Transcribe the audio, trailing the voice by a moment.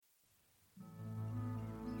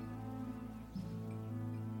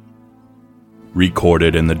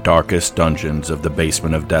Recorded in the darkest dungeons of the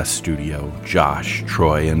Basement of Death studio, Josh,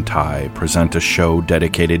 Troy, and Ty present a show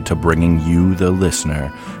dedicated to bringing you, the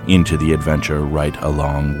listener, into the adventure right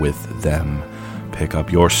along with them. Pick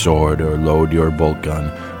up your sword or load your bolt gun,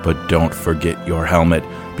 but don't forget your helmet,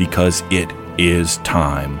 because it is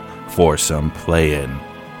time for some playing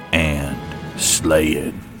and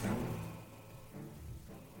slaying.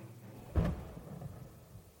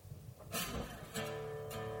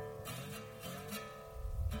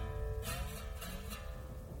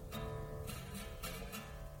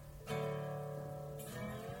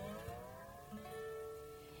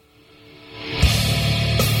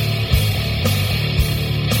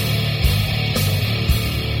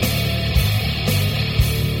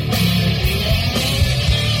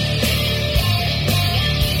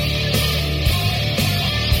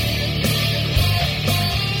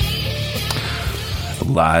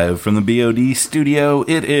 Live from the BOD studio,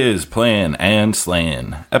 it is Playin' and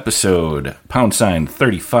Slayin', episode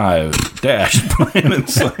 #35-Playin' and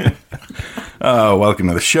Slayin'. Welcome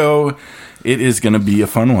to the show. It is going to be a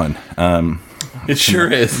fun one. It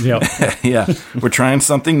sure is. Yep. Yeah, we're trying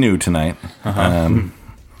something new tonight.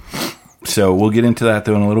 So we'll get into that,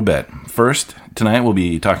 though, in a little bit. First, tonight we'll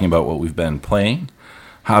be talking about what we've been playing,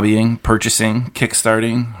 hobbying, purchasing,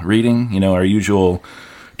 kickstarting, reading, our usual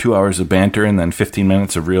 2 hours of banter and then 15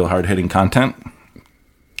 minutes of real hard-hitting content.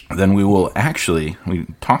 Then we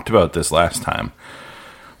talked about this last time.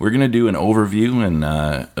 We're going to do an overview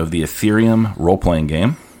of the Ethereum role-playing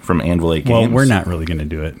game from Anvil 8 Games. Well, we're not really going to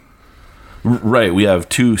do it. Right. We have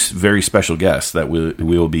two very special guests that we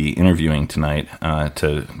will be interviewing tonight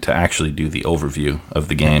to actually do the overview of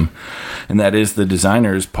the game. And that is the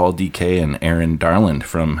designers, Paul DK and Aaron Darland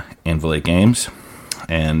from Anvil 8 Games.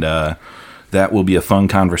 And that will be a fun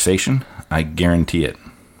conversation. I guarantee it.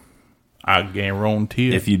 I guarantee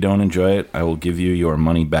it. If you don't enjoy it, I will give you your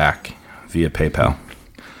money back via PayPal.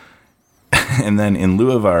 And then in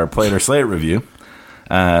lieu of our Play It or Slay It review,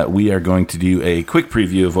 we are going to do a quick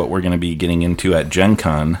preview of what we're going to be getting into at Gen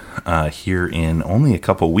Con here in only a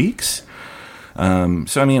couple weeks.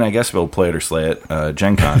 I guess we'll Play It or Slay It,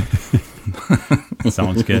 Gen Con.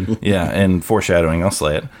 Sounds good. Yeah, and foreshadowing, I'll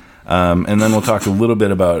slay it. And then we'll talk a little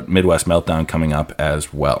bit about Midwest Meltdown coming up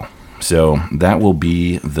as well. So that will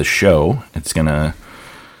be the show. It's gonna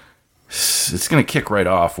kick right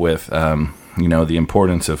off with the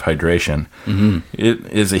importance of hydration. Mm-hmm. It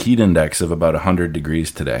is a heat index of about 100 degrees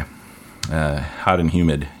today. Hot and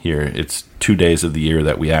humid here. It's 2 days of the year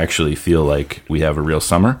that we actually feel like we have a real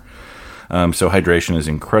summer. So hydration is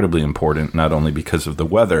incredibly important, not only because of the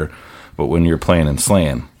weather, but when you're playing and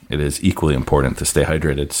slaying, it is equally important to stay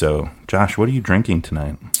hydrated. So, Josh, what are you drinking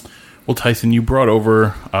tonight? Well, Tyson, you brought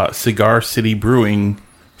over Cigar City Brewing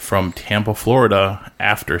from Tampa, Florida,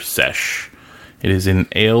 After Sesh. It is an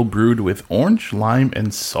ale brewed with orange, lime,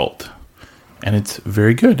 and salt. And it's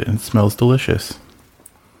very good, and it smells delicious.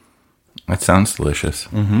 That sounds delicious.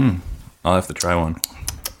 Mm-hmm. I'll have to try one.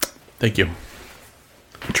 Thank you.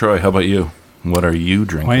 Troy, how about you? What are you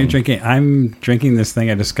drinking? Why are you drinking? I'm drinking this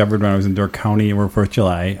thing I discovered when I was in Door County over 4th of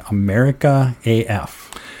July, America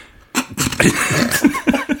AF.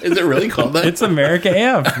 Is it really called that? It's America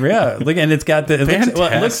AF, yeah. Look, and it's got it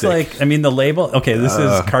looks like, the label, okay, this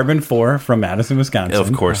is Carbon 4 from Madison, Wisconsin.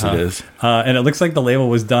 Of course it is. And it looks like the label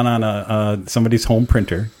was done on somebody's home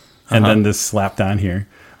printer, and then this slapped on here.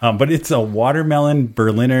 But it's a watermelon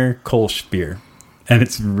Berliner Kolsch beer. And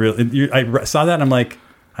it's really, I saw that and I'm like,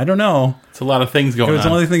 I don't know. It's a lot of things going on. It was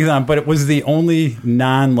only things on, but it was the only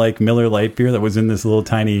Miller Lite beer that was in this little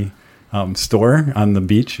tiny store on the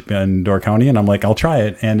beach in Door County, and I'm like, I'll try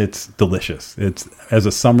it, and it's delicious. It's as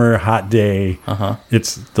a summer hot day.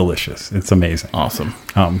 It's delicious. It's amazing. Awesome.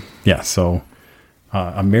 So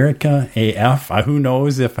America AF. Who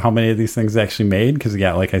knows how many of these things actually made? Because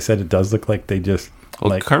like I said, it does look like they just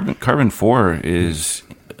Carbon 4 is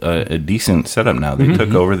a decent setup now. They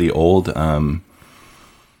took over the old.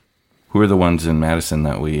 Who are the ones in Madison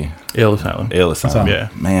that we... Ale Asylum. Yeah.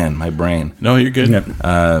 Man, my brain. No, you're good. Yep.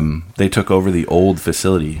 They took over the old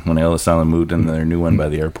facility when Ale Asylum moved into their new one by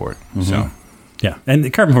the airport. Mm-hmm. So, yeah. And the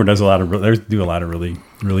Carbon 4 does a lot of really,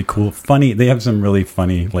 really cool, funny... They have some really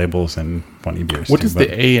funny labels and funny beers. What does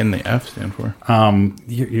the A and the F stand for?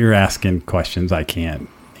 You're asking questions I can't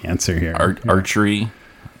answer here. Archery.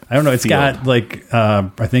 I don't know. It's got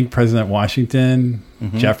I think President Washington,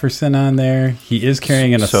 Jefferson on there. He is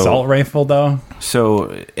carrying an assault rifle, though.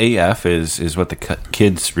 So AF is what the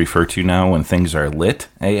kids refer to now when things are lit.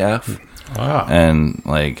 AF. Wow. And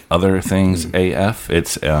other things AF.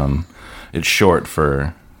 It's short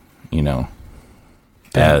for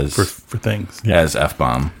as for things. as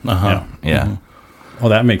F-bomb. Uh-huh. Yeah. Well,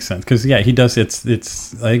 that makes sense because he does. It's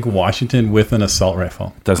I think Washington with an assault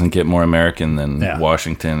rifle, Doesn't get more American than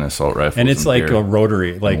Washington assault rifle. and it's like a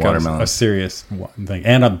rotary, like watermelon. a serious thing,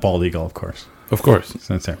 and a bald eagle, of course. Of course.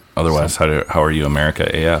 So that's there. Otherwise, how are you, America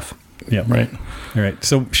AF? Yeah, Right. All right.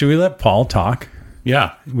 So should we let Paul talk?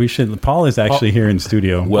 Yeah. We should. Paul is actually here in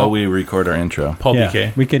studio. Well, we record our intro. Paul yeah,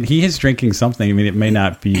 BK. we could. He is drinking something. I mean, it may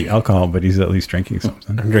not be alcohol, but he's at least drinking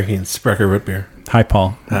something. I'm drinking Sprecher root beer. Hi,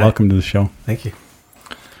 Paul. Hi. Welcome to the show. Thank you.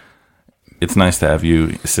 It's nice to have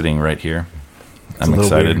you sitting right here. I'm a little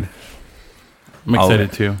excited. weird. I'm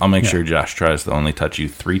excited too. I'll make sure Josh tries to only touch you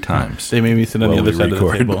 3 times. They made me sit on the While other we side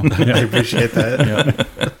record. of the table. I appreciate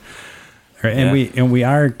that. All right, and we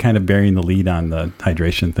are kind of bearing the lead on the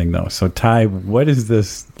hydration thing, though. So, Ty, what is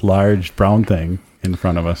this large brown thing in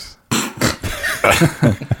front of us?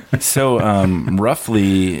 So,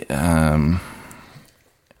 roughly, my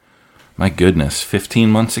goodness, 15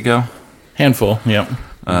 months ago, Handful. Yep.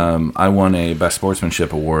 I won a Best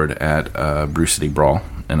Sportsmanship Award at Brew City Brawl,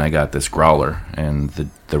 and I got this growler. And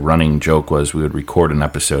the running joke was we would record an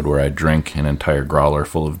episode where I'd drink an entire growler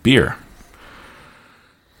full of beer.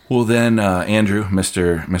 Well, then Andrew,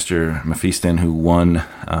 Mr. Mephiston, who won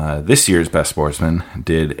this year's Best Sportsman,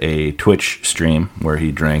 did a Twitch stream where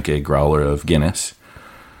he drank a growler of Guinness.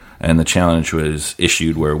 And the challenge was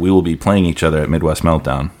issued where we will be playing each other at Midwest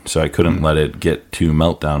Meltdown. So I couldn't let it get to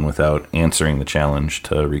Meltdown without answering the challenge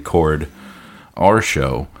to record our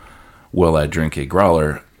show while I drink a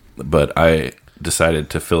growler. But I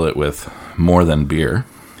decided to fill it with more than beer.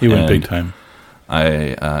 He went And big time.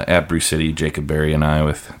 at Brew City, Jacob Berry and I,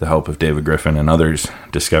 with the help of David Griffin and others,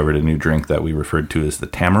 discovered a new drink that we referred to as the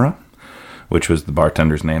Tamara, which was the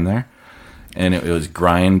bartender's name there. And it was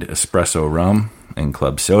grind espresso rum and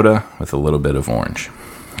club soda with a little bit of orange.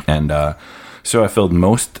 And so I filled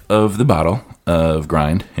most of the bottle of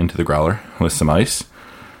grind into the growler with some ice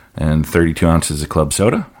and 32 ounces of club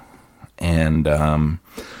soda. And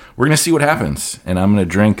we're going to see what happens. And I'm going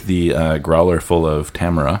to drink the growler full of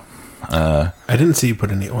Tamara. I didn't see you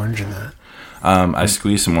put any orange in that. I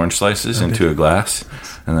squeezed some orange slices into a glass,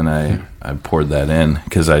 and then I poured that in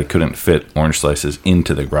because I couldn't fit orange slices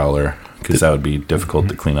into the growler because that would be difficult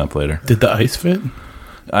to clean up later. Did the ice fit?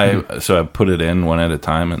 So I put it in one at a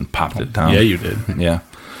time and popped it down. Yeah, you did. Yeah.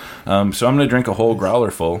 So I'm going to drink a whole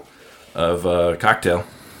growler full of cocktail,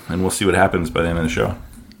 and we'll see what happens by the end of the show.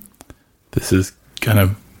 This is going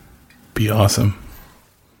to be awesome.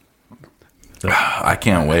 I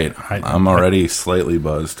can't wait. I'm already slightly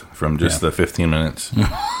buzzed from just the 15 minutes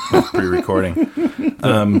of pre-recording.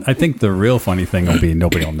 I think the real funny thing will be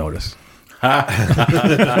nobody will notice.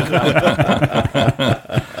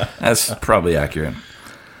 That's probably accurate.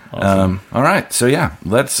 Awesome. All right, so yeah,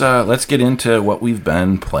 let's get into what we've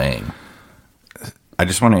been playing. I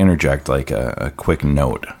just want to interject like a quick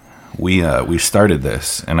note. We started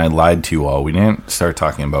this, and I lied to you all. We didn't start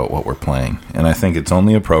talking about what we're playing, and I think it's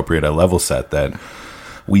only appropriate a level set that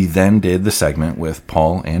we then did the segment with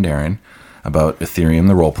Paul and Aaron about Ethereum,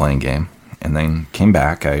 the role-playing game, and then came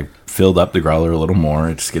back. I filled up the growler a little more.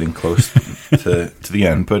 It's getting close to the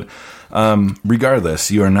end, but regardless,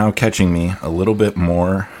 you are now catching me a little bit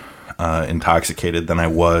more intoxicated than I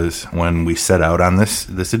was when we set out on this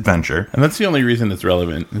adventure. And that's the only reason it's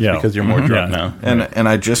relevant. Is because you're more drunk now. And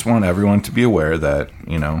I just want everyone to be aware that,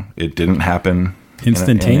 it didn't happen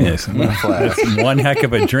Instantaneous. in a flash. That's one heck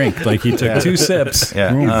of a drink. Like he took 2 sips.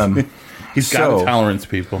 Yeah. He's got a tolerance,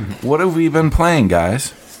 people. What have we been playing,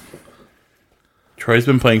 guys? Troy's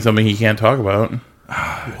been playing something he can't talk about.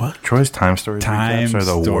 What? Troy's time stories recaps are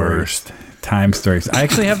the worst. Time stories. I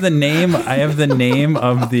actually have the name. I have the name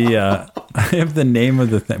of the. I have the name of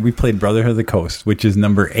the thing. We played Brotherhood of the Coast, which is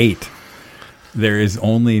number 8. There is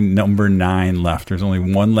only number 9 left. There's only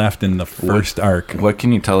one left in the first arc. What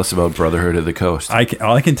can you tell us about Brotherhood of the Coast?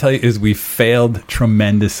 All I can tell you is we failed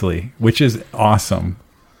tremendously, which is awesome.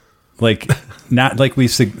 Like not like we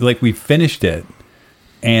finished it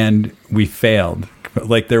and we failed.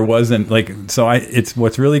 Like there wasn't like so. It's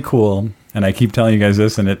what's really cool, and I keep telling you guys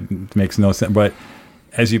this, and it makes no sense. But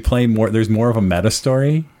as you play more, there's more of a meta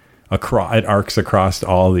story. It arcs across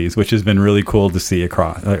all these, which has been really cool to see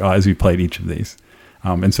across as we played each of these.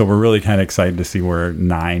 And so we're really kind of excited to see where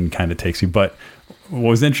 9 kind of takes you. But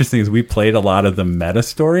what was interesting is we played a lot of the meta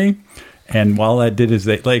story, and while that did is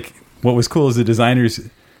what was cool is the designers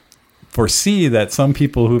foresee that some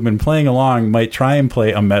people who've been playing along might try and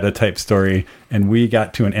play a meta type story, and we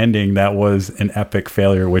got to an ending that was an epic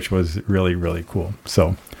failure, which was really, really cool.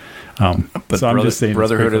 So, but so I'm just saying,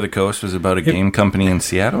 Brotherhood of the Coast was about a game company in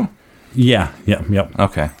Seattle. Yeah. Yep.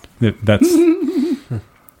 Okay, That's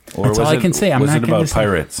Or That's all I can say. I'm was not it gonna about say-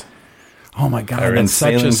 pirates? Oh my god, And that's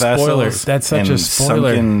such a sailing spoiler. vessels That's such a and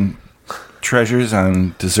spoiler. sunken treasures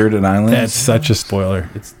on deserted islands. That's such a spoiler.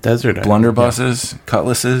 It's desert. blunderbusses,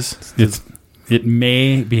 cutlasses. It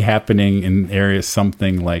may be happening in areas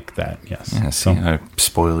something like that. Yes. Yeah, see, So, I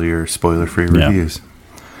spoil your spoiler-free Yeah. reviews.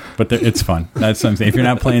 but it's fun. That's what I'm saying. If you're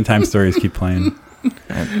not playing Time Stories, keep playing.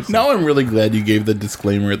 Now I'm really glad you gave the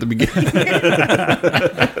disclaimer at the beginning.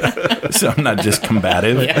 So I'm not just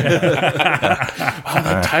combative. Wow,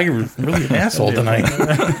 that tiger was really an asshole tonight.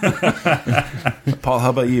 Paul,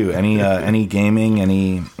 how about you? Any gaming?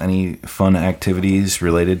 Any fun activities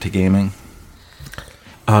related to gaming?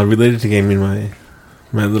 Related to gaming,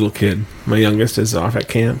 my little kid, my youngest, is off at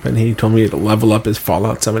camp, and he told me to level up his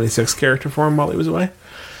Fallout 76 character for him while he was away.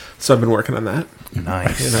 So I've been working on that.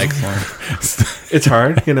 Nice. Excellent. It's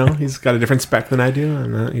hard, He's got a different spec than I do.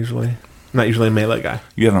 I'm not usually a melee guy.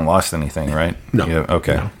 You haven't lost anything, right? No.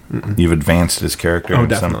 Okay. No. You've advanced his character. Oh, in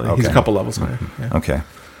some- definitely. He's a okay. couple levels higher. Yeah. Okay.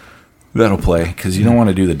 That'll play, because you don't want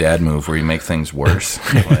to do the dad move where you make things worse.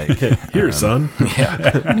 Like, Here, son.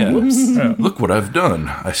 yeah. Whoops. Look what I've done.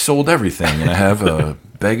 I sold everything, and I have a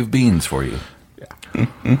bag of beans for you.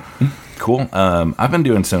 Cool. I've been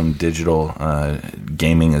doing some digital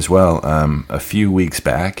gaming as well. A few weeks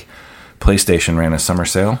back, PlayStation ran a summer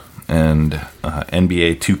sale, and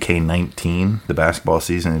NBA 2K19, the basketball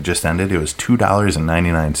season had just ended. It was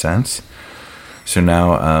 $2.99. So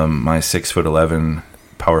now my 6'11"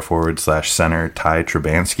 power forward / center Ty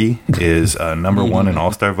Trubanski is number one in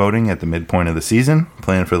All-Star voting at the midpoint of the season,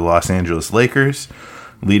 playing for the Los Angeles Lakers,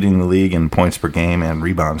 leading the league in points per game and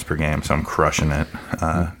rebounds per game. So I'm crushing it.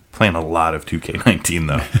 Playing a lot of 2K19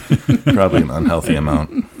 though, probably an unhealthy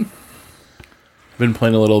amount. Been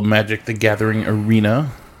playing a little Magic the Gathering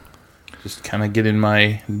Arena. Just kind of getting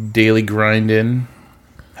my daily grind in.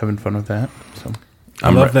 Having fun with that. So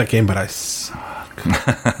I love that game, but I suck.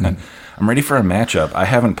 I'm ready for a matchup. I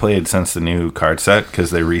haven't played since the new card set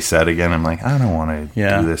because they reset again. I'm like, I don't want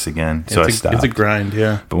to do this again, so I stopped. It's a grind,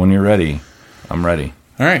 yeah. But when you're ready, I'm ready.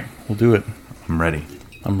 All right, we'll do it. I'm ready.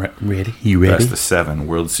 I'm ready. You ready? Best of 7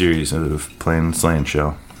 World Series of Playing and Slaying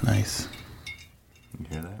show. Nice. You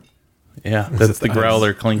hear that? Yeah, that's the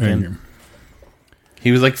growler clinking.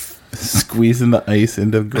 He was like squeezing the ice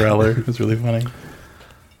into growler. It was really funny.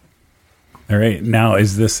 All right. Now,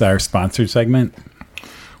 is this our sponsored segment?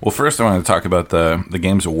 Well, first I want to talk about the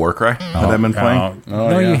games of Warcry that I've been playing.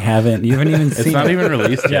 No, you haven't. You haven't even seen It's not even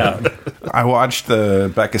released yet. I watched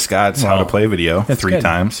the Becca Scott's How to Play video That's 3 good.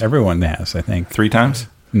 times. Everyone has, I think. 3 times?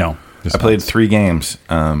 No. Just I played once. 3 games.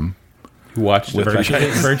 You watched it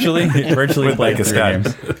virtually With played Becca 3 Scott.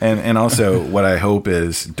 games. And also, what I hope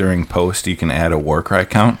is during post, you can add a Warcry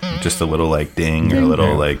count, just a little like ding or a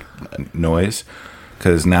little like noise.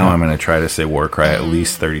 Because now I'm going to try to say Warcry at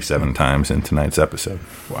least 37 times in tonight's episode.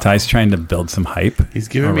 Ty's trying to build some hype. He's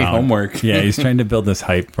giving me homework. Yeah, he's trying to build this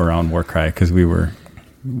hype around Warcry because we were.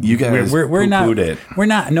 You guys We're not. poo-pooed it. We're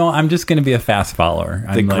not. No, I'm just going to be a fast follower.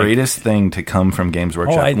 The greatest thing to come from Games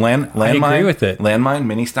Workshop. I Landmine, agree with it. Landmine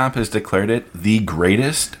Mini Stomp has declared it the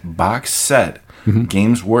greatest box set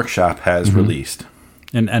Games Workshop has released.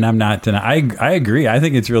 And I'm not. I agree. I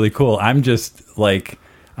think it's really cool. I'm just like.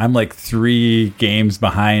 I'm like 3 games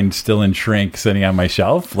behind, still in shrink, sitting on my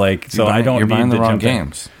shelf. Like, so I don't. You're need buying to the wrong jump in.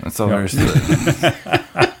 games. That's all there is to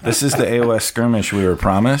it. This is the AOS skirmish we were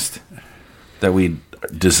promised that we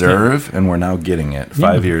deserve, and we're now getting it.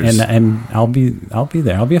 5 years. And I'll be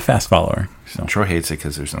there. I'll be a fast follower. So. Troy hates it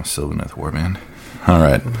because there's no Sylvaneth Warband. All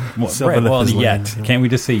right. Well, yet. Can't we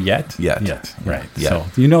just say yet? Yet. Right. Yet. So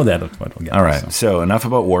you know that what we'll get. All right. So enough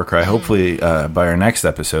about Warcry. Hopefully, by our next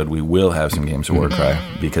episode, we will have some games of Warcry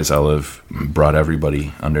because I'll have brought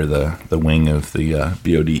everybody under the wing of the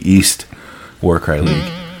BOD East Warcry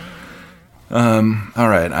League. All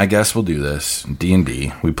right. I guess we'll do this.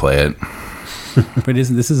 D&D. We play it. But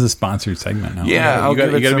this is a sponsored segment now? Yeah, you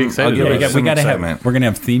gotta be excited. We're gonna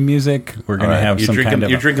have theme music. We're gonna have You're some drinking,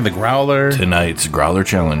 you're drinking the growler. Tonight's Growler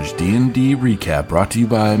Challenge D&D recap brought to you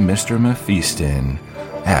by Mr. Mephiston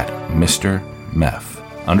at Mr. Meth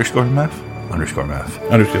 _Meth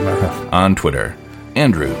on Twitter.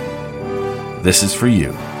 Andrew, this is for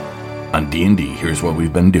you. On D&D, here's what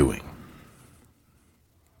we've been doing.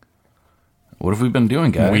 What have we been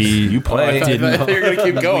doing, guys? You play. I thought you were going to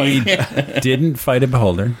keep going. didn't fight a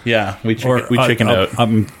beholder. Yeah, we chickened out.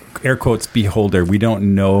 Air quotes beholder. We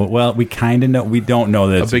don't know. Well, we kind of know. We don't know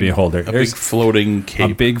that it's a beholder. A big floating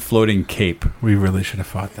cape. A big floating cape. We really should have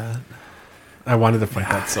fought that. I wanted to fight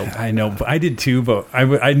that so bad. I know, but I did too. But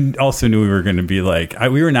I also knew we were going to be like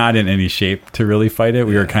we were not in any shape to really fight it.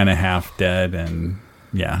 We were kind of half dead, and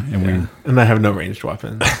Yeah, and And I have no ranged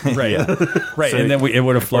weapons. we right, right, So- and then it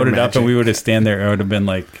would have floated up, and we would have stand there. It would have been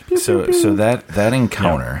like, So that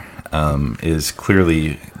encounter is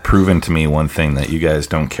clearly proven to me one thing, that you guys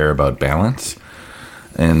don't care about balance,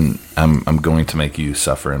 and I'm going to make you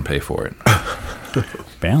suffer and pay for it.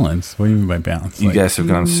 balance. What do you mean by balance? You Like, guys have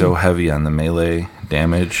gone so heavy on the melee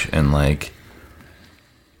damage and like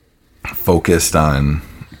focused on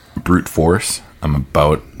brute force. I'm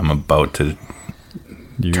about to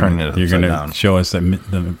turn it You're upside going down. to show us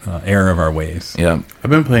the error of our ways. Yeah. I've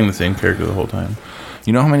been playing the same character the whole time.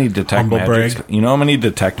 You know how many detect Humble magic? brag. You know how many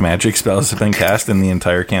detect magic spells have been cast in the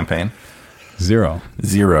entire campaign? 0.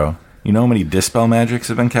 0. You know how many dispel magics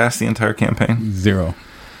have been cast the entire campaign? 0.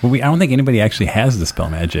 Well, I don't think anybody actually has the spell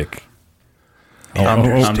magic.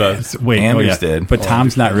 Tom does. Wait, Anders did. But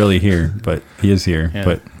Tom's not really here, but he is here. Yeah.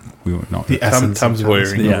 But we won't know. Tom's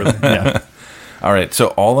voyeuring. Yeah, yeah. All right, so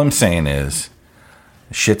all I'm saying is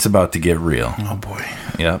shit's about to get real. Oh boy.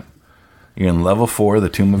 Yep. You're in level 4, the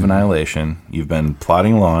Tomb of Annihilation. You've been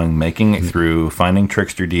plodding along, making it through, finding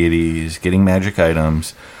trickster deities, getting magic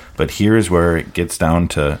items. But here's where it gets down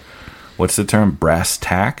to, what's the term? Brass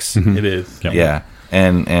tacks? It is. Yep. Yeah.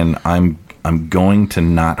 And I'm going to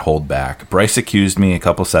not hold back. Bryce accused me a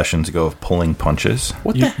couple sessions ago of pulling punches.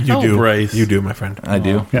 What You, the hell, do, Bryce? you do, my friend. I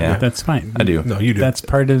do. Yeah, Yeah. that's fine. I do. No, you do. That's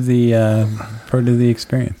part of the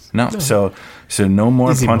experience. No. So no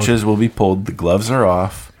more Easy punches will be pulled. The gloves are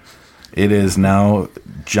off. It is now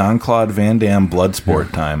Jean-Claude Van Damme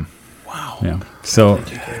Bloodsport time. Yeah. So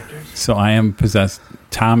I am possessed.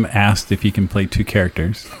 Tom asked if he can play 2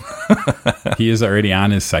 characters. He is already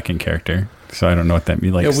on his second character, so I don't know what that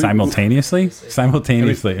means. Like Yeah, we- simultaneously.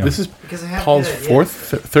 This is Because I have Paul's good idea.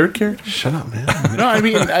 third character. Shut up, man. No, I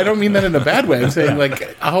mean I don't mean that in a bad way. I'm saying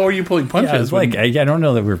like, how are you pulling punches? Yeah, it's like I don't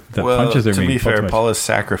know that punches are to being be fair, pulled too much. Paul has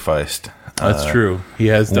sacrificed that's true. He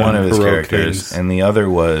has done one of his heroic characters, things. and the other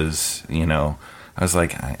was, I was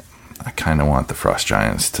like, I kind of want the Frost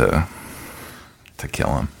Giants to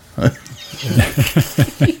kill him. Trying to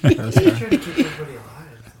keep everybody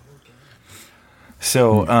alive.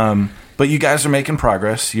 So, but you guys are making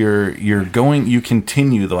progress. You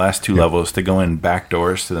continue the last 2 levels to go in back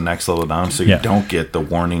doors to the next level down, so you Yeah. don't get the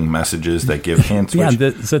warning messages that give hints. Yeah, which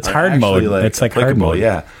it's are hard actually, mode. It's like hard applicable, mode.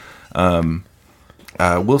 Yeah.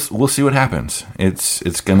 We'll see what happens.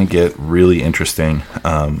 It's going to get really interesting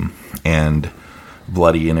and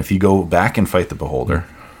bloody. And if you go back and fight the Beholder,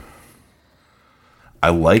 I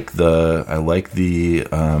like the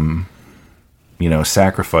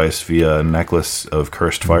sacrifice via necklace of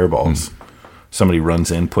cursed fireballs. Somebody runs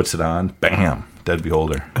in, puts it on, bam, dead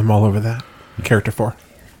Beholder. I'm all over that. Character 4.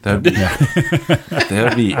 That'd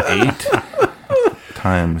be 8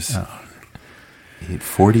 times 8,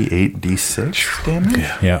 48 d6 damage.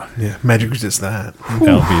 Yeah, Yeah, magic resists that.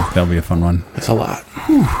 that'll be a fun one. That's a lot.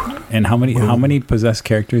 And how many possessed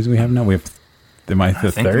characters we have now? We have. Am I the I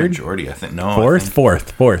think the third? majority. I think no. Fourth? I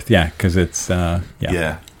think- Fourth. Yeah, because it's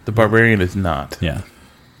yeah. The barbarian is not. Yeah.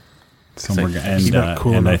 So like- we're gonna, He's not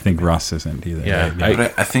cool and I enough. think Russ isn't either. Yeah, right?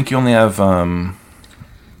 But I think you only have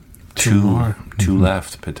two more.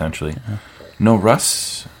 left potentially. No,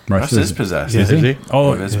 Russ Russ is is- possessed. Is he?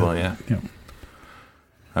 Oh, Invisible, yeah. yeah.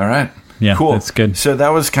 All right. Yeah, Cool. that's good. So that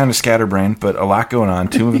was kind of scatterbrained, but a lot going on.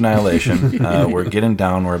 Tomb of Annihilation. We're getting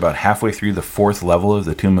down. We're about halfway through the 4th level of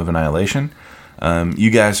the Tomb of Annihilation. You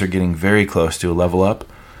guys are getting very close to a level up.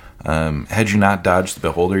 Had you not dodged the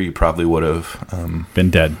Beholder, you probably would have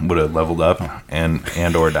Been dead. leveled up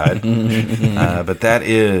and or died. But that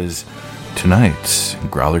is tonight's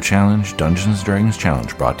Growler Challenge, Dungeons & Dragons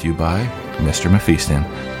Challenge, brought to you by Mr. Mephiston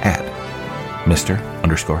at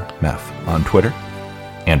Mr_Meph on Twitter.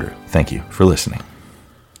 Andrew, thank you for listening.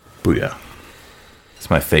 Booyah. It's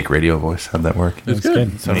my fake radio voice. How'd that work? That's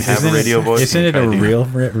good. So you have a radio voice? Isn't it I a do. real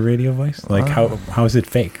radio voice? Like how is it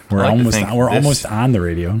fake? We're like to almost think we're this- almost on the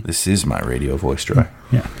radio. This is my radio voice, Troy.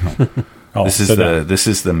 Yeah. Oh, This is so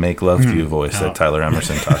the make love to you voice that Tyler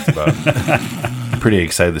Emerson talked about. Pretty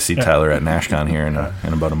excited to see Tyler at NashCon here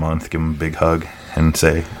in about a month. Give him a big hug and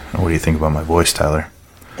say, "What do you think about my voice, Tyler?"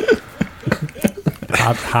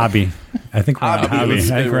 hobby. I think we're on hobby. I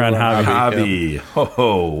think we're on hobby. Hobby.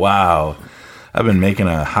 Oh, wow. I've been making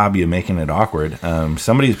a hobby of making it awkward.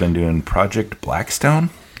 Somebody's been doing Project Blackstone.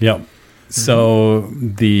 Yep. So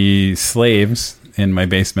the slaves in my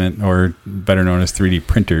basement, or better known as 3D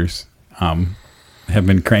printers, have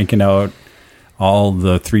been cranking out all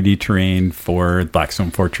the 3D terrain for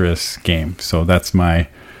Blackstone Fortress game. So that's my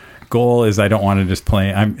goal is I don't want to just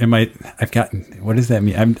play. I've got, what does that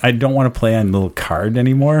mean? I don't want to play on little card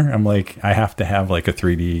anymore. I'm like, I have to have like a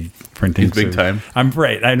 3D printing. He's big time. I'm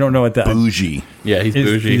right. I don't know what that Bougie. Yeah, he's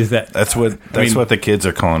bougie. Is that, That's what the kids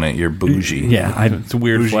are calling it. You're bougie. yeah, It's a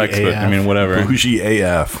weird Bougie flex, but I mean, whatever. Bougie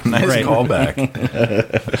AF. Nice Right. callback.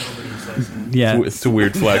 yeah. It's a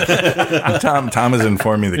weird flex. Tom has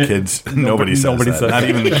informed me the kids. Nobody says nobody that. says Not that.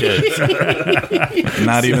 even the kids.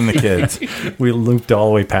 Not even the kids. We looped all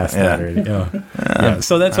the way past that Yeah. already. Yeah.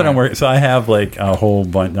 So that's what I'm working. So I have like a whole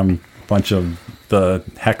bunch of the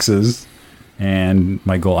hexes, and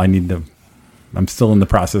my goal. I'm still in the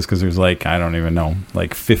process because there's like, I don't even know,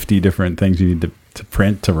 like 50 different things you need to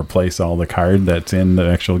print to replace all the card that's in the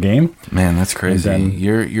actual game. Man, that's crazy. And then-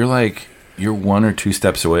 You're 1 or 2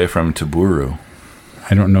 steps away from Taburu,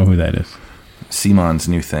 I don't know who that is. Simon's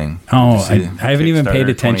new thing. Oh, Did you I see haven't even paid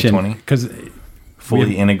Kickstarter attention 2020? because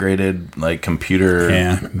Fully integrated, like computer.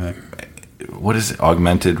 yeah, What is it?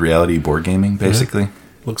 Augmented reality board gaming, basically.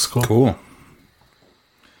 Looks cool. Cool.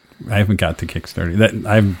 I haven't got to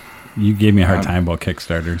Kickstarter. You gave me a hard time about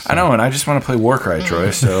Kickstarters. I know, and I just want to play Warcry,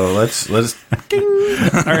 Troy. So let's.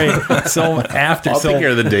 All right. So after, I'll take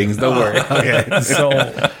care of the dings. Don't worry.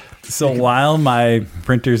 so while my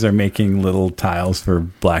printers are making little tiles for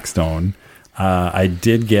Blackstone, I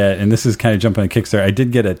did get, and this is kind of jumping on Kickstarter, I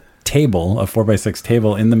did get a table, a 4x6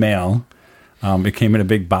 table in the mail. It came in a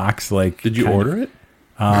big box. Like, Did you order it?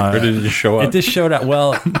 Or did it just show up? It just showed up.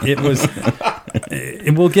 Well, it was.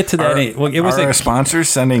 We'll get to that. It was Are our sponsors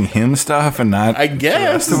sending him stuff and not? I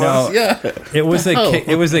guess. No. Yeah. It was a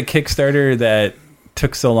Kickstarter that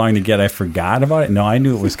took so long to get. I forgot about it. No, I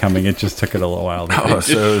knew it was coming. It just took it a little while. Oh,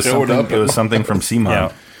 so it was something from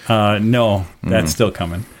Simon. Yeah. No, that's still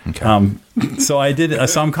coming. Okay. So I did.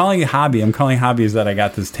 So I'm calling it hobby. I'm calling hobbies that I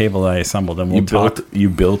got this table that I assembled, and You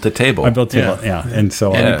built a table. I built a table. Yeah, and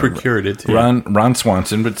so Yeah. You procured it too. Ron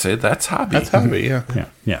Swanson would say that's hobby. That's hobby, yeah.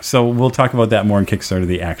 yeah. So we'll talk about that more in Kickstarter,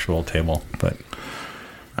 the actual table. But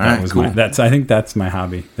All right, cool. I think that's my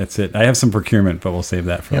hobby. That's it. I have some procurement, but we'll save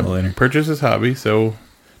that for a little later. Purchase is hobby. So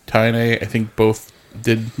Ty and I think both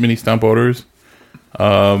did mini stomp orders.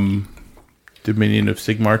 Dominion of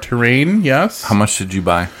Sigmar Terrain, yes. How much did you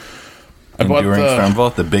buy? I bought Enduring the-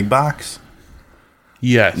 Stormvault, the big box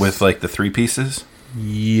Yes. with like the 3 pieces.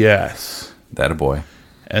 Yes. That a boy.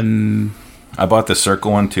 And I bought the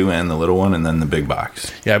circle one too, and the little one, and then the big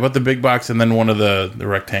box. yeah, I bought the big box and then one of the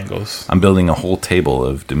rectangles. I'm building a whole table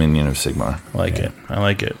of Dominion of Sigmar. I like it. I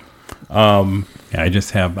like it. Yeah,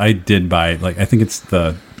 I did buy, like, I think it's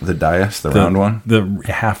the Dais, the round one. the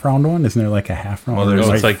half round one. Isn't there like a half round? Well, one? there's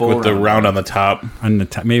It's like full with the round. round on the top. on the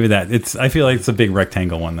top. Maybe I feel like it's a big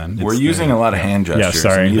rectangle one. Then We're It's using a lot of hand gestures.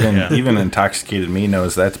 sorry. and Even, Yeah. even intoxicated me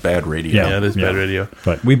knows that's bad radio. Yeah, it is bad radio.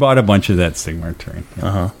 But we bought a bunch of that Sigmar terrain.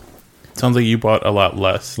 Yeah. Sounds like you bought a lot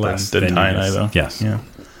less than Ty and I, yours. though. Yes. Yeah.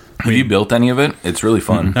 Have you built any of it? It's really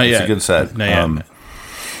fun. Not It's yet. a good set. Not yet.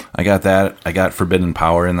 I got that. I got Forbidden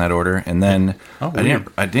Power in that order, and then Oh,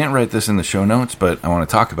 I didn't write this in the show notes, but I want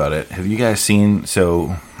to talk about it. Have you guys seen?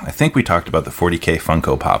 So I think we talked about the 40K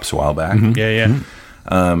Funko Pops a while back. Yeah.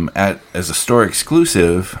 As a store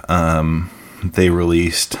exclusive, they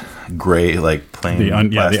released gray, like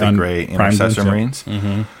plain plastic gray primed Intercessor ones, yeah.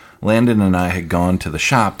 Marines. Landon and I had gone to the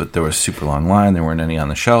shop, but there was a super long line. There weren't any on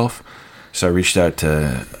the shelf. So I reached out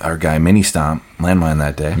to our guy Mini Stomp, Landmine,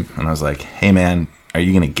 that day, and I was like, hey man, are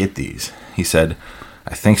you going to get these? He said,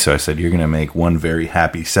 I think so. I said, you're going to make one very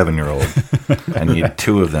happy 7-year-old. I need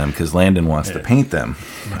 2 of them because Landon wants to paint them.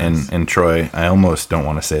 Nice. And Troy, I almost don't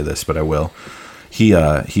want to say this, but I will. He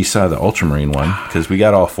saw the Ultramarine one because we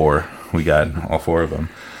got all 4. We got all 4 of them.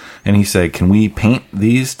 And he said, can we paint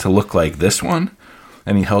these to look like this one?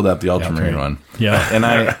 And he held up the Ultramarine one. Yeah. And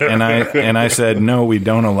I said, no, we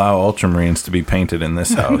don't allow Ultramarines to be painted in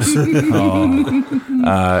this house.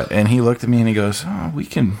 And he looked at me and he goes, oh, we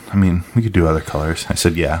could do other colors. I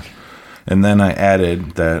said, yeah. And then I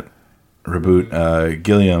added that Reboot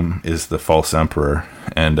Gilliam is the false emperor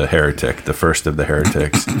and a heretic, the first of the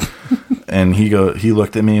heretics. And he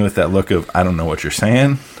looked at me with that look of, I don't know what you're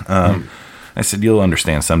saying. I said, you'll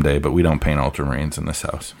understand someday, but we don't paint Ultramarines in this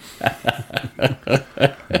house.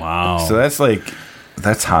 Wow. So that's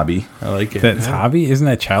hobby. I like it. That's hobby? Isn't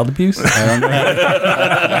that child abuse? I don't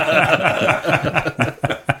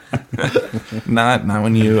know. Not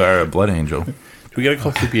when you are a blood angel. Do we got to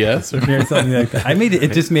call CPS? Or? Or something like that. We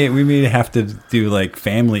made it have to do like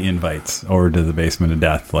family invites over to the Basement of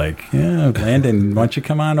Death. Like, yeah, Landon, why don't you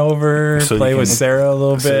come on over, So play you with can- Sarah a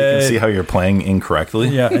little So you bit. can see how you're playing incorrectly.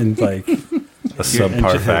 Yeah, and like a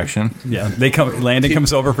subpar faction. Yeah, Landon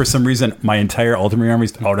comes over for some reason. My entire Ultimate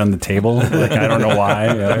Army's out on the table. Like, I don't know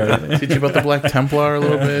why. Teach you about the Black Templar a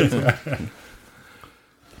little bit.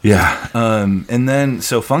 Yeah. And then,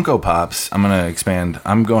 so Funko Pops, I'm going to expand.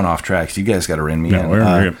 I'm going off tracks. You guys got to rein me in.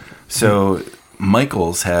 we're So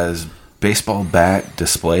Michaels has baseball bat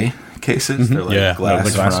display cases. They're like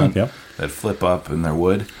glass front that flip up and they're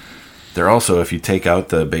wood. They're also, if you take out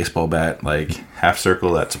the baseball bat, like half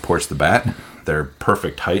circle that supports the bat, they're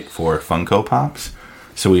perfect height for Funko Pops.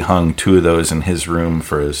 So we hung 2 of those in his room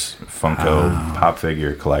for his Funko Pop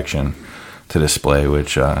figure collection to display,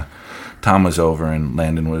 which Tom was over and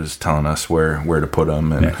Landon was telling us where to put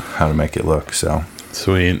them and how to make it look. So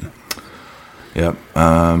Sweet. Yep.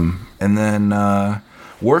 And then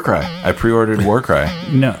Warcry. I pre-ordered Warcry.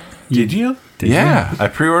 No. Did you? I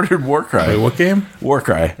pre-ordered Warcry. Wait, what game?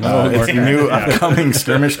 Warcry. It's a new upcoming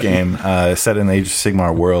skirmish game set in the Age of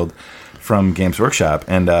Sigmar world from Games Workshop.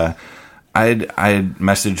 And I'd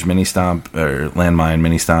messaged Ministomp or Landmine,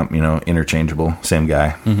 Ministomp, interchangeable, same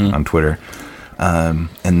guy on Twitter.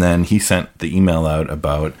 And then he sent the email out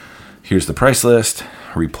about, here's the price list,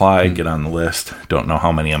 reply, get on the list. Don't know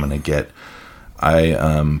how many I'm going to get.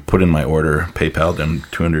 I put in my order, PayPal'd him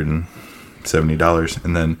 $270,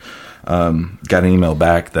 and then got an email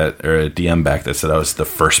back or a DM back that said I was the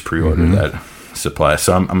first pre-order that supply.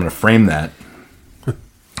 So I'm going to frame that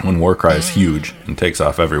when Warcry is huge and takes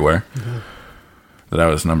off everywhere. That I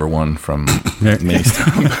was number 1 from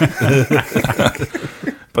Ministomp.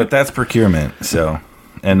 But that's procurement. So,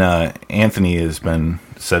 and Anthony has been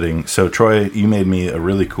setting. So Troy, you made me a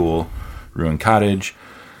really cool Ruined Cottage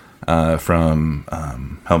from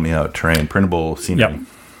Help Me Out Terrain printable scenery. Yep.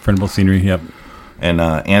 Printable scenery. Yep. And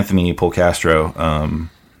Anthony Polcastro,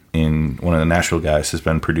 in one of the Nashville guys, has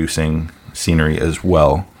been producing scenery as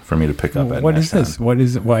well for me to pick up at What is this? Why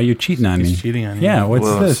are you cheating on me? He's cheating on you. Yeah,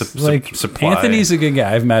 what's this? supply. Anthony's a good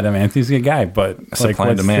guy. I've met him. Anthony's a good guy, but Supply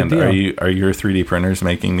and demand. Are your 3D printers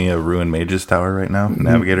making me a Ruined Mages Tower right now?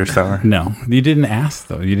 Navigator's Tower? No, you didn't ask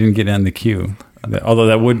though. You didn't get on the queue. Although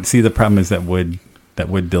that would the problem is that would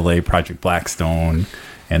delay Project Blackstone.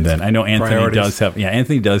 And then I know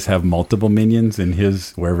Anthony does have multiple minions in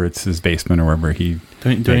his, wherever it's his basement or wherever he.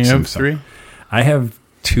 Don't you have 3? I have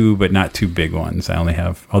 2, but not 2 big ones. I only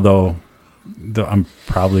have, although I'm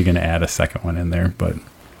probably going to add a second one in there, but.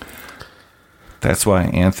 That's why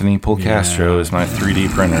Anthony Polcastro is my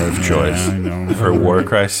 3D printer of choice for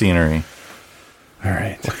Warcry scenery. All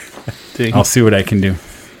right. I'll see what I can do.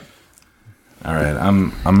 All right.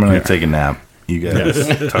 I'm going to take a nap. You guys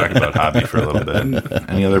talk about hobby for a little bit.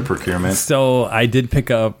 Any other procurement? So I did pick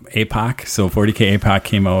up APOC. So 40K APOC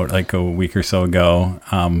came out like a week or so ago.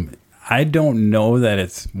 I don't know that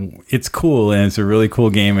it's cool and it's a really cool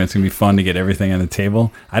game and it's gonna be fun to get everything on the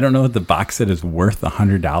table. I don't know if the box set is worth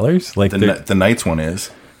 $100. Like the Knights one is.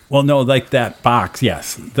 Well, no, like that box,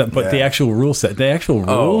 yes. But the actual rule set, the actual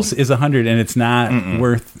rules is 100, and it's not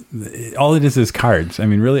worth. All it is cards. I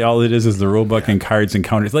mean, really, all it is the rule book and cards and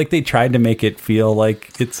counters. Like they tried to make it feel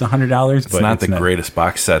like it's $100, but it's not the greatest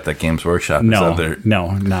box set that Games Workshop is out there.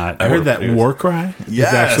 No, not. I heard that Warcry is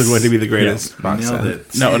actually going to be the greatest box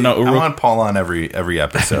set. No, I want Paul on every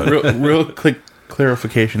episode. real quick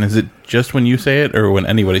clarification: is it just when you say it, or when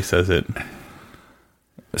anybody says it?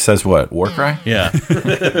 It says what? Warcry? Yeah.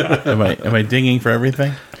 Am I dinging for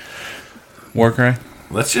everything? Warcry?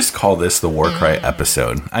 Let's just call this the Warcry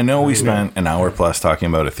episode. I know we spent an hour plus talking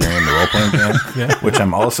about Ethereum, the role-playing game, which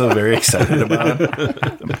I'm also very excited about.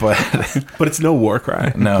 But it's no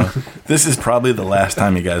Warcry. No. This is probably the last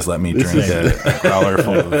time you guys let me drink a growler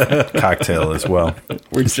full of cocktail as well.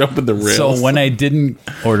 We're jumping the rails. So when I didn't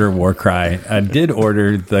order Warcry, I did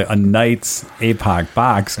order a Knight's APOC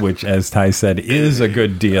box, which, as Ty said, is a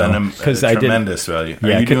good deal. Because tremendous value.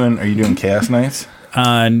 Are you doing Chaos Knights?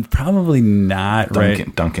 Probably not.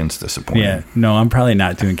 Duncan's disappointed. Yeah, no, I'm probably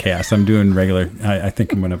not doing Chaos. I'm doing regular. I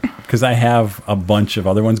think I'm gonna, because I have a bunch of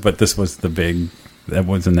other ones, but this was the big that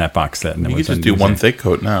was in that box set. And you could just do one thick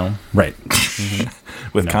coat now, right?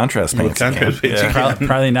 With contrast paints.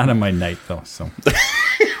 Probably not on my Knight though. So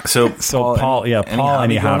Paul,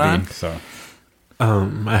 any hobby? So.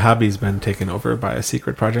 My hobby's been taken over by a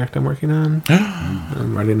secret project I'm working on.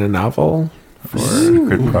 I'm writing a novel for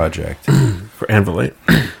secret project for Anvil 8.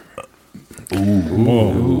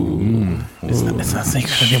 It's not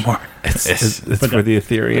secret anymore. It's for the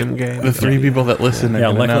Ethereum game. The 3 people that listen.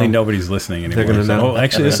 Luckily nobody's listening anymore. They're gonna know.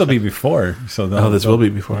 Actually, this will be before. So this will be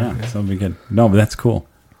before. Yeah, so it'll be good. No, but that's cool.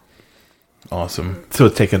 Awesome. So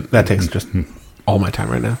that takes just all my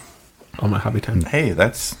time right now. All my hobby time. Hey,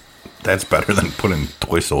 that's better than putting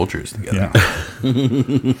toy soldiers together.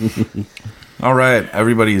 Yeah. All right,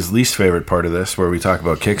 everybody's least favorite part of this, where we talk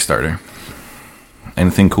about Kickstarter.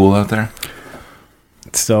 Anything cool out there?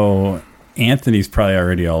 So Anthony's probably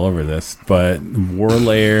already all over this, but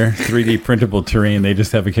Warlayer 3D printable terrain, they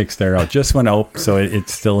just have a Kickstarter out. Just went out, so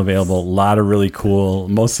it's still available. A lot of really cool,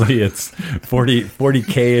 mostly it's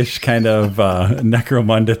 40K-ish kind of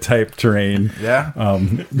Necromunda type terrain. Yeah.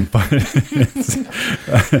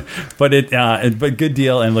 But good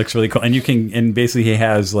deal and looks really cool. And you can, and basically he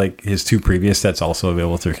has like his 2 previous sets also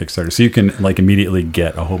available through Kickstarter. So you can like immediately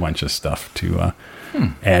get a whole bunch of stuff to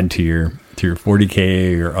add to your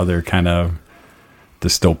 40K or other kind of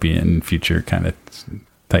dystopian future kind of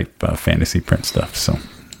type fantasy print stuff. So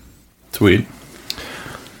Sweet.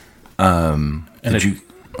 And And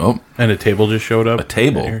and a table just showed up. A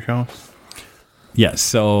table? At your house? yes,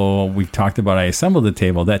 so we talked about I assembled the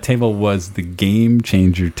table. That table was the Game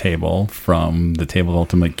Changer table from the Table of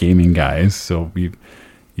Ultimate Gaming guys. So I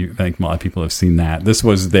think a lot of people have seen that. This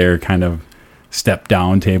was their kind of step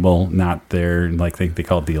down table, not their, like they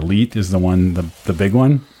call it the Elite is the one, the big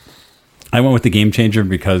one. I went with the Game Changer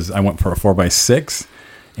because I went for a 4x6,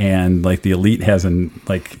 and like the Elite has a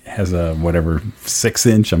whatever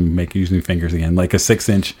 6-inch. I'm using fingers again, like a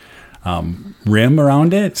 6-inch rim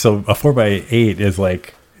around it. So a 4x8 is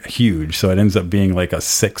like huge. So it ends up being like a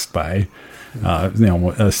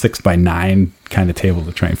 6x9 kind of table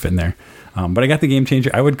to try and fit in there. But I got the Game Changer.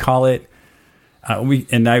 I would call it. Josh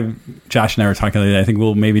and I were talking the other day, I think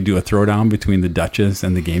we'll maybe do a throwdown between the Duchess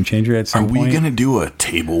and the Game Changer at some point. Are we going to do a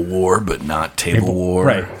table war, but not table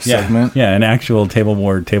war segment? Yeah, an actual table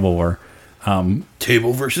war. Table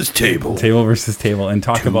versus table. Table versus table, and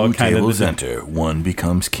talk about kind of tables enter, one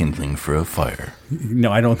becomes kindling for a fire.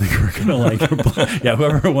 No, I don't think we're gonna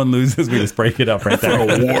whoever one loses, we just break it up right there.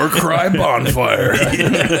 A war cry bonfire.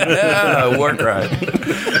 Yeah, war cry.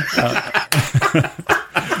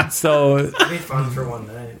 So It'd be fun for one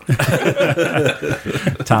night.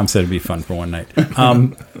 Tom said it'd be fun for one night.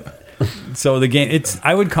 So the game,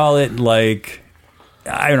 I would call it like,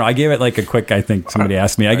 I don't know. I gave it like a quick, I think somebody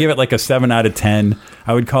asked me, I gave it like a 7 out of 10.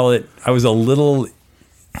 I would call it, I was a little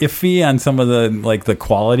iffy on some of the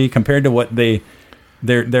quality compared to what their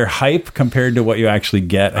hype compared to what you actually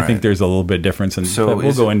get. I think there's a little bit of difference, and so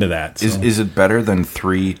we'll go into that. So. Is it better than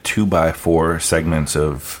 3 2x4 segments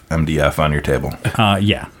of MDF on your table?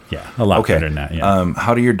 Yeah, a lot better than that. Yeah.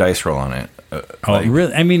 How do your dice roll on it?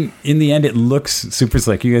 Really? I mean, in the end, it looks super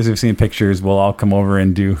slick. You guys have seen pictures. We'll all come over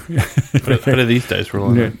and do. What do these dice roll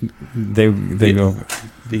on? They go.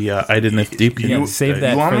 The I didn't have deep. Save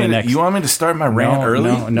that for the next. You want me to start my rant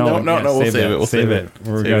early? No. We'll save it. We'll save it.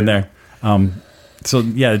 We're going there. So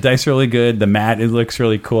yeah, the dice are really good. The mat, it looks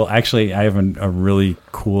really cool. Actually, I have a really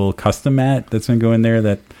cool custom mat that's going to go in there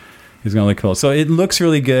that is going to look cool. So it looks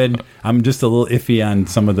really good. I'm just a little iffy on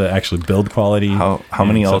some of the actual build quality. How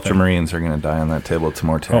many Ultramarines are going to die on that table to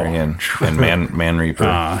Mortarion and Man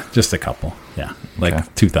Reaper? Just a couple. Yeah,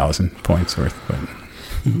 like 2,000 points worth. But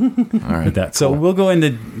all right, with that. So we'll go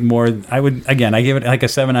into more. I gave it like a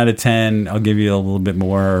 7 out of 10. I'll give you a little bit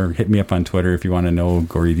more. Or hit me up on Twitter if you want to know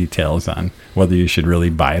gory details on whether you should really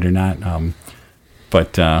buy it or not.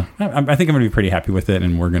 But I think I'm going to be pretty happy with it,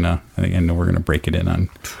 and we're gonna break it in on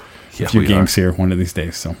a few games here one of these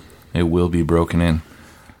days. So it will be broken in.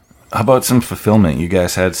 How about some fulfillment? You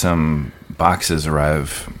guys had some boxes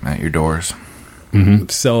arrive at your doors. Mm-hmm.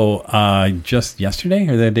 So just yesterday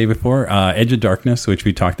or the day before, Edge of Darkness, which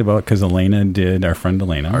we talked about because our friend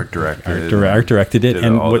Elena art directed it,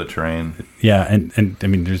 and all the terrain. Yeah, and I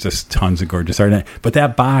mean, there's just tons of gorgeous art in it. But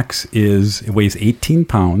that box weighs 18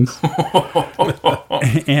 pounds,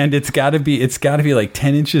 and it's got to be like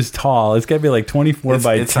 10 inches tall. It's got to be like 24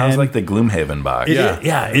 by 10. It sounds like the Gloomhaven box.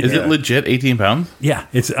 Is it legit 18 pounds? Yeah,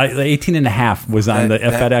 it's 18 and a half was on the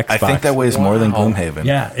FedEx box. I think that weighs more than Gloomhaven.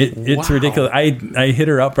 Yeah, it's ridiculous. I hit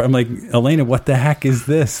her up. I'm like, Elena, what the heck is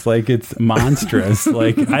this? Like, it's monstrous.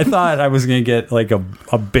 Like, I thought I was going to get like a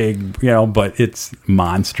big, but it's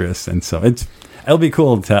monstrous. And so it'll be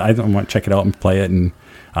cool I want to check it out and play it. And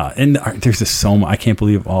there's just so much. I can't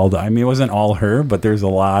believe it wasn't all her, but there's a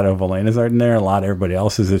lot of Elena's art in there. A lot of everybody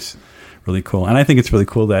else's. It's really cool. And I think it's really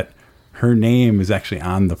cool that her name is actually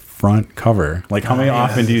on the front cover. Like, how many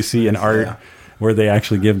often do you see an art where they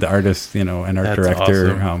actually give the artist, an art That's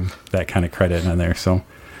director, awesome. that kind of credit on there. So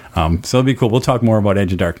it'll be cool. We'll talk more about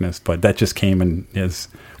Edge of Darkness, but that just came and is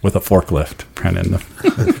with a forklift kind of in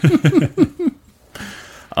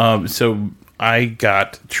the. So I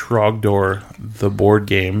got Trogdor, the board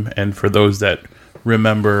game, and for those that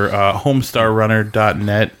remember,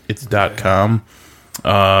 homestarrunner.net, it's .com.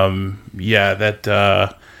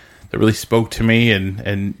 really spoke to me,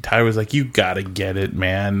 and Ty was like, "You gotta get it,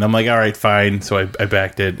 man." And I'm like, "All right, fine." So I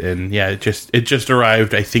backed it, and yeah, it just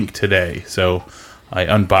arrived, I think, today. So I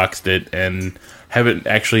unboxed it and haven't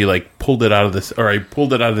actually like pulled it out of this, or I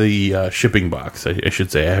pulled it out of the shipping box. I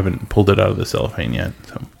should say I haven't pulled it out of the cellophane yet,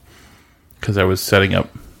 so because I was setting up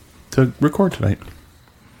to record tonight.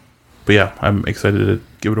 But yeah, I'm excited to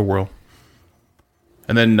give it a whirl.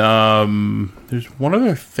 And then there's one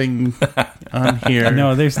other thing on here.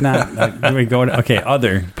 No, there's not. Do we go to, okay,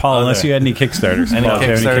 other. Paul, unless you had any Kickstarters. Any Paul, do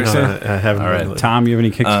you have any Kickstarters? I haven't. All right. Really. Tom, you have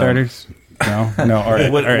any Kickstarters? No? All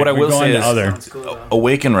right. What I we're will going say to is other. Sounds cool, though.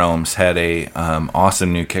 Awaken Realms had a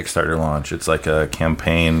awesome new Kickstarter launch. It's like a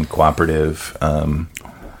campaign cooperative.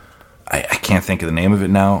 I can't think of the name of it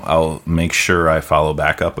now. I'll make sure I follow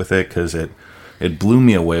back up with it because it blew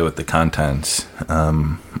me away with the contents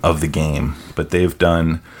of the game. But they've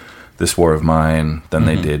done This War of Mine, then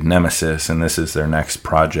they did Nemesis, and this is their next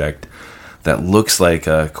project that looks like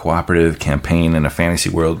a cooperative campaign in a fantasy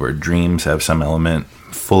world where dreams have some element,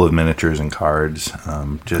 full of miniatures and cards.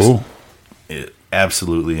 Cool.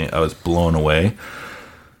 Absolutely, I was blown away.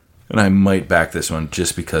 And I might back this one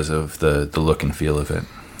just because of the look and feel of it.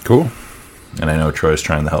 Cool. And I know Troy's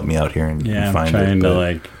trying to help me out here and Yeah, I'm find trying it.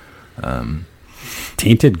 to But,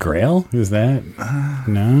 Tainted Grail? Is that?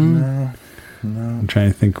 No. I'm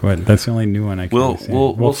trying to think what. That's the only new one I can we'll see.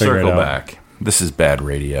 we'll figure it circle out. back. This is bad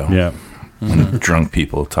radio. Yeah. When drunk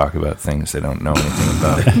people talk about things they don't know anything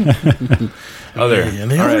about. Other. Yeah,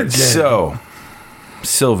 they All are right, dead. so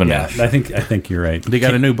Sylvaneth. Yeah, I think you're right. They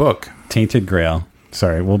got a new book. Tainted Grail.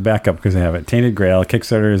 Sorry, we'll back up because I have it. Tainted Grail.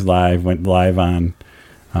 Kickstarter is live. Went live on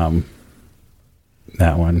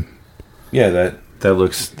that one. Yeah, that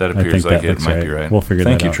appears think like that it looks might right. be right. We'll figure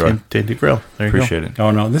Thank that you, out. Troy. Tainted Grail. There you Appreciate it.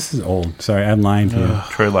 Oh no, this is old. Sorry, I lied here.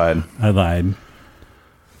 Troy lied. I lied.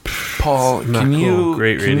 Paul, can you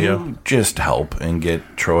Great can radio. you just help and get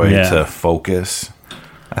Troy Yeah. to focus?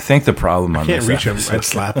 I think the problem on Can't this reach him. episode- I'd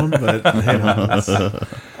slap him, but you know, it's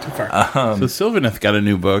too far. So Sylvaneth got a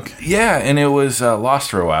new book. Yeah, and it was lost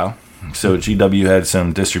for a while. So GW had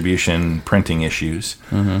some distribution printing issues.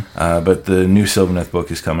 But the new Sylvaneth book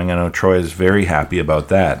is coming. I know Troy is very happy about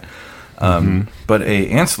that. But a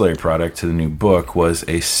ancillary product to the new book was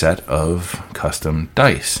a set of custom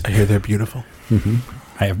dice. I hear they're beautiful.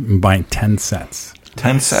 I'm buying 10 sets.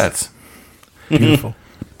 10 sets. Beautiful.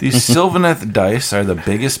 These Sylvaneth dice are the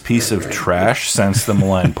biggest piece of trash since the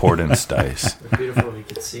Malign Portents dice. They're beautiful if you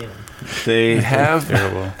could see them. They have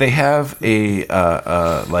Terrible. they have a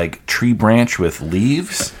like tree branch with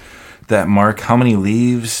leaves that mark how many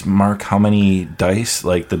leaves, mark how many dice,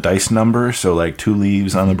 like the dice number. So like 2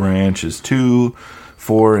 leaves on the branch is 2,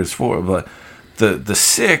 4 is 4. But the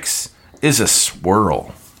 6 is a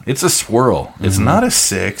swirl. It's a swirl. It's not a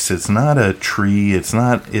 6. It's not a tree. It's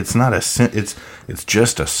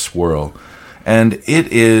just a swirl, and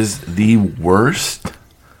it is the worst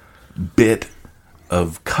bit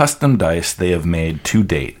of custom dice they have made to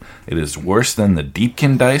date. It is worse than the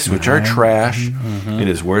Deepkin dice, which are trash. It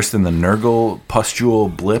is worse than the Nurgle pustule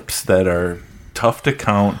blips that are tough to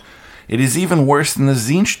count. It is even worse than the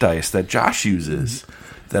Zinch dice that Josh uses,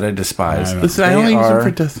 that I despise. Listen, I They only use them are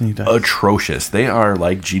for Destiny dice. atrocious. They are,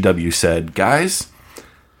 like GW said, guys,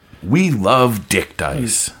 we love dick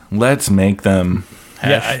dice. Let's make them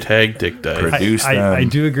Hashtag Dick Dice. produce them. I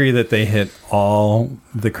do agree that they hit all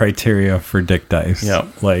the criteria for dick dice.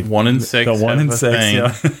 Yep. Like 1 in 6. the 1 in have a 6.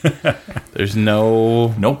 thing. Yeah. There's no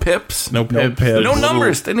No pips. pips. pips. There's No little-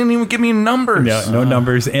 numbers. They didn't even give me numbers. Yeah, no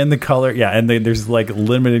numbers and the color. Yeah, and there's like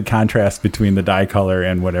limited contrast between the die color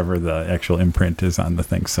and whatever the actual imprint is on the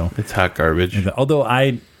thing. So, It's hot garbage. although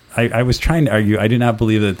I was trying to argue, I do not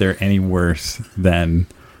believe that they're any worse than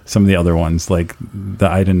some of the other ones, like the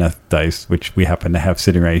Ideneth dice, which we happen to have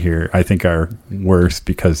sitting right here. I think are worse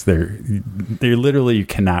because they're literally, you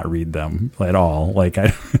cannot read them at all. Like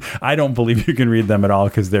I don't believe you can read them at all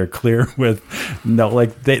because they're clear with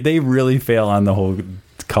they really fail on the whole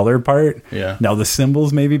color part. Yeah. Now the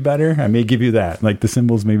symbols may be better. I may give you that. Like the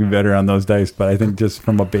symbols may be better on those dice, but I think just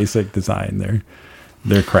from a basic design,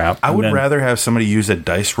 they're crap. I would And then- rather have somebody use a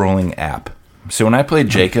dice rolling app. So when I played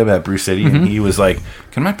Jacob at Brew City and he was like,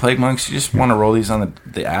 "Can my Plague Monks, you just want to roll these on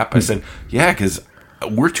the app?" I said, "Yeah, because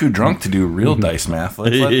we're too drunk to do real dice math.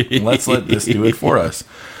 Let's let this do it for us."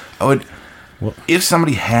 I would, if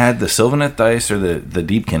somebody had the Sylvaneth dice or the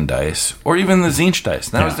Deepkin dice or even the Zinch dice,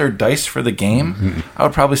 that was their dice for the game, I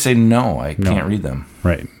would probably say no, I can't read them.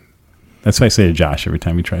 Right. That's what I say to Josh every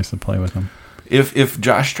time he tries to play with them. If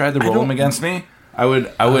Josh tried to roll them against me, I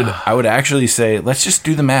would actually say, let's just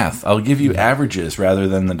do the math. I'll give you averages rather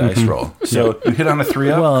than the dice roll. So you hit on a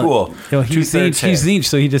 3-up, cool. You know, he's each,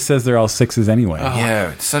 so he just says they're all 6s anyway.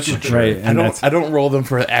 Yeah, it's such a trick. Right. And I don't roll them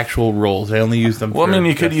for actual rolls. I only use them. Well, for I mean,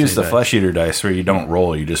 you could use the dice. Flesh Eater dice where you don't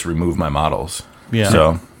roll; you just remove my models. Yeah.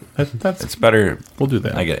 So That's it's better. we'll do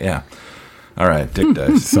that. I get. Yeah. All right, Dick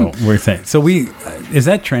dice. So we're saying. So is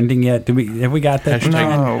that trending yet? Have we got that?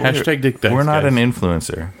 Hashtag Dick Dice. We're not guys. an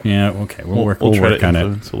influencer. Yeah. Okay. We'll try work to on it.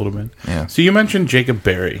 influence a little bit. Yeah. So you mentioned Jacob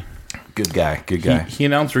Berry. Good guy. Good guy. He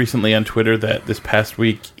announced recently on Twitter that this past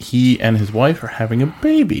week he and his wife are having a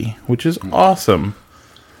baby, which is awesome.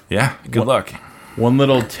 Yeah. Good luck. One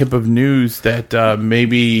little tip of news that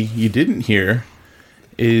maybe you didn't hear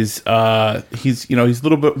is he's a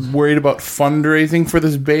little bit worried about fundraising for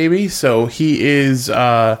this baby, so he is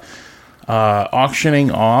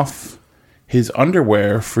auctioning off his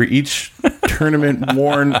underwear for each tournament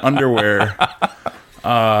worn underwear.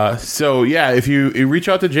 So yeah, if you reach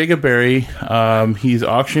out to Jacob Berry, he's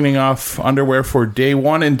auctioning off underwear for day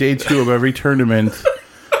 1 and day 2 of every tournament.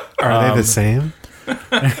 Are they the same?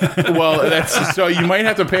 Well, so you might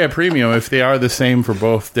have to pay a premium if they are the same for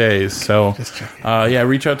both days. So, yeah,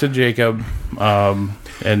 reach out to Jacob.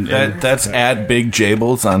 That's at Big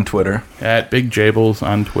Jables on Twitter. At Big Jables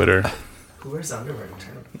on Twitter. Who wears underwear to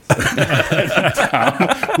tournaments?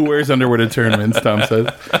 Who wears underwear to tournaments? Tom says.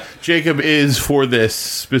 Jacob is for this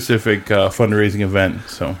specific fundraising event.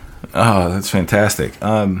 So, oh, that's fantastic.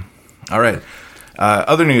 All right.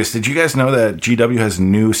 Other news. Did you guys know that GW has a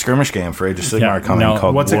new skirmish game for Age of Sigmar coming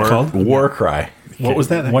called what's it called? Warcry? What was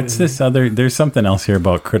that? What's this other? There's something else here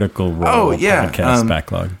about Critical Role podcast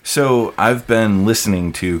backlog. So I've been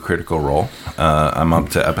listening to Critical Role. I'm up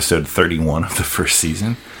to episode 31 of the first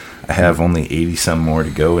season. I have only 80 some more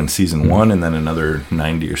to go in season 1 and then another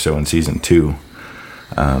 90 or so in season 2.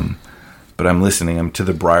 But I'm listening. I'm to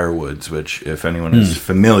the Briarwoods, which, if anyone is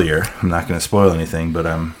familiar, I'm not going to spoil anything, but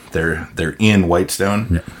they're in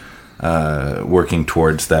Whitestone, working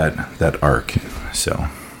towards that arc. So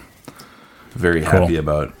very happy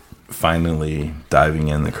about finally diving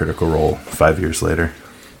in the Critical Role 5 years later.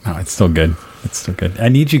 Oh, it's still good. It's still good. I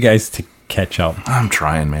need you guys to catch up. I'm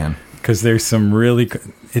trying, man. Because there's some really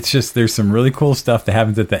cool stuff that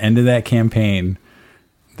happens at the end of that campaign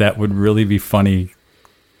that would really be funny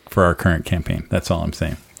for our current campaign. That's all I'm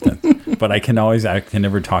saying. But I can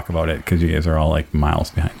never talk about it because you guys are all like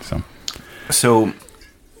miles behind. So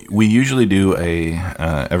we usually do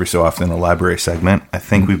every so often a library segment. I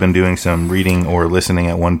think we've been doing some reading or listening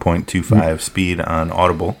at 1.25 speed on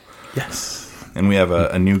Audible. yes. And we have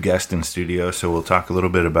a new guest in studio, so we'll talk a little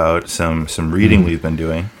bit about some reading we've been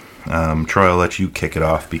doing. Troy, I'll let you kick it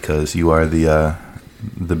off because you are the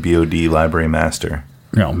BOD library master.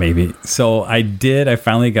 No, maybe. So I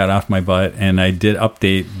finally got off my butt and I did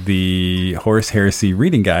update the Horus Heresy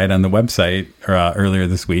reading guide on the website earlier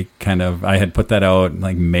this week. I had put that out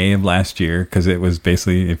like May of last year because it was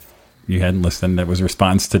basically, if you hadn't listened, it was a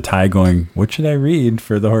response to Ty going, what should I read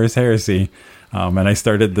for the Horus Heresy? And I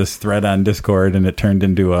started this thread on Discord and it turned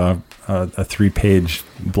into a 3-page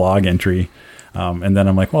blog entry. And then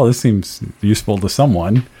I'm like, well, this seems useful to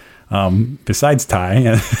someone. Besides Ty,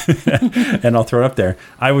 and I'll throw it up there.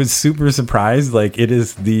 I was super surprised. Like, it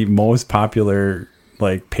is the most popular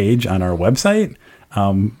page on our website.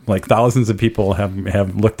 Thousands of people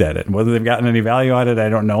have looked at it. Whether they've gotten any value out of it, I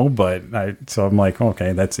don't know. But so I'm like,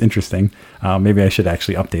 okay, that's interesting. Maybe I should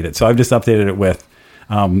actually update it. So I've just updated it with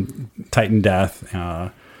Titan Death,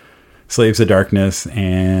 Slaves of Darkness,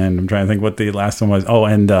 and I'm trying to think what the last one was. Oh,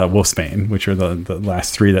 and Wolfsbane, which are the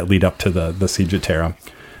last 3 that lead up to the Siege of Terra.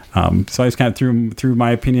 So I just kind of threw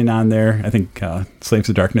my opinion on there. I think Slaves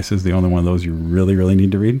of Darkness is the only one of those you really, really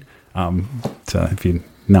need to read. So you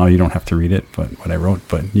don't have to read it, but what I wrote,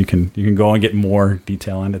 but you can go and get more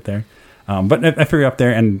detail on it there. But I figure up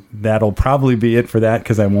there, and that'll probably be it for that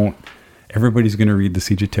because everybody's going to read the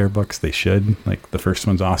Siege of Terror books. They should. The first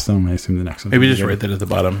one's awesome. I assume the next one. Maybe just write that at the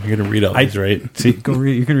bottom. You're going to read all these, right? See, go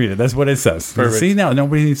read. You can read it. That's what it says. Perfect. See, now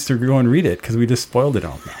nobody needs to go and read it because we just spoiled it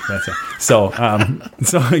all. That's it. So,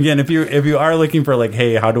 so again, if you are looking for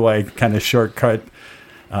hey, how do I kind of shortcut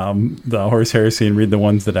the Horus Heresy and read the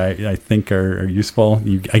ones that I think are useful?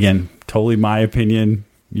 Again, totally my opinion.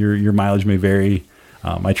 Your mileage may vary.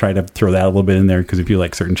 I try to throw that a little bit in there because if you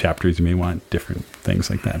like certain chapters, you may want different things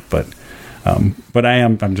like that. But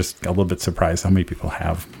I'm just a little bit surprised how many people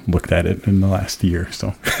have looked at it in the last year.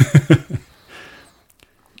 So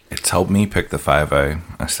it's helped me pick the 5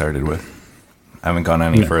 I started with. I haven't gone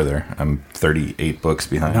any further. I'm 38 books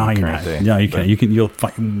behind. No, you're not. Yeah, you can. You'll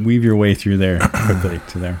weave your way through there quickly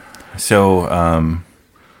to there. So,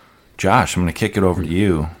 Josh, I'm going to kick it over to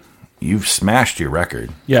you. You've smashed your record.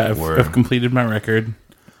 Yeah, I've completed my record.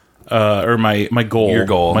 Or my goal. Your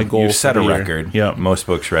goal. My goal. You've set a for the year. record. Yep. Most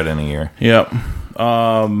books read in a year. Yep.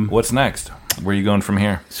 What's next? Where are you going from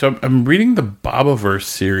here? So I'm reading the Bobaverse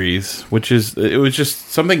series, which is it was just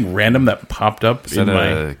something random that popped up Is that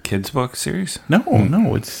a kids book series? No,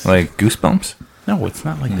 it's Like Goosebumps? no, it's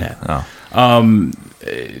not like that. Oh.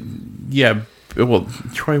 Yeah. Well,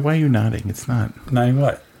 Troy, why are you nodding? It's not. Nodding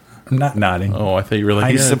what? I'm not nodding. Oh, I thought you were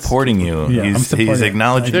like He's supporting you. Yeah, I'm he's supporting-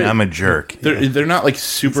 acknowledging They're- I'm a jerk. They're not like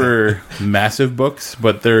super massive books,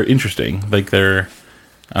 but they're interesting. Like they're,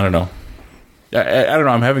 I don't know. I don't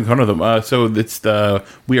know. I'm having fun with them. So it's the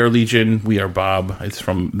We Are Legion, We Are Bob. It's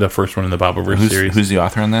from the first one in the Bobaverse series. Who's the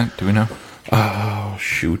author on that? Do we know? Oh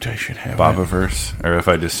shoot! I should have it. Bobaverse? Or if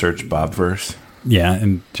I just search Bobverse? Yeah,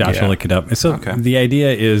 and Josh Yeah. will look it up. So Okay. the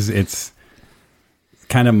idea is it's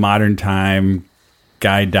kind of modern time.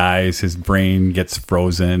 Guy dies, his brain gets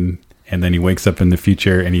frozen, and then he wakes up in the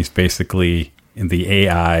future, and he's basically in the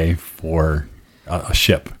AI for a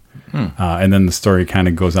ship. And then the story kind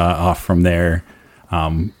of goes off from there,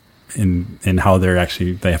 in how they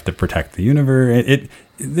have to protect the universe.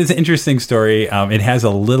 It's an interesting story. It has a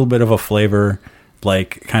little bit of a flavor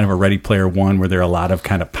like kind of a Ready Player One, where there are a lot of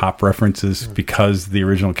kind of pop references because the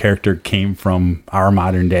original character came from our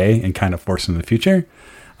modern day and kind of forced in the future.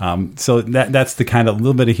 So that's the kind of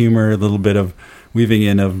little bit of humor, a little bit of weaving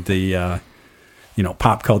in of the,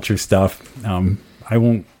 pop culture stuff.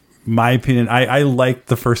 My opinion, I liked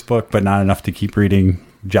the first book, but not enough to keep reading.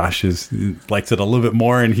 Josh likes it a little bit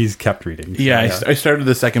more, and he's kept reading. Yeah, I started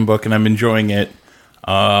the second book, and I'm enjoying it.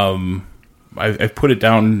 I've put it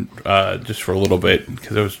down just for a little bit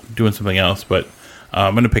because I was doing something else, but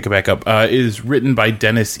I'm going to pick it back up. It is written by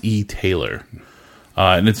Dennis E. Taylor.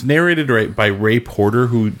 And it's narrated by Ray Porter,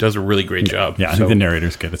 who does a really great job. Yeah, I think the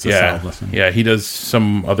narrator's good. It's a solid listen. Yeah, he does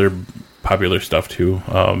some other popular stuff too,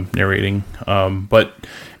 narrating. But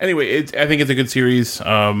anyway, I think it's a good series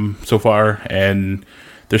so far, and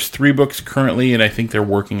there's 3 books currently, and I think they're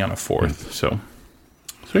working on a 4th. So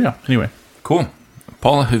yeah. Anyway, Cool.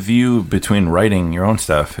 Paul, have you, between writing your own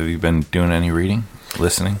stuff, have you been doing any reading,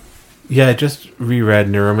 listening? Yeah, I just reread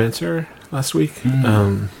Neuromancer last week,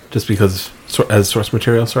 just because as source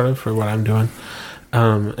material, sort of, for what I'm doing.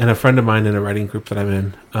 And a friend of mine in a writing group that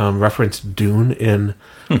I'm in referenced Dune in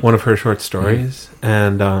one of her short stories,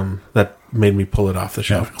 and that made me pull it off the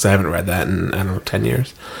shelf because I haven't read that in, 10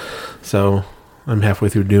 years. So I'm halfway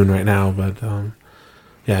through Dune right now, but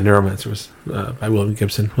Neuromancer was by William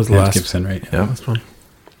Gibson was the last. Gibson, right? Yeah. Last one.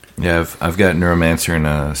 Yeah, I've got Neuromancer in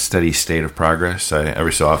a steady state of progress.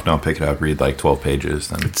 Every so often I'll pick it up, read like 12 pages,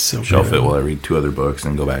 then It's so shelf good. it while I read 2 other books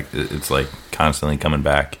and go back. It's like constantly coming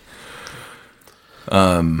back.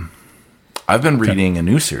 I've been reading a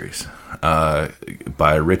new series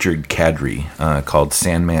by Richard Kadrey called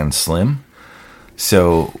Sandman Slim.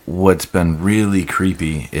 So what's been really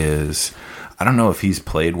creepy is, I don't know if he's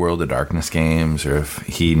played World of Darkness games or if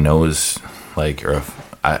he knows, like, or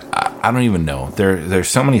if I don't even know. There's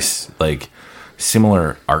so many like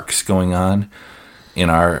similar arcs going on in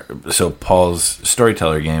Paul's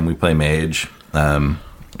storyteller game. We play Mage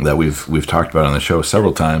that we've talked about on the show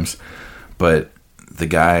several times, but the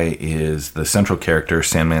guy is the central character,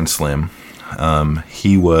 Sandman Slim.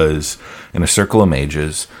 He was in a circle of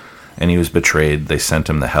mages, and he was betrayed. They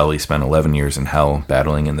sent him to hell. He spent 11 years in hell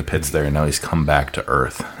battling in the pits there, and now he's come back to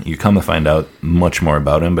Earth. You come to find out much more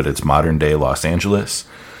about him, but it's modern-day Los Angeles.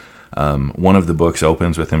 One of the books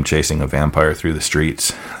opens with him chasing a vampire through the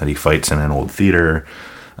streets that he fights in an old theater.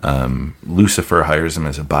 Lucifer hires him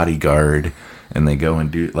as a bodyguard, and they go and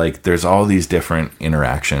do, like, there's all these different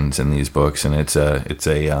interactions in these books, and it's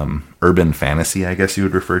a urban fantasy, I guess you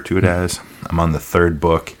would refer to it as. I'm on the 3rd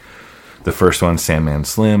book. The first one's Sandman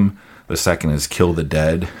Slim. The second is Kill the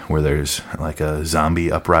Dead, where there's like a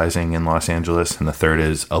zombie uprising in Los Angeles, and the 3rd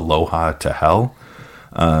is Aloha to Hell.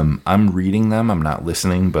 I'm reading them. I'm not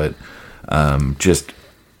listening, but I'm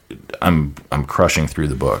crushing through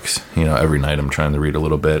the books. Every night I'm trying to read a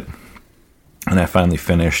little bit. And I finally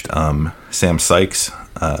finished Sam Sykes'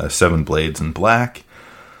 7 Blades in Black.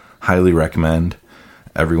 Highly recommend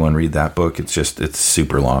everyone read that book. It's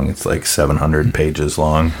super long. It's like 700 pages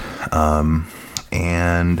long.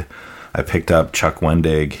 And I picked up Chuck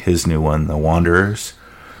Wendig, his new one, The Wanderers,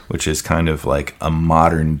 which is kind of like a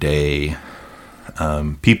modern day.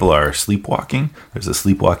 People are sleepwalking. There's a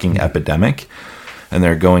sleepwalking epidemic, and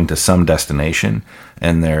they're going to some destination,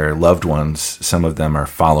 and their loved ones, some of them are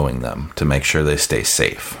following them to make sure they stay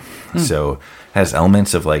safe. So it has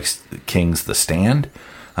elements of like King's The Stand,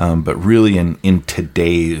 But really, in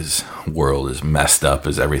today's world, as messed up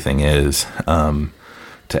as everything is,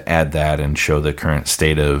 to add that and show the current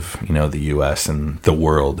state of, the U.S. and the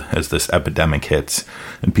world as this epidemic hits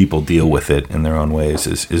and people deal with it in their own ways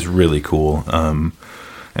is really cool. And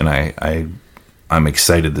I'm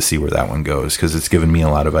excited to see where that one goes, because it's given me a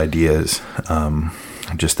lot of ideas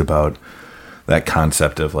just about that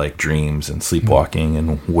concept of like dreams and sleepwalking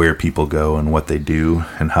and where people go and what they do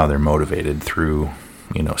and how they're motivated through,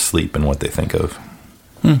 sleep and what they think of.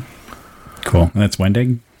 Cool. And that's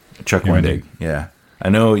Wendig? Chuck Wendig. Yeah. I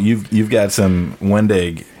know you've got some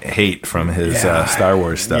Wendig hate from his Star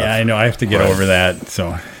Wars stuff. Yeah, I know. I have to get over that.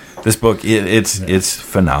 So this book, it's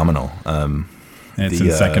phenomenal. And it's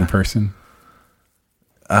in second person.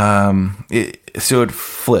 So it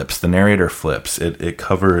flips. The narrator flips. It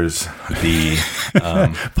covers the.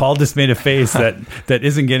 Paul just made a face that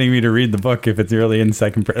isn't getting me to read the book if it's really in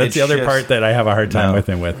second person. That's the other part that I have a hard time with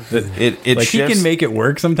him with. It like shifts, he can make it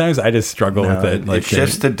work sometimes. I just struggle with it. Like it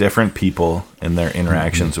shifts to different people and their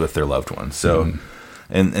interactions with their loved ones. So,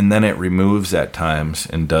 and then it removes at times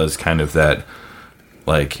and does kind of that,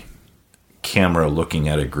 like, camera looking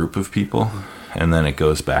at a group of people. And then it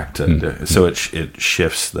goes back to so it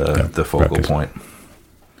shifts the focal point.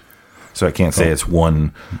 So I can't say it's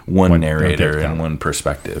one narrator and one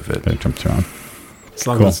perspective. It jumps around. As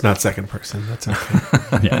long as it's not second person, that's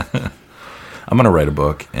okay. Yeah. I'm gonna write a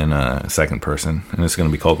book in second person, and it's gonna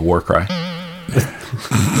be called War Cry.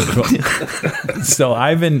 So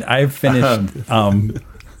I've finished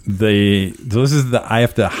I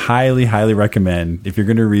have to highly recommend, if you're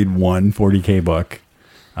gonna read one 40K book,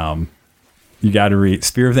 you got to read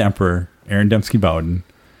Spear of the Emperor, Aaron Dembski Bowden.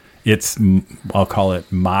 It's, I'll call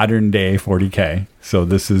it modern day 40K. So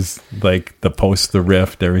this is like the post, the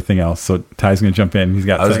Rift, everything else. So Ty's going to jump in.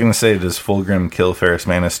 I was going to say, does Fulgrim kill Ferrus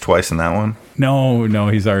Manus twice in that one? No,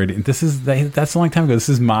 he's already. That's a long time ago. This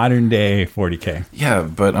is modern day 40K. Yeah,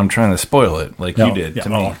 but I'm trying to spoil it like you did to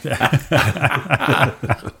me.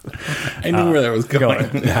 I knew where that was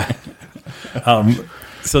going.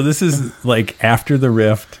 So this is like after the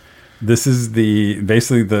Rift. This is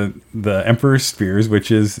basically the Emperor's Spears, which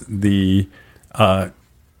is a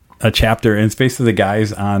chapter, and it's basically the guys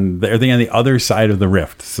they're on the other side of the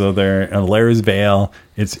Rift. So they're in Lara's Vale.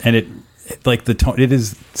 It like the tone. It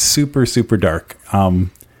is super dark.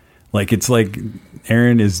 Like it's like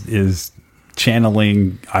Aaron is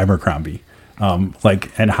channeling Abercrombie.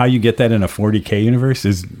 And how you get that in a 40K universe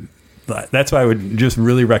that's why I would just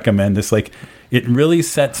really recommend this. Like, it really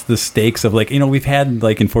sets the stakes of, like, we've had,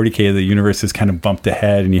 like, in 40K, the universe is kind of bumped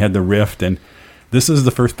ahead, and you had the Rift, and this is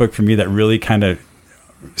the first book for me that really kind of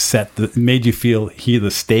made you feel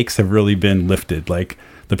the stakes have really been lifted. Like,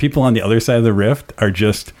 the people on the other side of the Rift are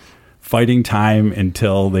just fighting time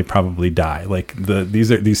until they probably die. Like,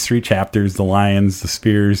 these three chapters, the Lions, the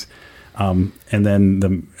Spears, and then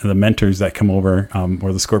the Mentors that come over,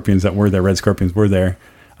 or the Scorpions that were there, Red Scorpions were there.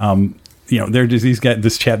 They're just these guys.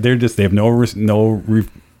 They have no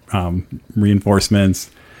reinforcements.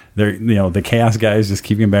 They're the Chaos guys just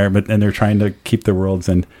keeping them there, and they're trying to keep the worlds,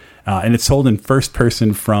 and it's told in first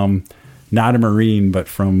person from not a Marine, but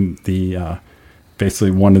from the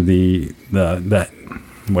basically one of that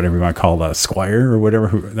whatever you want to call the squire or whatever,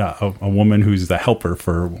 a woman who's the helper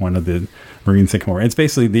for one of the Marines that come over. It's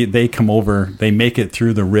basically they come over, they make it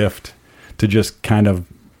through the Rift to just kind of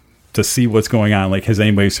to see what's going on. Like, has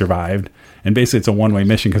anybody survived? And basically it's a one-way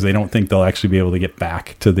mission because they don't think they'll actually be able to get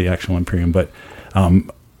back to the actual Imperium. But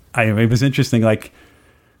it was interesting, like,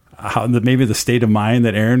 how maybe the state of mind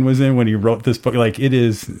that Aaron was in when he wrote this book. Like, it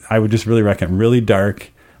is, I would just really recommend, really dark.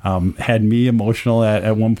 Had me emotional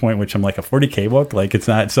at one point, which I'm like, a 40K book, like, it's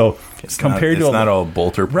not so compared to not all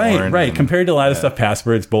bolter porn, right? Compared to a lot of stuff past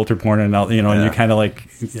where it's bolter porn and and you kind of like,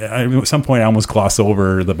 at some point I almost gloss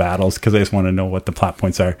over the battles because I just want to know what the plot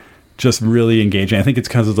points are. Just really engaging. I think it's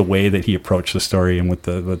because of the way that he approached the story and with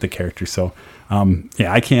the characters. So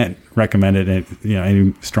I can't recommend it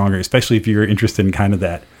any stronger, especially if you're interested in kind of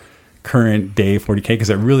that current day 40K, because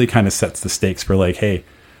it really kind of sets the stakes for, like, hey,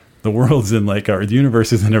 the world's in, like, or the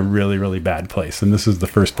universe is in a really, really bad place. And this is the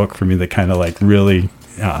first book for me that kind of, like, really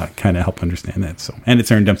kind of help understand that. So, and it's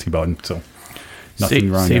Aaron Dembski Bowden, so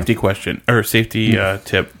nothing wrong safety there. Question, or safety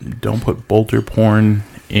tip: don't put bolter porn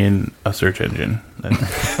in a search engine. I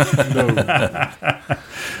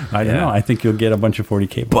don't know. I think you'll get a bunch of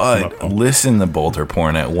 40K books. But listen to bolter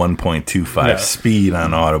porn at 1.25 speed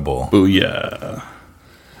on Audible. Booyah.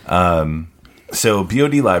 So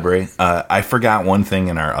BOD library, I forgot one thing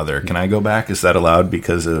in our other. Can I go back? Is that allowed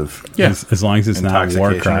because of as long as it's not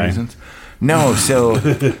War Cry? Reasons? No, so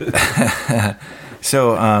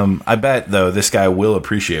So I bet, though, this guy will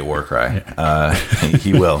appreciate Warcry.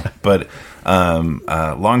 He will. But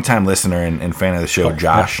longtime listener and fan of the show,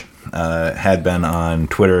 Josh, had been on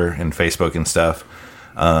Twitter and Facebook and stuff.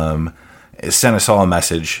 Sent us all a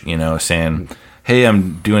message, saying, hey,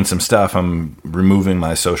 I'm doing some stuff. I'm removing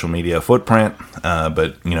my social media footprint,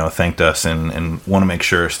 but, thanked us and want to make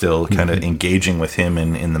sure still kind of engaging with him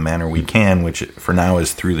in the manner we can, which for now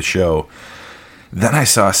is through the show. Then I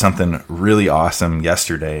saw something really awesome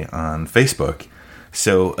yesterday on Facebook.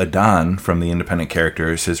 So Adon from the Independent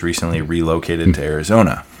Characters has recently relocated to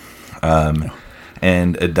Arizona.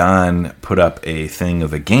 And Adon put up a thing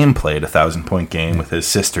of a game played, a 1,000-point game with his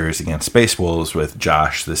sisters against Space Wolves with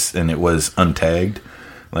Josh. And it was untagged,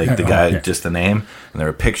 like the guy, just the name. And there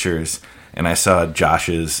were pictures. And I saw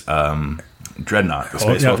Josh's Dreadnought, the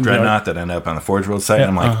Space Wolf Dreadnought that ended up on the Forge World site.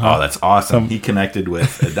 And I'm like, oh, that's awesome. He connected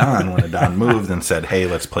with Adon when Adon moved and said, hey,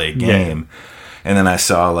 let's play a game. And then I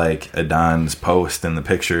saw like Adon's post and the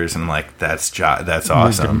pictures, and I'm like, that's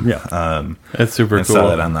awesome. That's super cool. I saw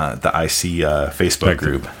that on the IC Facebook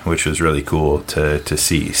group, which was really cool to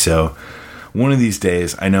see. So one of these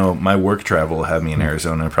days, I know my work travel will have me in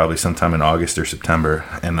Arizona probably sometime in August or September,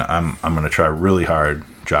 and I'm going to try really hard,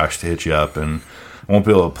 Josh, to hit you up. And I won't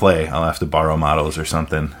be able to play. I'll have to borrow models or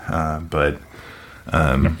something, but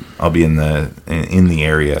I'll be in the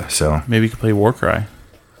area. So maybe you can play Warcry.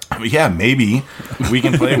 Yeah, maybe we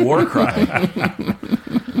can play Warcry.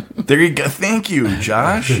 There you go. Thank you,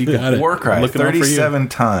 Josh. You got it. Warcry 37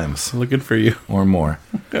 times. Looking for you. Or more.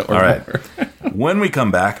 All right. When we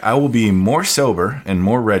come back, I will be more sober and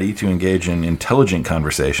more ready to engage in intelligent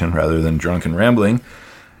conversation rather than drunken rambling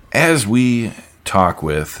as we talk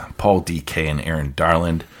with Paul DK and Aaron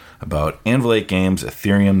Darland about Anvil 8 Games,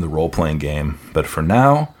 Ethereum, the role-playing game. But for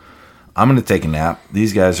now, I'm going to take a nap.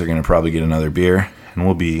 These guys are going to probably get another beer. And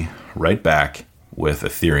we'll be right back with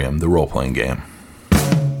Ethereum, the role-playing game.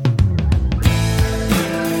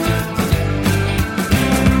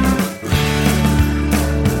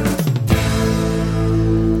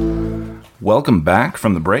 Welcome back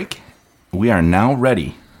from the break. We are now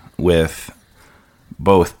ready with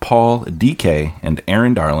both Paul DK and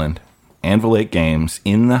Aaron Darland, Anvil 8 Games,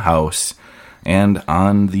 in the house and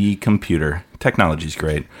on the computer. Technology's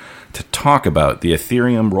great. To talk about the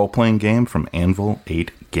Ethereum role-playing game from Anvil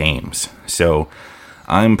 8 Games. So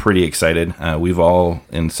I'm pretty excited. We've all,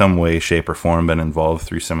 in some way, shape, or form, been involved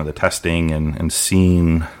through some of the testing and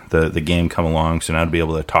seen the game come along. So now to be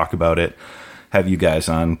able to talk about it, have you guys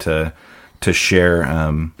on to share,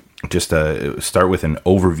 start with an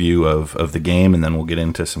overview of the game, and then we'll get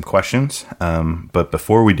into some questions. But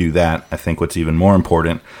before we do that, I think what's even more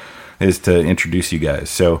important is to introduce you guys.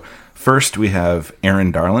 So first, we have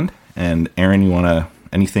Aaron Darland. And Aaron,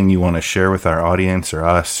 anything you want to share with our audience or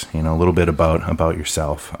us? A little bit about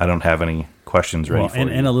yourself. I don't have any questions ready for you.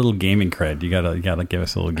 And a little gaming cred. You gotta give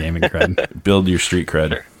us a little gaming cred. Build your street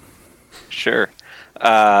cred. Sure.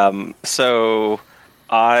 So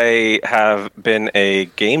I have been a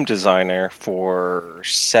game designer for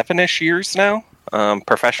 7-ish years now,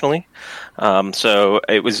 professionally. So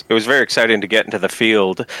it was very exciting to get into the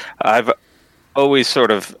field. I've always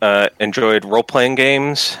sort of enjoyed role-playing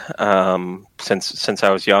games since I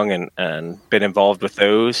was young and been involved with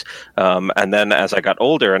those. And then as I got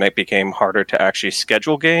older and it became harder to actually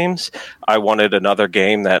schedule games, I wanted another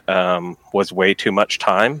game that was way too much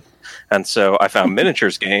time. And so I found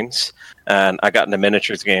miniatures games, and I got into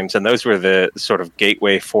miniatures games, and those were the sort of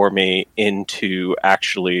gateway for me into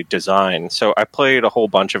actually design. So I played a whole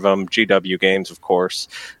bunch of them, GW games, of course,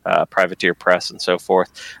 Privateer Press, and so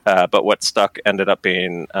forth. But what stuck ended up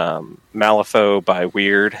being Malifaux by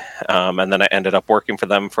Weird, and then I ended up working for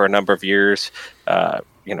them for a number of years.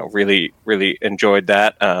 Really, really enjoyed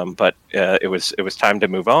that. But it was time to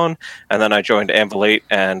move on. And then I joined Anvil 8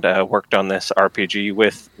 and worked on this RPG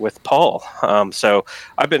with Paul. So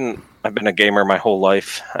I've been a gamer my whole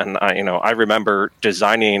life, and I remember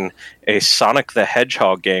designing a Sonic the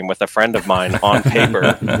Hedgehog game with a friend of mine on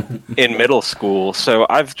paper in middle school. So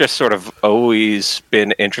I've just sort of always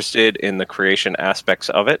been interested in the creation aspects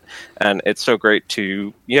of it, and it's so great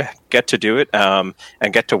to get to do it and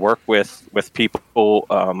get to work with people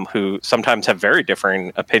who sometimes have very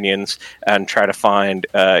differing opinions and try to find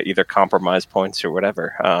either compromise points or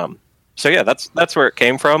whatever. So yeah, that's where it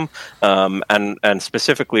came from, and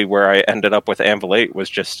specifically where I ended up with Anvil 8 was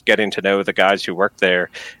just getting to know the guys who worked there,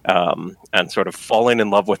 and sort of falling in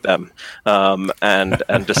love with them, and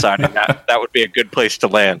deciding that would be a good place to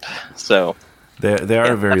land. So they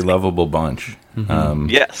are a very lovable bunch. Mm-hmm.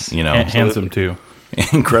 Yes, handsome too,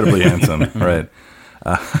 incredibly handsome, right?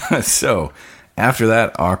 So after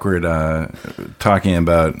that awkward talking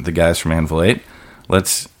about the guys from Anvil 8,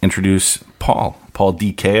 let's introduce Paul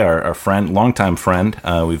DK, our friend, longtime friend.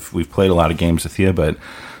 We've played a lot of games with you, but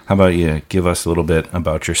how about you give us a little bit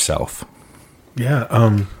about yourself? Yeah,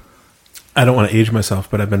 I don't want to age myself,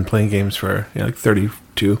 but I've been playing games for like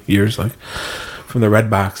 32 years, like from the Red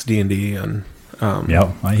Box D&D, and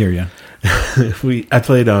yeah, I hear you. I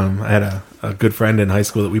played. I had a good friend in high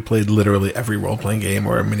school that we played literally every role playing game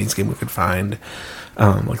or minis game we could find,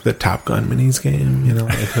 like the Top Gun minis game,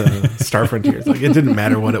 like Star Frontiers. Like it didn't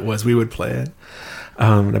matter what it was, we would play it.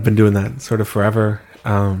 And I've been doing that sort of forever.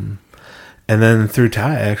 And then through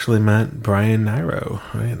Ty, I actually met Brian Nairo,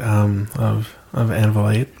 right, of Anvil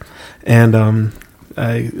 8, and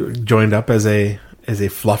I joined up as a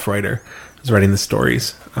fluff writer. I was writing the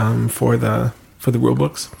stories for the rule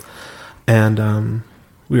books. And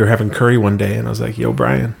we were having curry one day, and I was like, "Yo,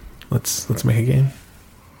 Brian, let's make a game."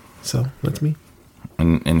 So that's me.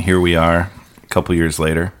 And here we are, a couple years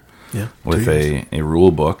later, with a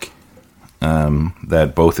rule book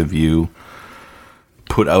that both of you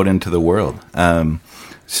put out into the world.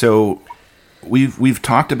 So we've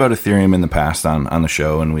talked about Ethereum in the past on the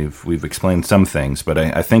show, and we've explained some things. But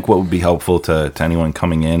I think what would be helpful to anyone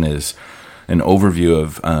coming in is an overview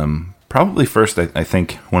of. Probably first, I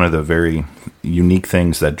think one of the very unique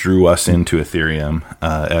things that drew us into Ethereum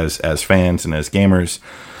as fans and as gamers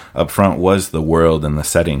up front was the world and the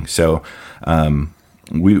setting. So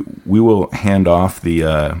we will hand off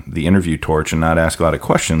the interview torch and not ask a lot of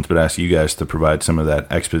questions, but ask you guys to provide some of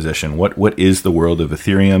that exposition. What is the world of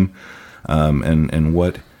Ethereum, and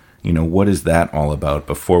what is that all about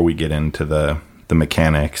before we get into the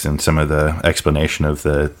mechanics and some of the explanation of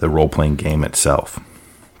the role playing game itself.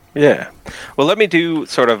 Yeah. Well, let me do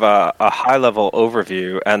sort of a high-level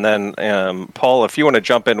overview, and then, Paul, if you want to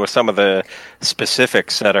jump in with some of the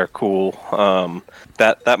specifics that are cool,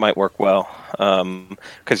 that might work well.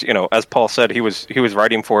 Because, as Paul said, he was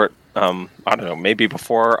writing for it, I don't know, maybe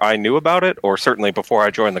before I knew about it, or certainly before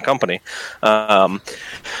I joined the company. The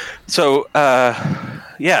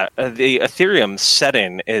Ethereum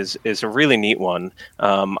setting is a really neat one.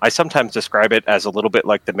 I sometimes describe it as a little bit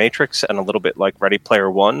like The Matrix and a little bit like Ready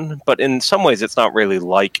Player One, but in some ways it's not really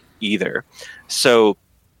like either. So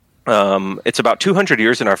it's about 200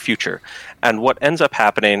 years in our future, and what ends up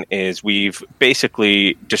happening is we've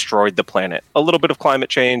basically destroyed the planet. A little bit of climate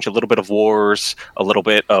change, a little bit of wars, a little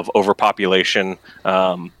bit of overpopulation,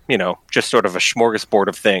 just sort of a smorgasbord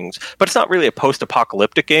of things. But it's not really a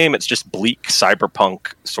post-apocalyptic game, it's just bleak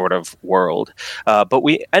cyberpunk sort of world. But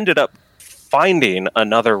we ended up finding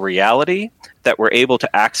another reality that we're able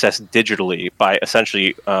to access digitally by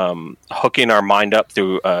essentially hooking our mind up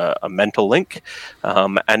through a mental link.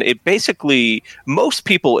 And it basically, most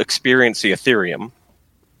people experience the Ethereum,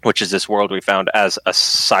 which is this world we found, as a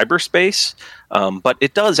cyberspace, but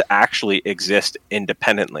it does actually exist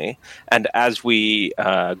independently. And as we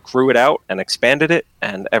grew it out and expanded it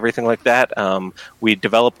and everything like that, we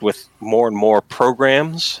developed with more and more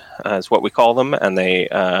programs, is what we call them, and they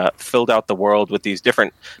filled out the world with these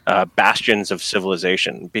different bastions of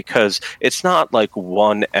civilization, because it's not like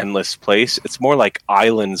one endless place. It's more like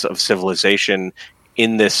islands of civilization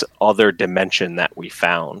in this other dimension that we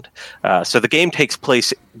found. So the game takes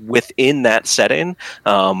place within that setting,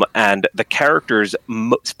 and the characters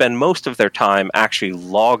spend most of their time actually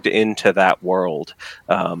logged into that world.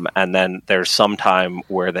 And then there's some time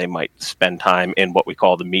where they might spend time in what we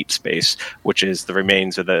call the meat space, which is the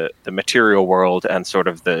remains of the material world and sort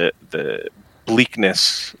of the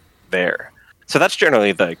bleakness there. So that's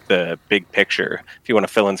generally the big picture. If you want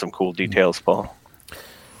to fill in some cool details, Paul.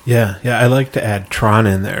 Yeah, I like to add Tron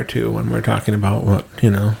in there too when we're talking about what,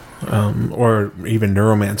 or even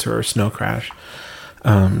Neuromancer or Snow Crash,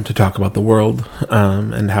 to talk about the world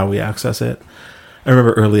and how we access it. I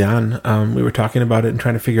remember early on we were talking about it and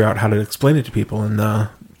trying to figure out how to explain it to people, and I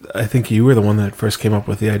think you were the one that first came up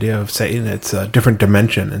with the idea of saying it's a different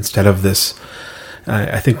dimension instead of this.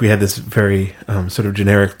 I think we had this very sort of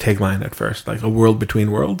generic tagline at first, like a world between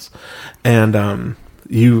worlds, and I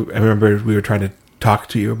remember we were trying to talk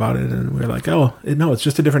to you about it, and we were like, oh no, it's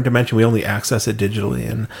just a different dimension, we only access it digitally.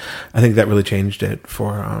 And I think that really changed it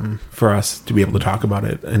for us to be able to talk about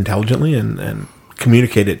it intelligently and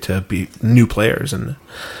communicate it to be new players and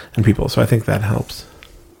people. So I think that helps.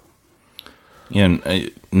 Yeah,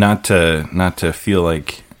 and not to feel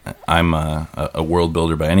like I'm a world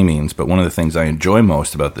builder by any means, but one of the things I enjoy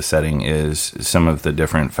most about the setting is some of the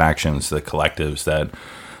different factions, the collectives that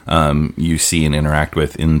you see and interact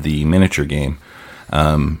with in the miniature game.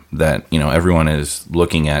 That everyone is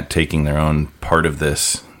looking at taking their own part of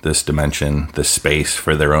this this dimension, this space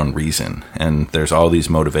for their own reason. And there's all these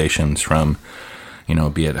motivations from,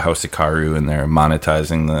 be it House of Karu and they're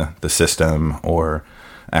monetizing the system, or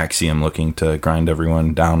Axiom looking to grind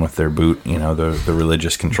everyone down with their boot, the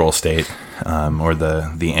religious control state, or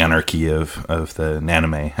the anarchy of the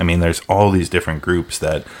Nanime. I mean, there's all these different groups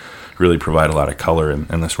that really provide a lot of color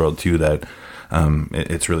in this world too, that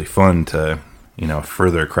it's really fun to,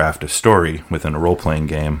 further craft a story within a role-playing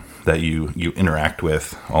game that you interact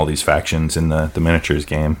with all these factions in the miniatures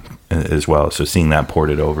game as well. So seeing that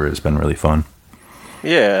ported over has been really fun.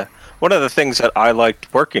 Yeah. One of the things that I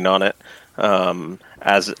liked working on it,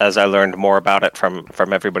 as I learned more about it from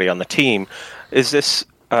everybody on the team, is this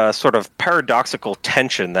sort of paradoxical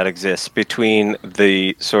tension that exists between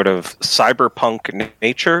the sort of cyberpunk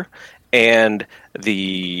nature and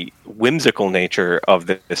the whimsical nature of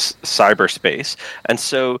this cyberspace. And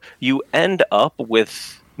so you end up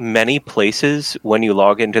with many places when you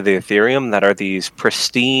log into the Ethereum that are these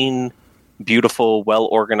pristine, beautiful,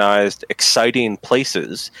 well-organized, exciting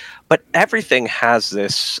places, but everything has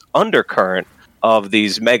this undercurrent of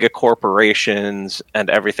these mega corporations and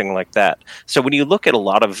everything like that. So when you look at a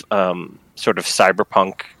lot of sort of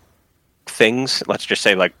cyberpunk things, let's just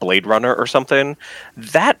say like Blade Runner or something,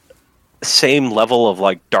 that same level of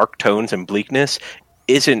like dark tones and bleakness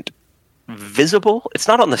isn't visible. It's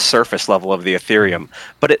not on the surface level of the Ethereum,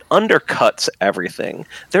 but it undercuts everything.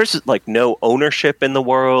 There's like no ownership in the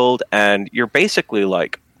world, and you're basically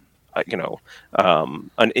like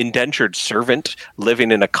an indentured servant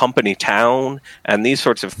living in a company town, and these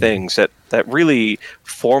sorts of things that really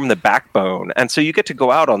form the backbone. And so you get to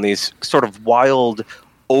go out on these sort of wild,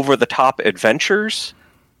 over-the-top adventures,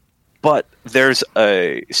 but there's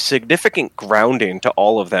a significant grounding to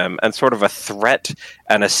all of them, and sort of a threat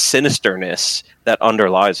and a sinisterness that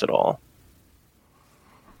underlies it all.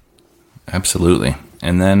 Absolutely.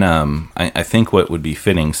 And then I think what would be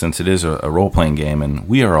fitting, since it is a role-playing game, and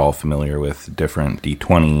we are all familiar with different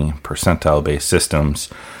D20 percentile-based systems,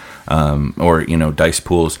 or dice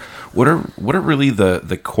pools. What are really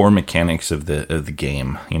the core mechanics of the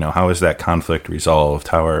game? How is that conflict resolved?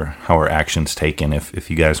 How are actions taken? If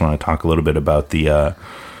you guys want to talk a little bit about the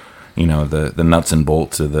the nuts and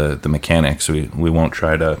bolts of the mechanics. We won't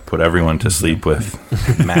try to put everyone to sleep with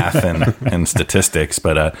math and statistics,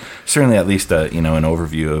 but certainly at least an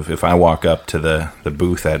overview of, if I walk up to the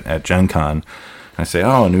booth at Gen Con, I say,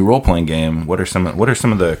 "Oh, a new role playing game. What are some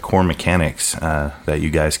of the core mechanics that you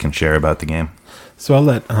guys can share about the game?" So I'll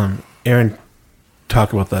let Aaron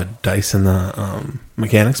talk about the dice and the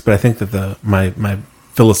mechanics, but I think that my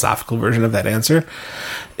philosophical version of that answer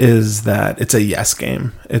is that it's a yes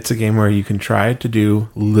game. It's a game where you can try to do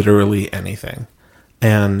literally anything,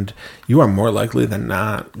 and you are more likely than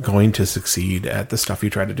not going to succeed at the stuff you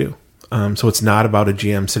try to do. So it's not about a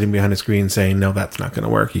GM sitting behind a screen saying, "No, that's not going to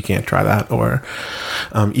work. You can't try that," or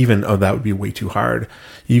even, "Oh, that would be way too hard."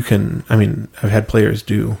 You can. I mean, I've had players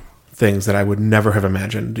do things that I would never have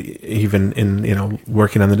imagined, even in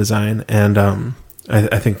working on the design, and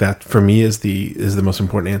I think that for me is the most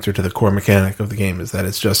important answer to the core mechanic of the game. Is that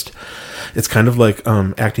it's kind of like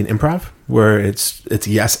acting improv, where it's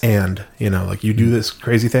yes and, like you do this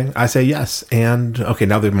crazy thing, I say yes, and okay,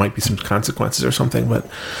 now there might be some consequences or something, but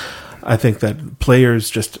I think that players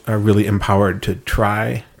just are really empowered to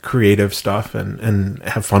try creative stuff and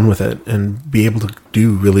have fun with it and be able to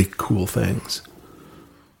do really cool things.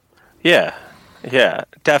 Yeah,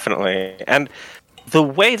 definitely. And the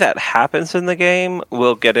way that happens in the game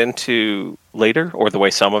we'll get into later, or the way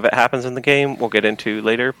some of it happens in the game we'll get into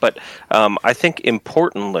later. But I think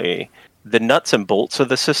importantly, the nuts and bolts of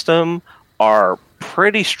the system are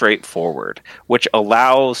pretty straightforward, which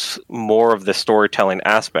allows more of the storytelling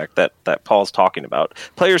aspect that Paul's talking about.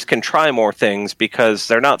 Players can try more things because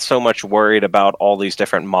they're not so much worried about all these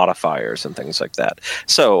different modifiers and things like that.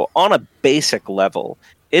 So on a basic level,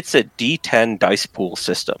 it's a D10 dice pool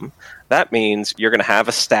system. That means you're going to have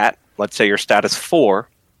a stat. Let's say your stat is 4.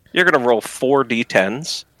 You're going to roll 4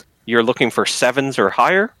 D10s. You're looking for 7s or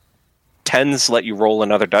higher. 10s let you roll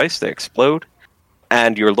another dice. They explode.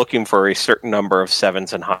 And you're looking for a certain number of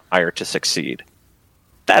 7s and higher to succeed.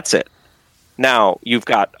 That's it. Now, you've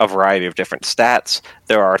got a variety of different stats.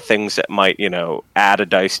 There are things that might, add a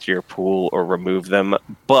dice to your pool or remove them.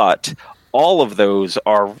 But all of those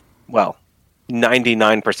are,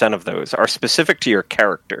 99% of those are specific to your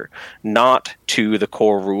character, not to the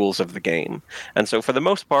core rules of the game. And so for the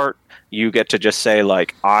most part, you get to just say,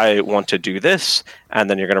 like, I want to do this, and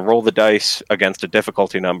then you're going to roll the dice against a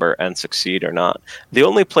difficulty number and succeed or not. The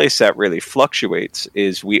only place that really fluctuates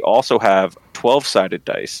is we also have 12-sided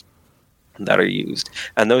dice that are used.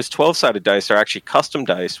 And those 12-sided dice are actually custom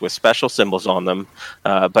dice with special symbols on them,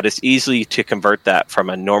 but it's easy to convert that from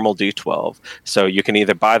a normal D12. So you can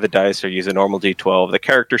either buy the dice or use a normal D12. The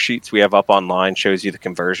character sheets we have up online shows you the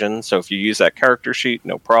conversion. So if you use that character sheet,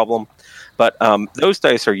 no problem. But those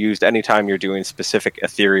dice are used anytime you're doing specific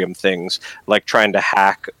Ethereum things, like trying to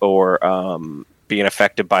hack or being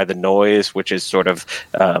affected by the noise, which is sort of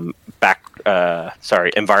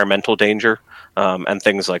environmental danger. And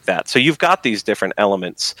things like that. So you've got these different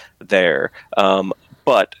elements there,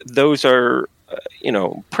 but those are,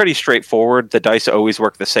 pretty straightforward. The dice always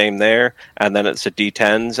work the same there, and then it's a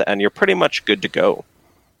D10s, and you're pretty much good to go.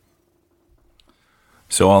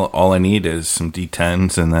 So all I need is some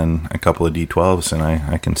D10s and then a couple of D12s, and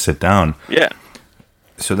I can sit down. Yeah.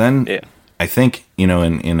 So then I think, in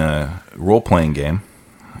a role-playing game,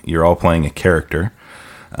 you're all playing a character,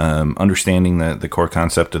 understanding the core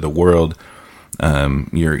concept of the world.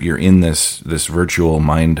 You're in this virtual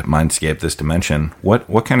mindscape, this dimension.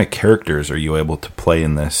 What kind of characters are you able to play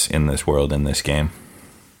in this world, in this game?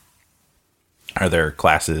 Are there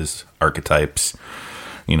classes, archetypes?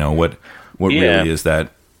 What really is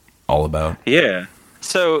that all about? Yeah.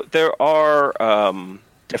 So there are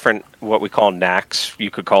different, what we call knacks. You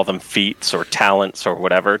could call them feats or talents or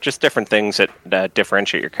whatever, just different things that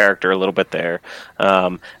differentiate your character a little bit there.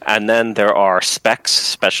 And then there are specs,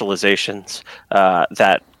 specializations,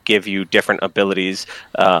 that give you different abilities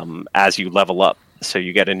as you level up. So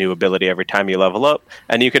you get a new ability every time you level up,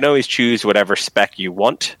 and you can always choose whatever spec you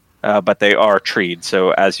want. But they are treed,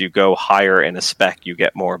 so as you go higher in a spec, you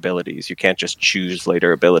get more abilities. You can't just choose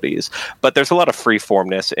later abilities. But there's a lot of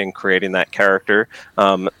freeformness in creating that character.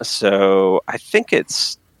 So I think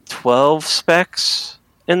it's 12 specs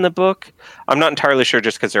in the book. I'm not entirely sure,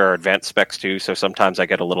 just because there are advanced specs too, so sometimes I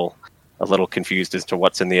get a little confused as to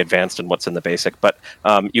what's in the advanced and what's in the basic. But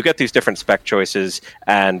you get these different spec choices,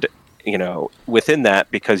 and within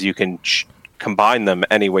that, because you can combine them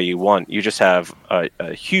any way you want, you just have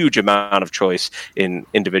a huge amount of choice in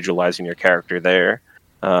individualizing your character there.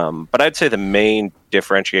 But I'd say the main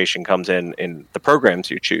differentiation comes in the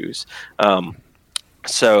programs you choose.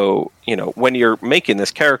 So, when you're making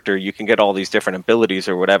this character, you can get all these different abilities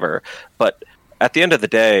or whatever, but at the end of the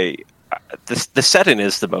day, the setting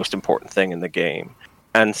is the most important thing in the game.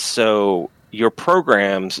 And so your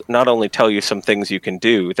programs not only tell you some things you can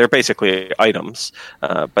do, they're basically items,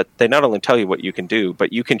 but they not only tell you what you can do,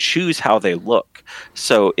 but you can choose how they look.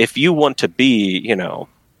 So if you want to be,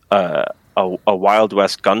 a Wild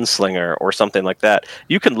West gunslinger or something like that,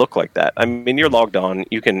 you can look like that. I mean, you're logged on,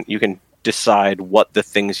 you can decide what the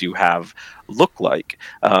things you have look like.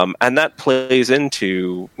 And that plays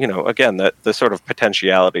into, again, the sort of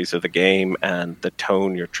potentialities of the game and the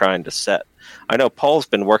tone you're trying to set. I know Paul's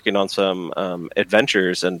been working on some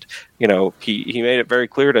adventures, and he made it very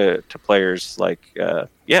clear to players, like,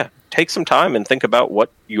 take some time and think about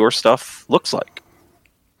what your stuff looks like.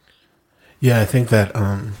 Yeah, I think that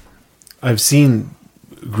I've seen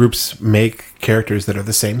groups make characters that are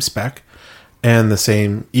the same spec and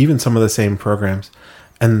even some of the same programs,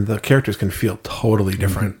 and the characters can feel totally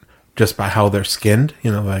different just by how they're skinned.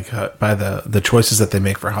 By the choices that they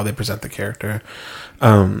make for how they present the character.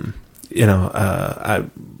 In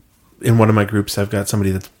one of my groups, I've got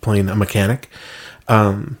somebody that's playing a mechanic,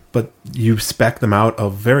 but you spec them out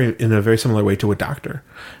in a very similar way to a doctor,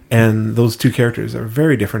 and those two characters are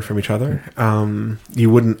very different from each other.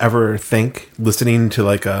 You wouldn't ever think, listening to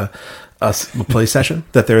like a play session,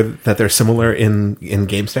 that they're similar in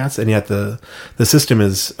game stats, and yet the system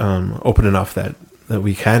is open enough that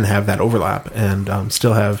we can have that overlap and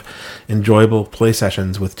still have enjoyable play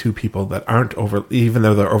sessions with two people that aren't even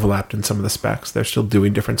though they're overlapped in some of the specs, they're still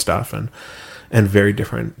doing different stuff and very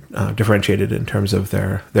different, differentiated in terms of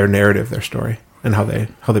their narrative, their story, and how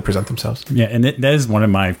they present themselves. Yeah, and that is one of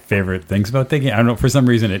my favorite things about the game. I don't know, for some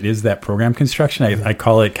reason it is that program construction. I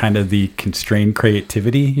call it kind of the constrained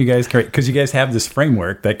creativity you guys create, because you guys have this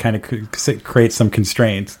framework that kind of creates some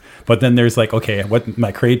constraints, but then there's like, okay, what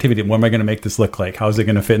my creativity, what am I going to make this look like? How is it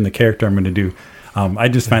going to fit in the character I'm going to do? I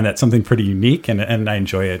just find that something pretty unique, and I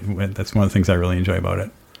enjoy it. That's one of the things I really enjoy about it.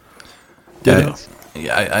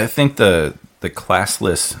 Yeah, I think the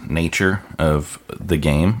classless nature of the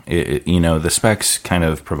game, the specs kind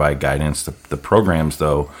of provide guidance. The programs,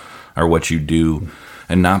 though, are what you do,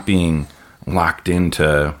 and not being locked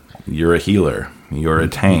into, you're a healer, you're a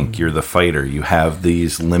tank, you're the fighter. You have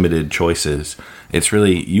these limited choices. It's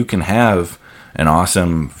really, you can have an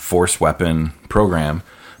awesome force weapon program,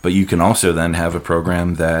 but you can also then have a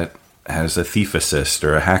program that has a thief assist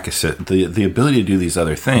or a hack assist, the ability to do these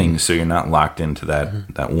other things, so you're not locked into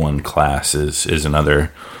that one class is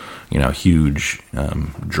another huge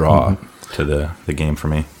draw to the game for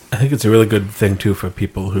me. I think it's a really good thing too for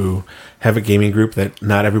people who have a gaming group that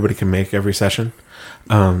not everybody can make every session,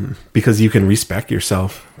 because you can respec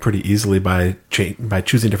yourself pretty easily by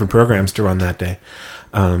choosing different programs to run that day,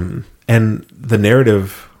 and the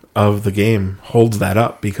narrative of the game holds that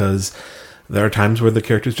up because there are times where the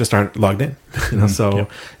characters just aren't logged in. So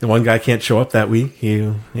the one guy can't show up that week.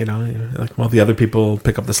 The other people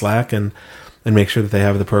pick up the slack and make sure that they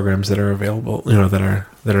have the programs that are available,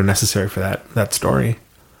 that are necessary for that story.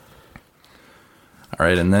 All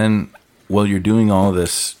right, and then while you're doing all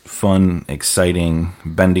this fun, exciting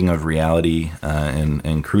bending of reality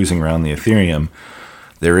and cruising around the Ethereum,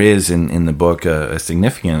 there is in the book a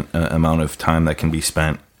significant amount of time that can be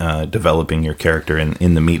spent developing your character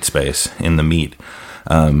in the meat space, in the meat.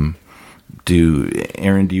 Aaron,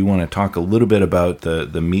 do you want to talk a little bit about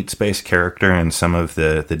the meat space character and some of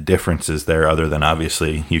the differences there, other than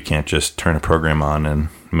obviously you can't just turn a program on and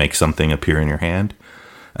make something appear in your hand?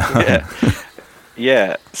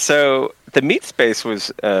 Yeah. So the meat space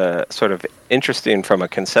was sort of interesting from a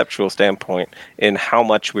conceptual standpoint in how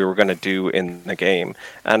much we were going to do in the game.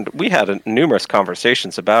 And we had numerous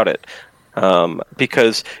conversations about it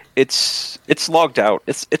because it's logged out.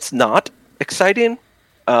 It's not exciting,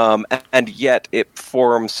 and yet it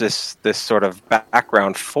forms this sort of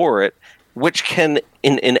background for it, which can,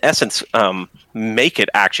 in essence, make it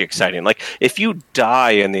actually exciting. Like, if you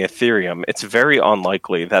die in the Ethereum, it's very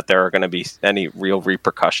unlikely that there are going to be any real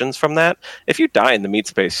repercussions from that. If you die in the meat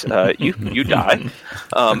space, you die.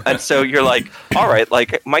 And so you're like, all right,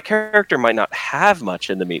 like, my character might not have much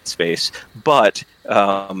in the meat space, but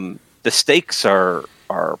the stakes are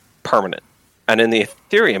permanent. And in the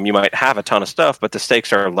Ethereum, you might have a ton of stuff, but the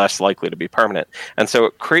stakes are less likely to be permanent. And so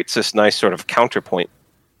it creates this nice sort of counterpoint.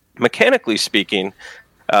 Mechanically speaking,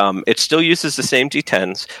 it still uses the same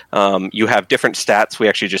D10s. You have different stats. We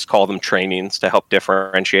actually just call them trainings to help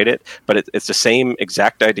differentiate it. But it's the same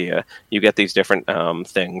exact idea. You get these different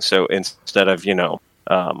things. So instead of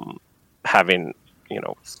having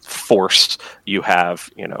force, you have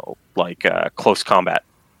close combat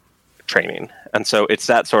training. And so it's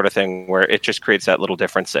that sort of thing where it just creates that little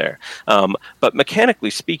difference there. But mechanically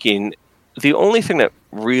speaking, the only thing that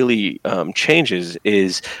really changes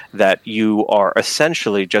is that you are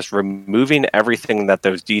essentially just removing everything that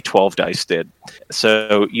those D12 dice did.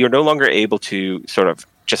 So you're no longer able to sort of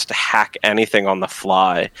just hack anything on the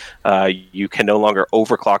fly. You can no longer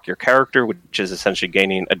overclock your character, which is essentially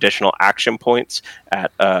gaining additional action points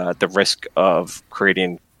at the risk of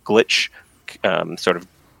creating glitch, sort of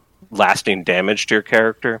lasting damage to your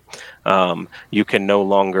character. You can no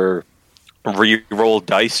longer re-roll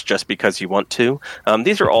dice just because you want to.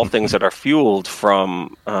 These are all things that are fueled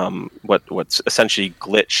from what's essentially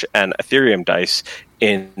glitch and Ethereum dice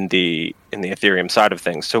in the Ethereum side of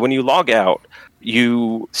things. So when you log out,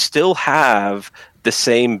 you still have the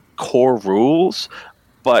same core rules,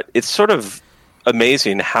 but it's sort of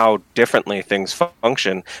amazing how differently things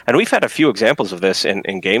function. And we've had a few examples of this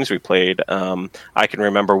in games we played. I can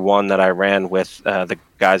remember one that I ran with the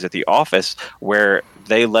guys at the office where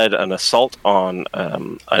they led an assault on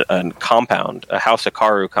a compound, a House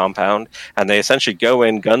Hikaru compound, and they essentially go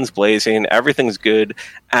in, guns blazing, everything's good,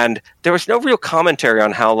 and there was no real commentary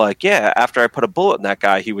on how, after I put a bullet in that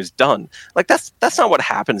guy, he was done. Like, that's not what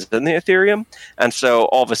happens in the Ethereum. And so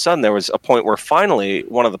all of a sudden there was a point where finally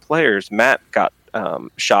one of the players, Matt, got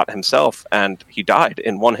shot himself, and he died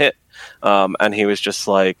in one hit. And he was just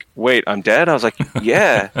like, wait, I'm dead? I was like,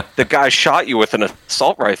 yeah, the guy shot you with an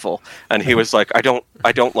assault rifle. And he was like, I don't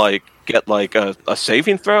get a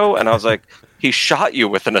saving throw. And I was like, he shot you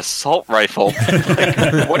with an assault rifle.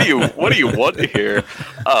 Like, what do you want here?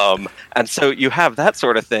 And so you have that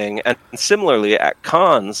sort of thing. And similarly at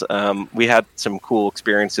cons, we had some cool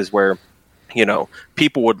experiences where,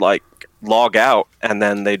 people would log out and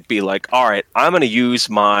then they'd be like, all right, I'm going to use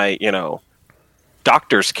my,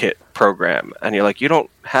 doctor's kit program. And you're like, you don't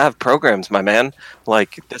have programs, my man.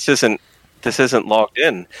 Like, this isn't logged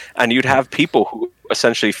in. And you'd have people who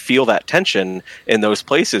essentially feel that tension in those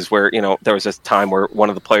places where, there was a time where one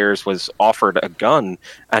of the players was offered a gun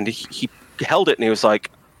and he held it and he was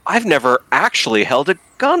like, I've never actually held a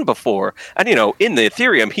gun before. And, in the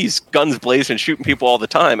Ethereum, he's guns blazing, shooting people all the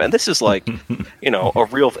time. And this is like, a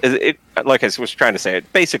real, like I was trying to say,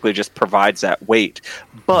 it basically just provides that weight.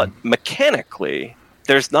 But mechanically,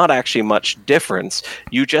 there's not actually much difference.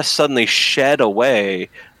 You just suddenly shed away,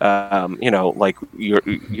 like you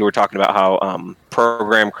were talking about how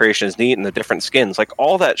program creation is neat and the different skins. Like,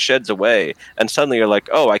 all that sheds away. And suddenly you're like,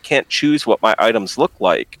 oh, I can't choose what my items look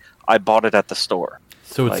like. I bought it at the store.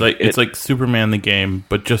 So it's like Superman the game,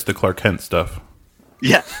 but just the Clark Kent stuff.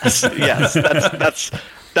 Yes, yes,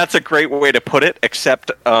 that's a great way to put it.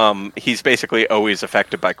 Except he's basically always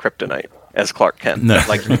affected by kryptonite as Clark Kent. No.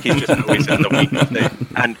 Like he's just always in the weak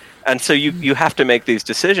state. And so you have to make these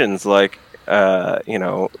decisions. Like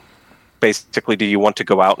basically, do you want to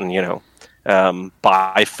go out and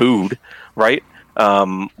buy food, right?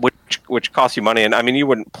 Which costs you money, and I mean you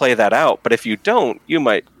wouldn't play that out. But if you don't, you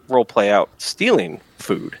might role play out stealing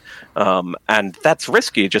food. And that's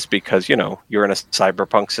risky just because, you're in a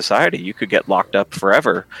cyberpunk society. You could get locked up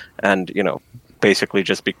forever and, basically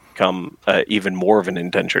just become even more of an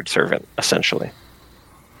indentured servant, essentially.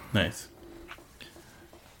 Nice.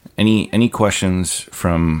 Any questions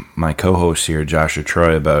from my co-hosts here, Josh or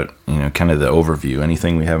Troy, about, kind of the overview?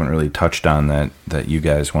 Anything we haven't really touched on that you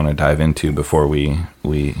guys want to dive into before we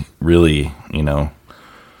really,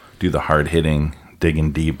 do the hard-hitting,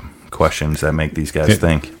 digging deep questions that make these guys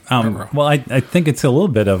think? Well, I think it's a little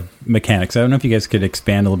bit of mechanics. I don't know if you guys could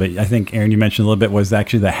expand a little bit. I think, Aaron, you mentioned a little bit was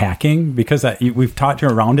actually the hacking, because we've talked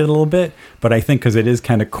around it a little bit, but I think because it is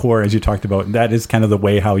kind of core, as you talked about, that is kind of the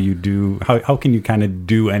way how you do, how can you kind of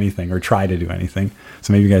do anything or try to do anything?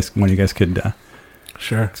 So maybe one of you guys could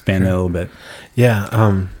expand that a little bit.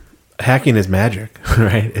 Yeah. Hacking is magic,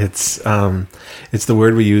 right? It's the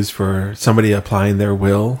word we use for somebody applying their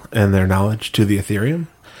will and their knowledge to the Ethereum.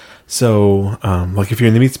 So, like if you're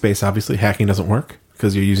in the meat space, obviously hacking doesn't work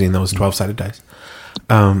because you're using those 12-sided dice,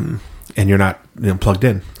 and you're not plugged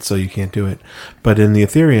in, so you can't do it. But in the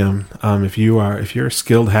Ethereum, if you're a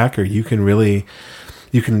skilled hacker, you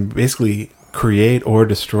can basically create or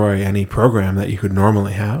destroy any program that you could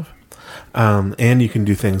normally have, and you can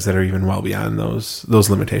do things that are even well beyond those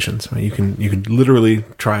limitations. Right? You can literally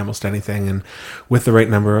try almost anything, and with the right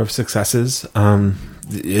number of successes,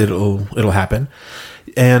 it'll happen.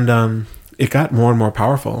 And it got more and more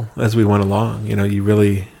powerful as we went along.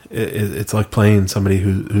 It's like playing somebody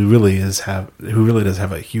who really does have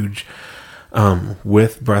a huge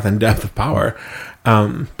width, breadth, and depth of power.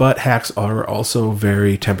 But hacks are also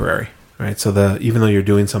very temporary, right? So even though you're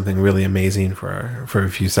doing something really amazing for a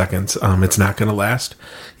few seconds, it's not going to last.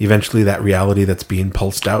 Eventually, that reality that's being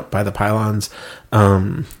pulsed out by the pylons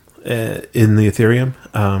in the Ethereum,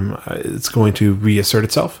 it's going to reassert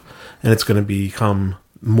itself. And it's going to become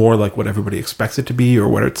more like what everybody expects it to be or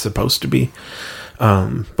what it's supposed to be.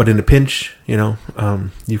 But in a pinch, you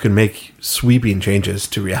can make sweeping changes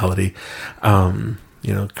to reality.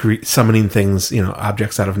 Summoning things,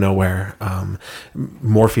 objects out of nowhere,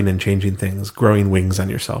 morphing and changing things, growing wings on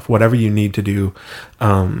yourself, whatever you need to do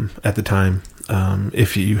at the time,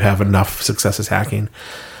 if you have enough successes hacking.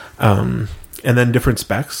 And then different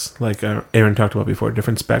specs, like Aaron talked about before,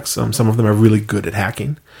 different specs. Some of them are really good at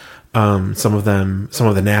hacking. Some of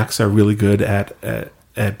the knacks are really good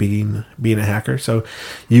at being a hacker. So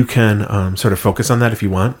you can sort of focus on that if you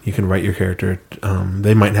want. You can write your character.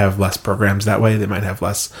 They might have less programs that way. They might have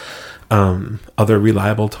less other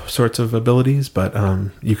reliable sorts of abilities, but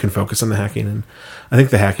you can focus on the hacking. And I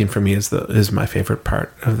think the hacking for me is my favorite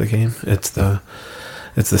part of the game. It's the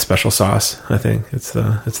special sauce. I think it's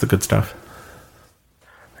the good stuff.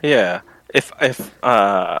 Yeah. If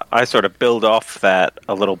I sort of build off that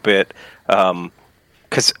a little bit,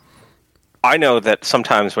 because I know that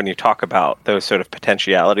sometimes when you talk about those sort of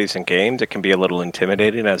potentialities in games, it can be a little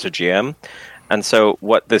intimidating as a GM. And so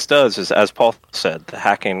what this does is, as Paul said, the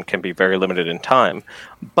hacking can be very limited in time.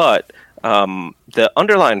 But the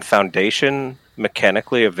underlying foundation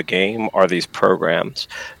mechanically of the game are these programs.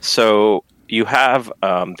 So you have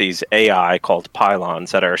these AI called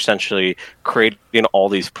pylons that are essentially creating all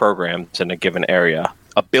these programs in a given area.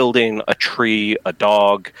 A building, a tree, a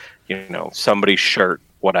dog, somebody's shirt,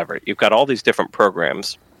 whatever. You've got all these different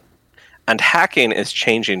programs. And hacking is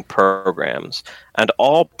changing programs. And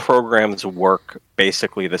all programs work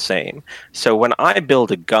basically the same. So when I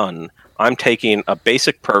build a gun, I'm taking a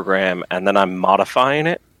basic program and then I'm modifying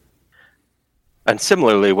it. And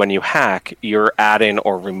similarly, when you hack, you're adding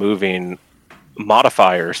or removing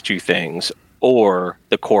modifiers to things or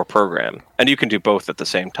the core program, and you can do both at the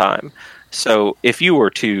same time. So if you were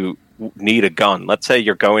to need a gun, let's say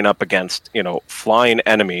you're going up against flying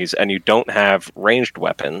enemies and you don't have ranged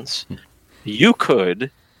weapons, you could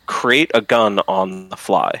create a gun on the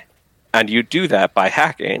fly, and you do that by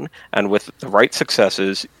hacking, and with the right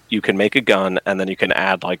successes you can make a gun, and then you can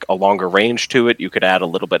add like a longer range to it. You could add a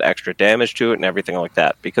little bit extra damage to it and everything like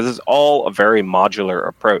that, because it's all a very modular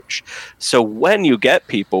approach. So when you get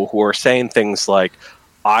people who are saying things like,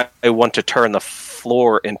 I want to turn the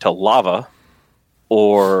floor into lava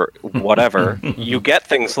or whatever, you get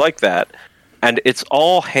things like that. and it's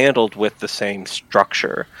all handled with the same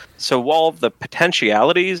structure. So while the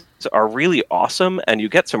potentialities are really awesome and you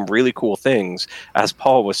get some really cool things, as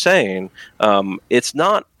Paul was saying, it's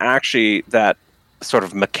not actually that sort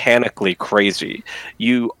of mechanically crazy.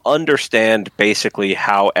 You understand basically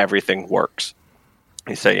how everything works.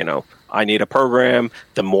 You say, I need a program.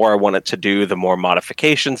 The more I want it to do, the more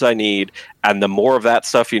modifications I need. And the more of that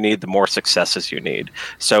stuff you need, the more successes you need.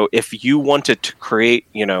 So if you wanted to create,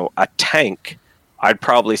 a tank, I'd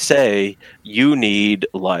probably say you need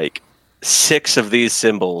like 6 of these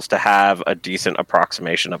symbols to have a decent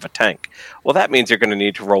approximation of a tank. Well, that means you're going to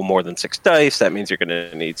need to roll more than 6 dice. That means you're going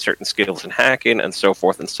to need certain skills in hacking and so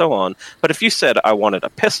forth and so on. But if you said I wanted a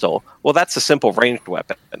pistol, well, that's a simple ranged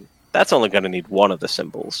weapon. That's only going to need 1 of the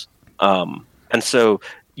symbols. And so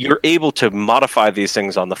you're able to modify these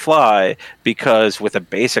things on the fly because with a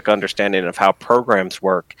basic understanding of how programs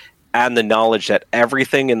work and the knowledge that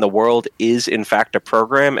everything in the world is in fact a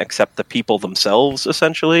program except the people themselves,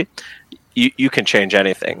 essentially, you can change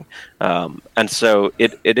anything. And so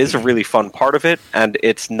it is a really fun part of it, and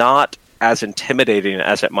it's not as intimidating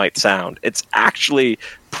as it might sound. It's actually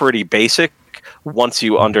pretty basic once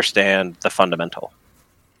you understand the fundamental.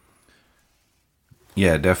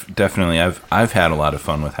 Yeah, definitely. I've had a lot of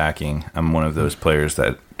fun with hacking. I'm one of those players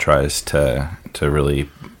that tries to really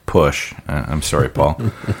push. I'm sorry, Paul.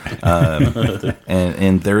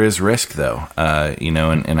 And there is risk, though.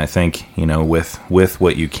 And I think with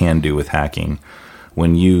what you can do with hacking,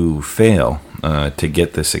 when you fail to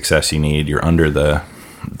get the success you need, you're under the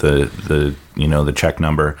check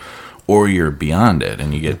number, or you're beyond it,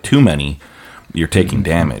 and you get too many. You're taking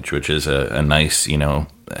damage, which is a nice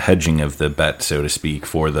hedging of the bet, so to speak,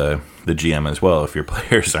 for the GM as well. If your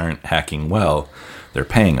players aren't hacking well, they're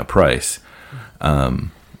paying a price.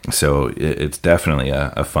 So it's definitely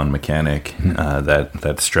a fun mechanic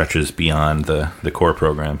that stretches beyond the core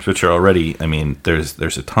programs, which are already. I mean, there's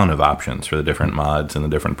a ton of options for the different mods and the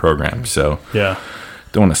different programs. So yeah,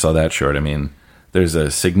 don't want to sell that short. I mean, there's a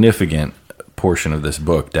significant portion of this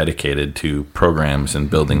book dedicated to programs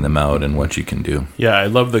and building them out and what you can do. Yeah, I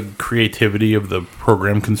love the creativity of the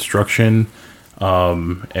program construction,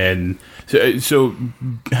 and so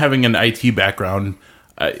having an IT background,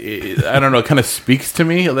 I don't know, it kind of speaks to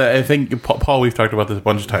me. I think Paul, we've talked about this a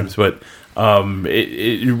bunch of times, but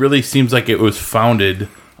it really seems like it was founded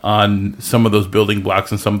on some of those building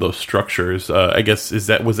blocks and some of those structures. I guess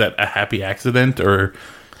was that a happy accident, or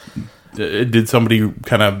did somebody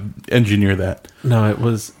kind of engineer that? No, it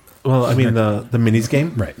was. Well, I mean, the minis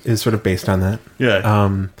game is sort of based on that.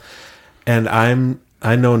 Yeah. And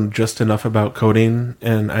I know just enough about coding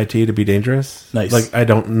and IT to be dangerous. Nice. Like, I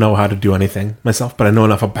don't know how to do anything myself, but I know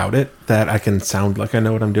enough about it that I can sound like I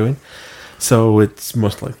know what I'm doing. So it's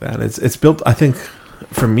most like that. It's built, I think,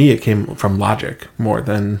 for me, it came from logic more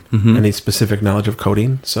than any specific knowledge of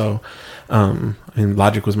coding. So,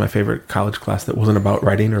 logic was my favorite college class that wasn't about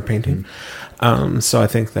writing or painting. So I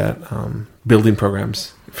think that building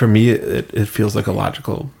programs, for me, it feels like a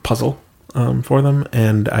logical puzzle for them.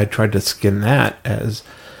 And I tried to skin that as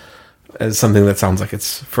something that sounds like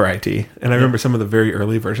it's for IT. And I remember some of the very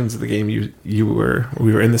early versions of the game, we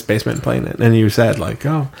were in this basement playing it, and you said like,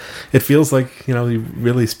 "Oh, it feels like he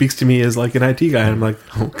really speaks to me as like an IT guy." And I'm like,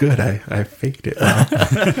 "Oh, good, I faked it."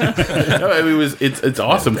 No, I mean, it's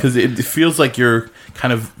awesome because it feels like you're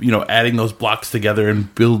kind of adding those blocks together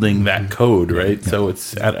and building that code, right? Yeah. So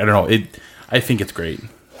it's I don't know, I think it's great.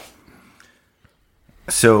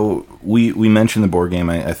 So we mentioned the board game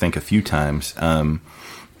I think a few times.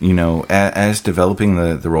 As developing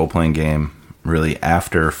the role-playing game, really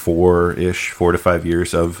after 4 to 5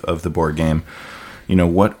 years of the board game,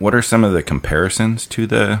 what are some of the comparisons to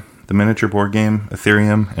the miniature board game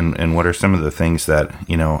Ethereum, and what are some of the things that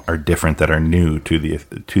are different, that are new to the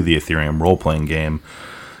Ethereum role-playing game,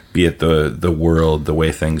 be it the world, the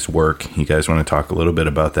way things work? You guys want to talk a little bit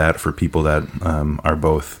about that for people that are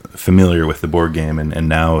both familiar with the board game and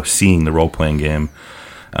now seeing the role-playing game,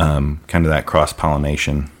 kind of that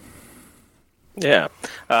cross-pollination? Yeah.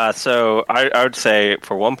 So I would say,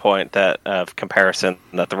 for one point, that of comparison,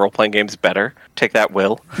 that the role-playing game's better. Take that,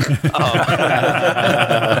 Will.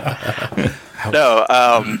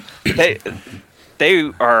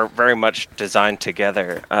 They are very much designed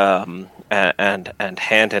together and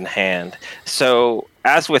hand in hand. So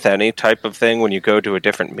as with any type of thing, when you go to a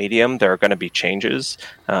different medium, there are going to be changes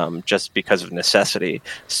just because of necessity.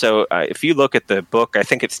 So if you look at the book, I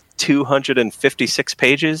think it's 256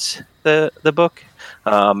 pages, the book,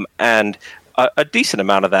 and a decent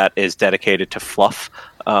amount of that is dedicated to fluff.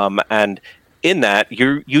 And in that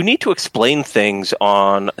you need to explain things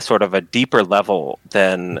on sort of a deeper level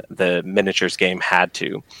than the miniatures game had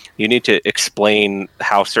to. You need to explain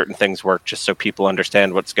how certain things work just so people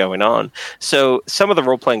understand what's going on. So some of the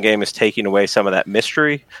role-playing game is taking away some of that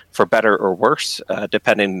mystery, for better or worse,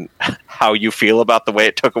 depending how you feel about the way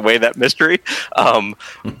it took away that mystery.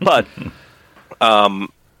 But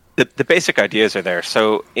the basic ideas are there.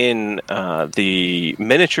 So in the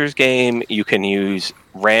miniatures game, you can use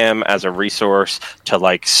RAM as a resource to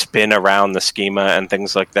like spin around the schema and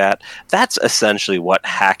things like that. That's essentially what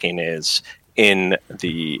hacking is in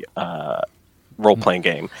the role-playing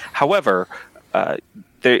game. However,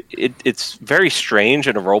 it's very strange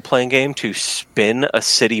in a role-playing game to spin a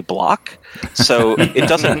city block. So it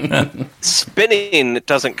doesn't spinning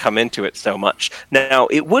doesn't come into it so much. Now,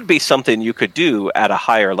 it would be something you could do at a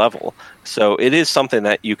higher level. So it is something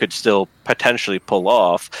that you could still potentially pull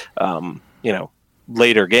off,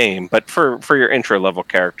 later game. But for your intro level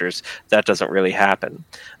characters, that doesn't really happen.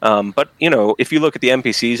 But if you look at the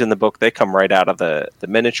NPCs in the book, they come right out of the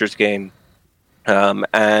miniatures game.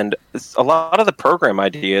 And a lot of the program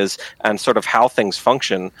ideas and sort of how things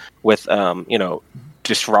function with,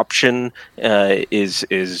 disruption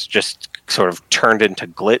is just sort of turned into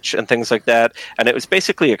glitch and things like that. And it was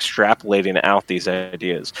basically extrapolating out these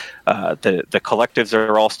ideas. The collectives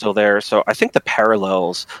are all still there. So I think the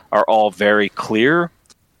parallels are all very clear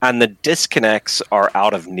and the disconnects are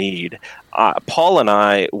out of need. Paul and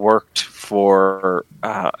I worked for,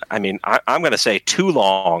 I'm going to say too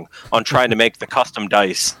long on trying to make the custom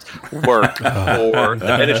dice work for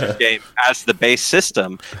the miniatures game as the base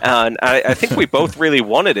system. And I think we both really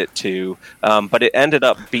wanted it to, but it ended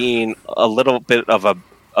up being a little bit of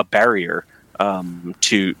a barrier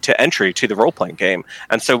to entry to the role-playing game.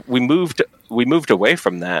 And so we moved away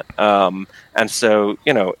from that. And so,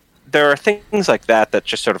 there are things like that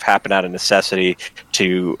just sort of happen out of necessity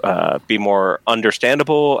to be more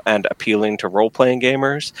understandable and appealing to role-playing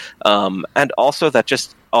gamers, and also that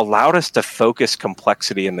just allowed us to focus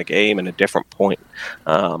complexity in the game in a different point.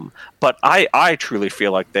 But I truly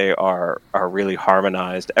feel like they are really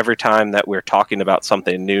harmonized. Every time that we're talking about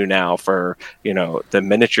something new now for the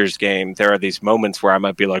miniatures game, there are these moments where I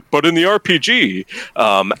might be like, but in the RPG,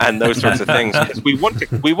 and those sorts of things, because we want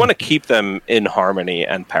to keep them in harmony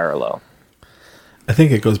and parallel. I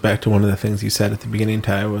think it goes back to one of the things you said at the beginning,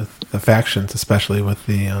 Ty, with the factions, especially with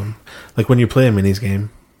the like when you play a minis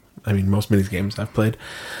game. I mean, most minis games I've played,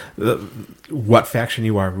 what faction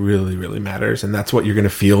you are really, really matters, and that's what you're going to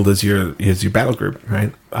field as your battle group,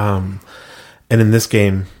 right? And in this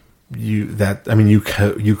game, you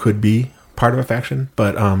could be part of a faction,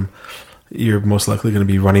 but you're most likely going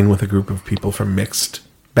to be running with a group of people from mixed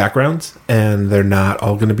backgrounds, and they're not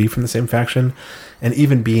all going to be from the same faction. And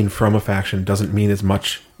even being from a faction doesn't mean as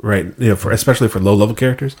much, right? Especially for low level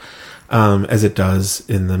characters. As it does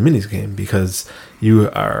in the minis game, because you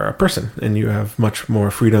are a person and you have much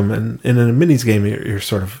more freedom. And in a minis game,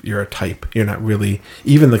 you're a type. You're not really,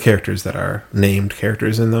 even the characters that are named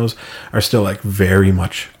characters in those are still like very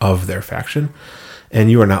much of their faction,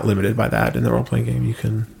 and you are not limited by that in the role playing game.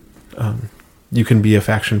 You can be a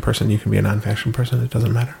faction person, you can be a non-faction person. It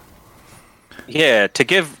doesn't matter. Yeah, to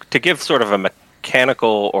give sort of a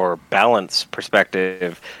mechanical or balance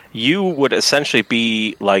perspective, you would essentially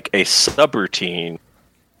be like a subroutine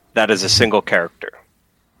that is a single character,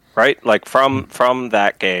 right? Like from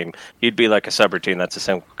that game, you'd be like a subroutine that's a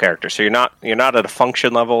single character. So you're not at a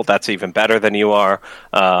function level. That's even better than you are,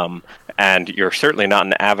 and you're certainly not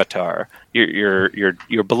an avatar. You're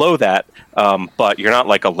below that, but you're not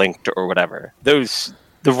like a linked or whatever.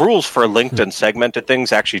 The rules for linked and segmented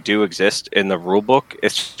things actually do exist in the rule book.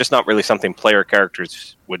 It's just not really something player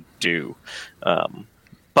characters would do.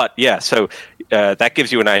 But yeah, so that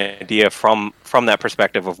gives you an idea from that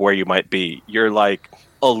perspective of where you might be. You're like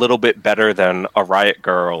a little bit better than a Riot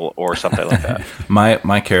Girl or something like that.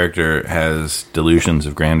 My character has delusions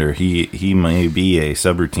of grandeur. He may be a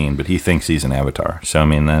subroutine, but he thinks he's an avatar. So I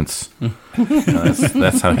mean, that's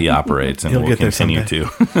how he operates, and will continue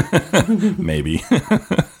to. Maybe.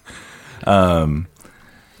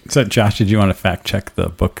 So, Josh, did you want to fact check the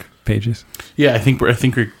book pages? Yeah, I think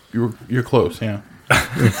you're close. Yeah.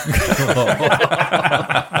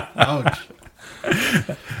 Ouch.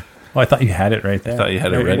 Well, I thought you had it right there. I thought you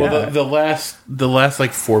had it ready. Well, the last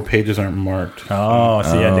like 4 pages aren't marked. Oh,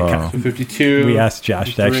 so you had to count. 52. We asked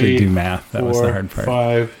Josh to actually do math. That was the hard part.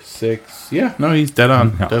 5, 6. Yeah, no, he's dead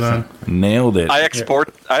on. Dead on. Nailed it. I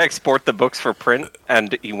export the books for print,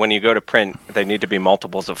 and when you go to print, they need to be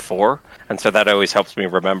multiples of 4, and so that always helps me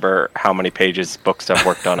remember how many pages books I've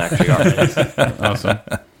worked on actually are. Awesome.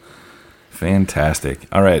 Fantastic.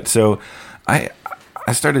 All right, so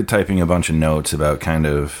I started typing a bunch of notes about kind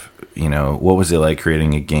of, what was it like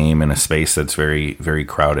creating a game in a space that's very, very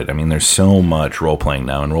crowded. I mean, there's so much role-playing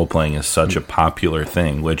now, and role-playing is such a popular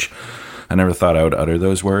thing, which I never thought I would utter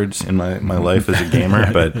those words in my life as a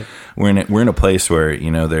gamer, but we're in a place where,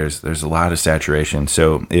 there's a lot of saturation.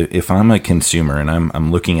 So if I'm a consumer and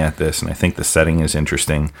I'm looking at this and I think the setting is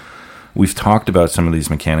interesting, we've talked about some of these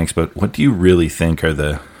mechanics, but what do you really think are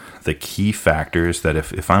the key factors that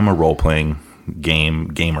if I'm a role-playing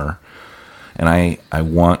gamer and I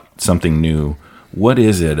want something new, what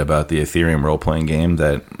is it about the Ethereum role-playing game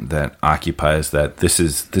that occupies that this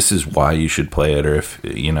is why you should play it? Or if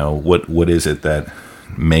what is it that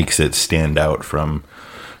makes it stand out from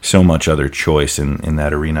so much other choice in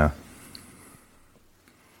that arena?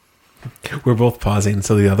 We're both pausing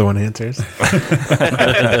so the other one answers.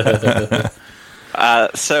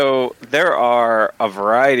 So there are a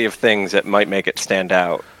variety of things that might make it stand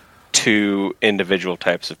out to individual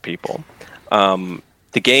types of people.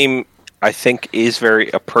 The game, I think, is very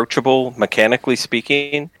approachable, mechanically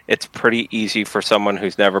speaking. It's pretty easy for someone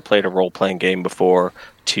who's never played a role-playing game before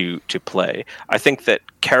to play. I think that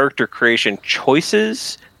character creation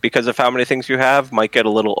choices, because of how many things you have, might get a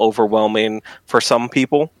little overwhelming for some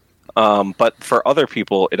people. But for other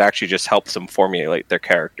people, it actually just helps them formulate their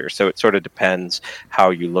character. So it sort of depends how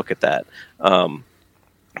you look at that.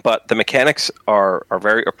 But the mechanics are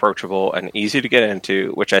very approachable and easy to get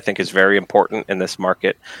into, which I think is very important in this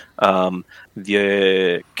market.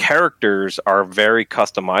 The characters are very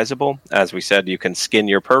customizable. As we said, you can skin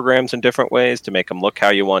your programs in different ways to make them look how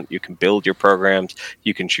you want. You can build your programs.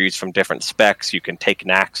 You can choose from different specs. You can take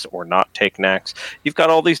knacks or not take knacks. You've got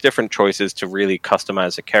all these different choices to really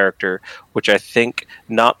customize a character, which I think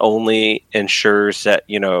not only ensures that,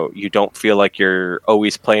 you don't feel like you're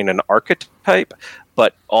always playing an archetype,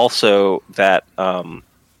 but also that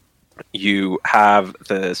you have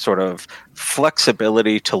the sort of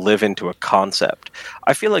flexibility to live into a concept.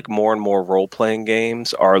 I feel like more and more role-playing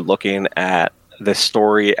games are looking at the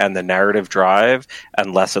story and the narrative drive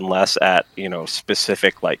and less at,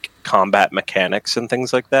 specific like combat mechanics and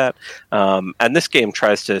things like that. And this game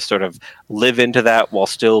tries to sort of live into that while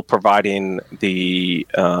still providing the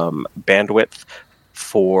bandwidth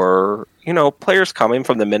for players coming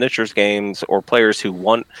from the miniatures games or players who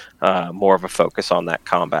want more of a focus on that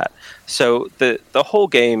combat. So the whole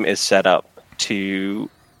game is set up to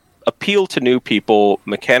appeal to new people,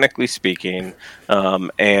 mechanically speaking,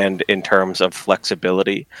 and in terms of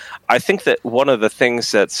flexibility. I think that one of the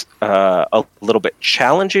things that's a little bit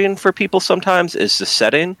challenging for people sometimes is the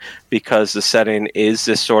setting, because the setting is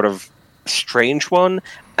this sort of strange one,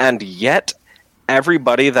 and yet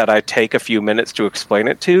everybody that I take a few minutes to explain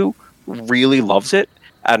it to really loves it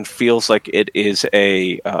and feels like it is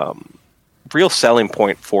a real selling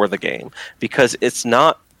point for the game, because it's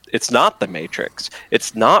not the Matrix,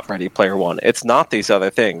 it's not Ready Player One, it's not these other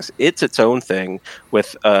things. It's its own thing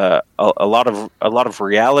with a lot of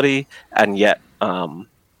reality and yet a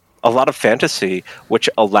lot of fantasy, which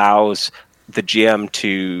allows the GM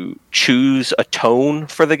to choose a tone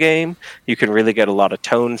for the game. You can really get a lot of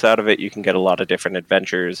tones out of it. You can get a lot of different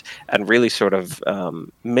adventures and really sort of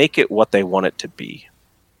make it what they want it to be.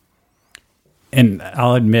 And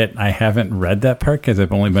I'll admit, I haven't read that part because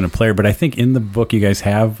I've only been a player, but I think in the book you guys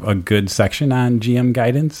have a good section on GM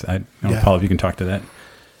guidance. I don't know, Paul, if you can talk to that.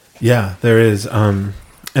 Yeah, there is. And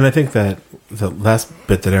I think that the last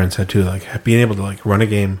bit that Aaron said too, like being able to like run a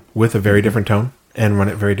game with a very different tone and run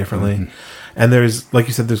it very differently. Mm-hmm. And there's, like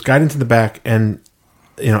you said, there's guidance in the back, and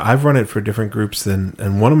I've run it for different groups,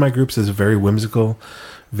 and one of my groups is very whimsical,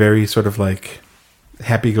 very sort of like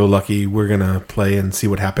happy-go-lucky. We're gonna play and see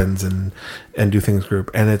what happens and do things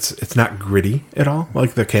group, and it's not gritty at all,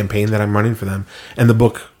 like the campaign that I'm running for them, and the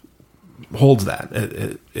book holds that.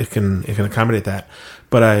 It can accommodate that.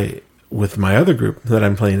 But with my other group that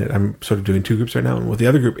I'm playing it, I'm sort of doing two groups right now, and with the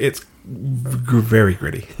other group, it's very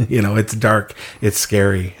gritty. It's dark, it's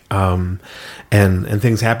scary, and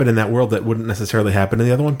things happen in that world that wouldn't necessarily happen in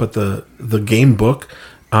the other one. But the game book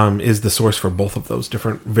is the source for both of those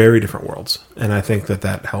very different worlds, and I think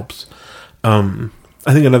that helps. I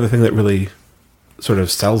think another thing that really sort of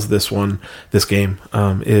sells this game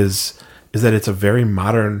is that it's a very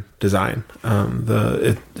modern design.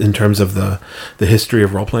 In terms of the history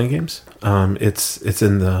of role playing games, it's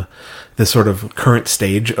in the sort of current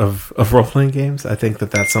stage of role playing games. I think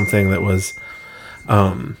that's something that was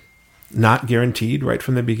not guaranteed right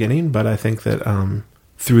from the beginning, but I think that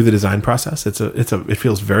through the design process, it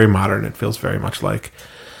feels very modern. It feels very much like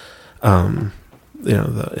in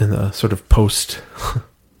the sort of post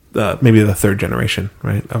maybe the third generation,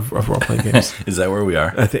 right, of role playing games. Is that where we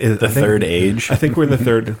are? I think third age? I think we're in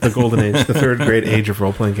the golden age, the third great age of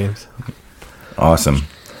role playing games. Awesome.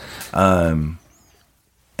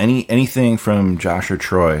 Anything from Josh or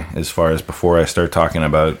Troy as far as before I start talking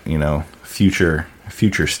about future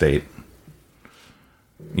state?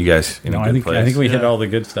 You guys, I think we hit all the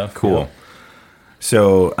good stuff. Cool. Yeah.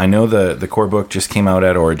 So I know the core book just came out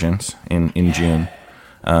at Origins in June,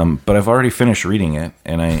 but I've already finished reading it,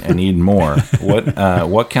 and I need more.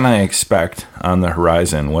 What can I expect on the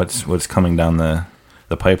horizon? What's coming down the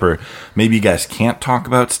pipe? Maybe you guys can't talk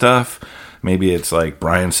about stuff. Maybe it's like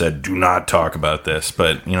Brian said, do not talk about this.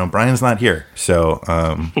 But Brian's not here, so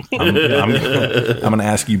I'm going to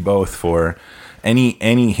ask you both for any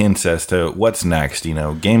hints as to what's next.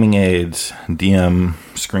 Gaming aids, DM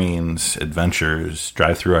screens, adventures,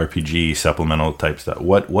 drive-through RPG, supplemental type stuff.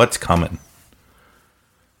 What's coming?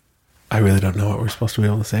 I really don't know what we're supposed to be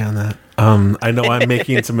able to say on that. I know I'm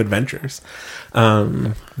making some adventures.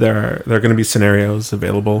 There are going to be scenarios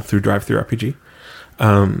available through drive-through RPG.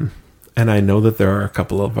 And I know that there are a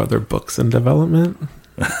couple of other books in development.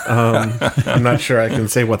 I'm not sure I can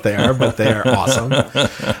say what they are, but they are awesome.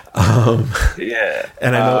 Yeah.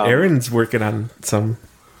 And I know Aaron's working on some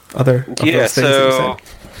other of those things that you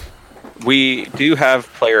said. We do have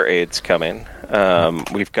player aids coming.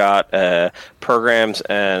 We've got programs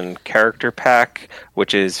and character pack,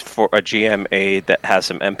 which is for a GM aid that has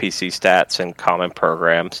some NPC stats and common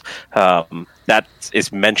programs. That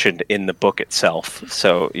is mentioned in the book itself.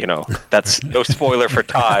 So, that's no spoiler for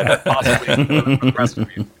Ty, but possibly for the rest of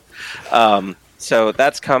you. So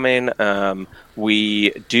that's coming.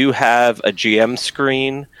 We do have a GM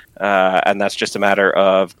screen. And that's just a matter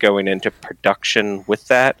of going into production with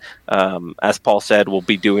that. As Paul said, we'll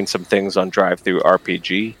be doing some things on drive-through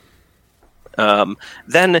RPG.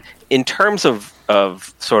 Then, in terms of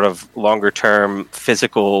sort of longer-term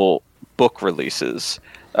physical book releases,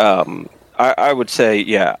 I would say,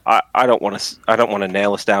 yeah, I don't want to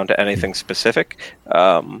nail us down to anything specific.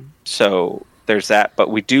 So there's that,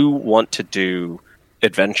 but we do want to do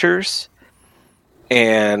adventures,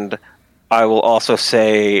 and I will also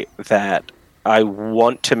say that I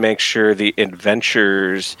want to make sure the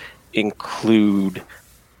adventures include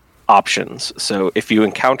options. So if you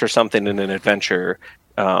encounter something in an adventure,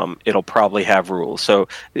 it'll probably have rules. So,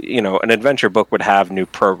 an adventure book would have new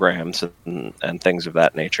programs and things of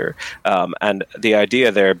that nature. And the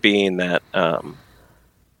idea there being that,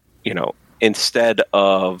 instead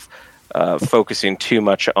of focusing too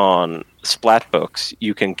much on splat books,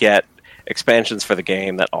 you can get expansions for the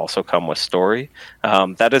game that also come with story.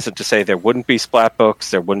 That isn't to say there wouldn't be splat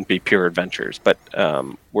books, there wouldn't be pure adventures, but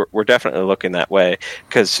we're definitely looking that way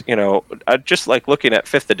because, I just like looking at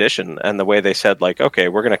 5th edition and the way they said, like, okay,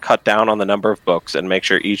 we're going to cut down on the number of books and make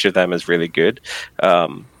sure each of them is really good.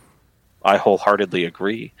 I wholeheartedly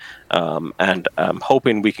agree. And I'm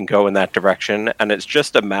hoping we can go in that direction, and it's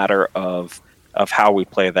just a matter of how we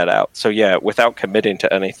play that out. So yeah, without committing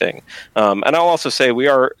to anything. And I'll also say we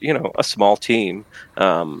are, a small team.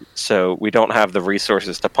 So we don't have the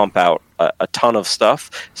resources to pump out a ton of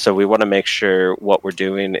stuff. So we want to make sure what we're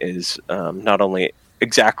doing is not only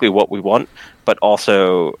exactly what we want, but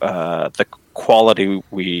also the quality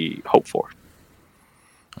we hope for.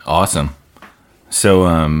 Awesome.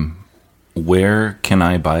 So where can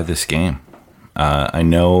I buy this game? I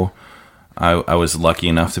know I was lucky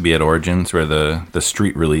enough to be at Origins where the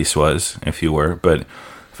street release was, if you were. But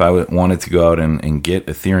if I wanted to go out and get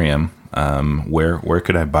Ethereum, where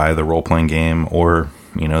could I buy the role-playing game or,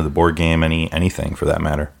 the board game, anything for that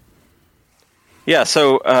matter? Yeah,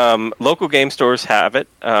 so local game stores have it,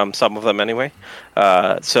 some of them anyway.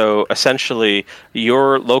 So essentially,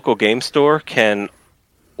 your local game store can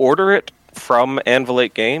order it from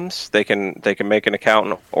Anvilate Games. They can make an account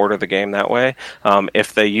and order the game that way.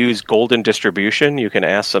 If they use Golden Distribution, you can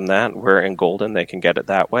ask them that. We're in Golden, they can get it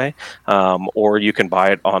that way. Or you can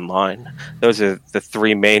buy it online. Those are the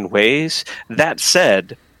 3 main ways. That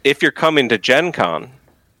said, if you're coming to Gen Con,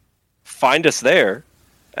 find us there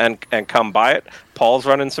and come buy it. Paul's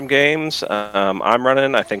running some games. I'm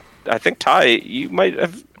running. I think Ty, you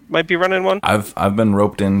might be running one. I've been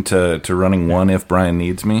roped into running one if Brian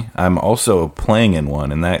needs me. I'm also playing in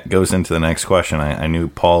one, and that goes into the next question. I knew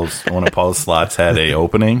one of Paul's slots had a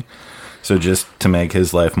opening, so just to make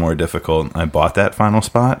his life more difficult, I bought that final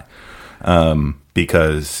spot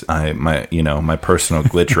because my personal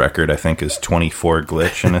glitch record I think is 24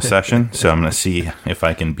 glitch in a session. So I'm going to see if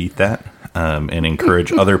I can beat that and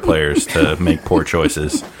encourage other players to make poor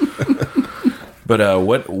choices. But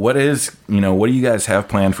what do you guys have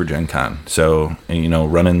planned for Gen Con? So,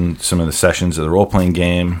 running some of the sessions of the role-playing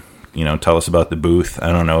game, tell us about the booth.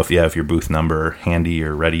 I don't know if you have your booth number handy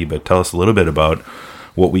or ready, but tell us a little bit about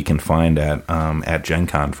what we can find at Gen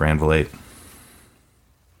Con for Anvil 8.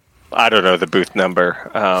 I don't know the booth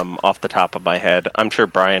number off the top of my head. I'm sure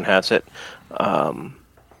Brian has it.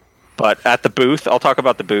 But at the booth, I'll talk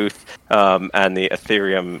about the booth and the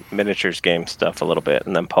Ethereum miniatures game stuff a little bit.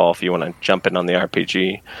 And then, Paul, if you want to jump in on the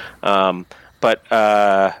RPG.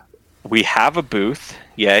 But we have a booth.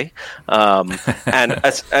 Yay. And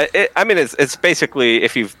it's basically,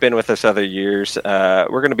 if you've been with us other years, we're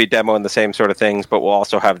going to be demoing the same sort of things, but we'll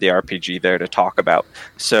also have the RPG there to talk about.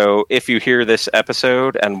 So if you hear this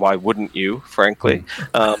episode, and why wouldn't you, frankly,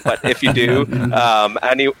 but if you do,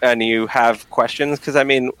 and you have questions, because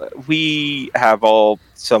we have all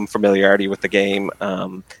some familiarity with the game,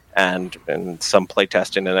 and some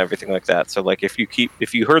playtesting and everything like that. So if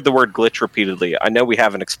you heard the word glitch repeatedly, I know we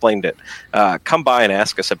haven't explained it, come by and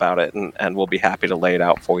ask us about it, and we'll be happy to lay it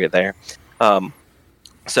out for you there.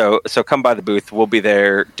 So come by the booth. We'll be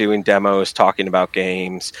there doing demos, talking about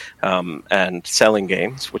games, and selling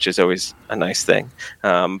games, which is always a nice thing.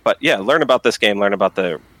 But yeah, learn about this game, learn about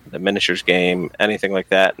the miniatures game, anything like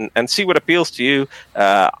that, and see what appeals to you.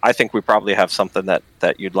 I think we probably have something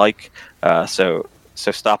that you'd like. So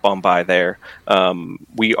stop on by there.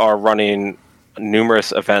 We are running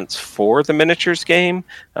numerous events for the miniatures game.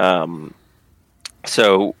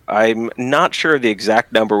 So I'm not sure the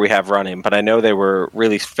exact number we have running, but I know they were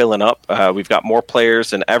really filling up. We've got more players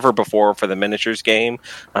than ever before for the miniatures game.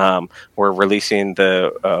 We're releasing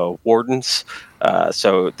the Wardens.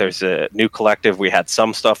 So there's a new collective. We had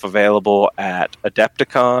some stuff available at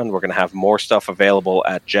Adepticon. We're going to have more stuff available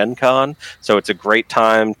at Gen Con. So it's a great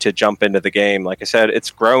time to jump into the game. Like I said, it's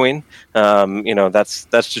growing. That's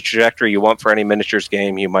the trajectory you want for any miniatures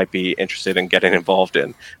game you might be interested in getting involved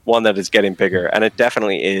in. One that is getting bigger, and it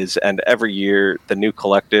definitely is. And every year, the new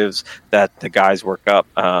collectives that the guys work up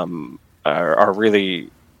are really...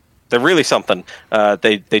 They're really something.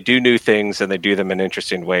 They do new things, and they do them in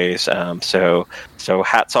interesting ways. So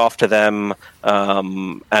hats off to them.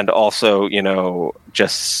 And also,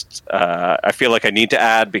 just I feel like I need to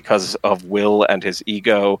add, because of Will and his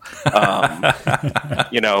ego.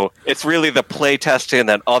 It's really the play testing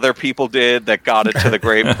that other people did that got it to the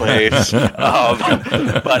great place.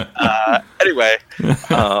 Anyway,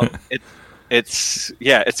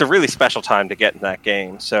 it's a really special time to get in that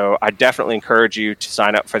game. So I definitely encourage you to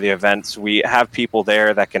sign up for the events. We have people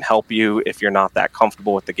there that can help you if you're not that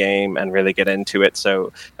comfortable with the game and really get into it.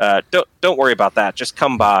 So don't worry about that. Just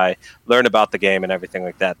come by, learn about the game and everything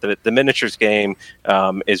like that. The miniatures game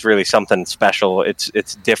is really something special.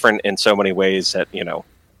 It's different in so many ways that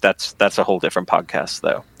that's a whole different podcast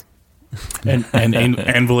though. And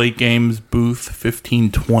Anvil 8 Games booth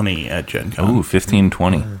 1520 at Gen Con. Ooh,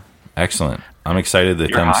 1520. Excellent. I'm excited to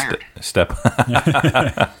come step.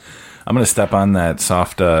 I'm going to step on that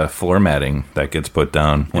soft floor matting that gets put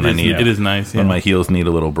down when I need. It is nice. When my heels need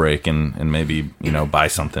a little break, and maybe buy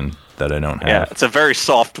something that I don't have. Yeah, it's a very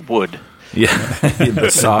soft wood. Yeah, the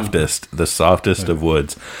softest of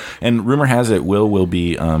woods. And rumor has it, Will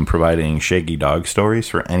be providing shaggy dog stories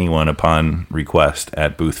for anyone upon request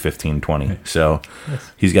at booth 1520. So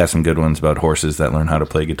he's got some good ones about horses that learn how to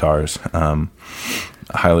play guitars.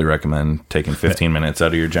 I highly recommend taking 15 minutes out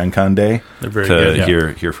of your Gen Con day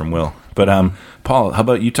to hear from Will. But Paul, how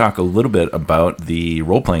about you talk a little bit about the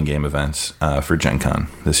role-playing game events for Gen Con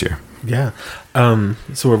this year? Yeah.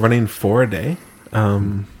 So we're running 4 a day,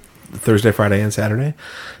 Thursday, Friday, and Saturday.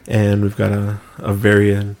 And we've got a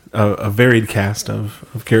varied cast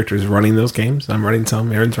of characters running those games. I'm running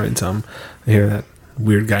some. Aaron's running some. I hear that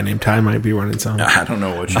weird guy named Ty might be running some. I don't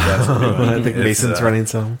know what you guys are doing. I think Mason's running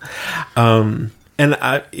some. And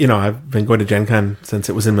I've been going to Gen Con since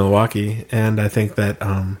it was in Milwaukee, and I think that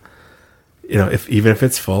if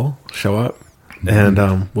it's full, show up,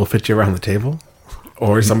 and we'll fit you around the table,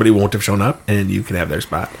 or somebody won't have shown up, and you can have their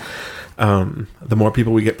spot. The more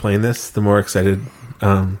people we get playing this, the more excited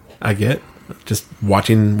I get just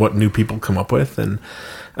watching what new people come up with, and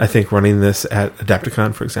I think running this at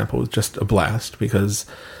Adepticon, for example, was just a blast because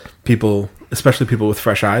people, especially people with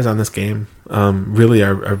fresh eyes on this game, really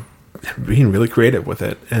are being really creative with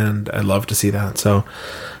it, and I love to see that. So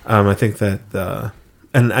I think that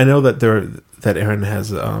and I know that Aaron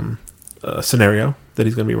has a scenario that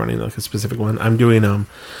he's going to be running, like a specific one. I'm doing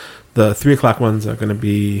the 3:00 ones are going to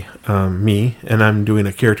be me, and I'm doing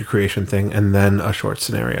a character creation thing and then a short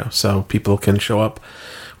scenario, so people can show up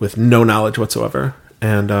with no knowledge whatsoever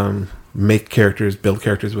and make characters, build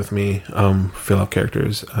characters with me, fill out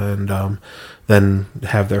characters, and then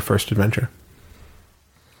have their first adventure.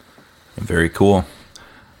 Very cool.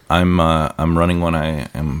 I'm running one. I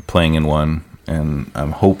am playing in one, and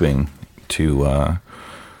I'm hoping to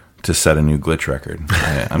set a new glitch record.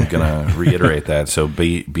 I'm gonna reiterate that. So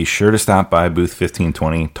be sure to stop by booth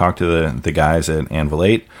 1520. Talk to the guys at Anvil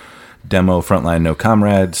 8. Demo Frontline No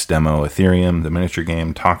Comrades. Demo Ethereum, the miniature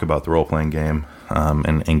game. Talk about the role playing game,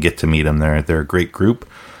 and get to meet them. They're a great group.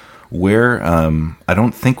 Where I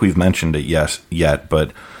don't think we've mentioned it yet,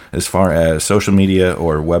 but as far as social media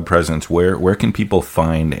or web presence, where can people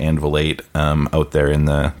find Anvil 8 out there in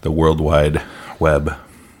the World Wide Web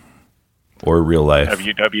or real life?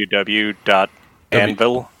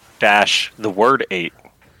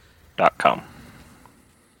 www.anvil-theword8.com.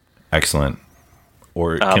 Excellent.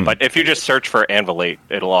 Or but if you just search for Anvil 8,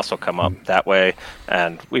 it'll also come up that way.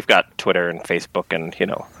 And we've got Twitter and Facebook and,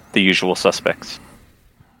 the usual suspects.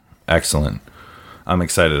 Excellent. I'm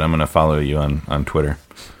excited. I'm going to follow you on Twitter.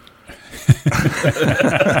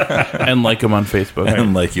 And like him on Facebook.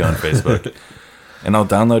 And like you on Facebook. And I'll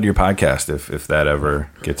download your podcast if that ever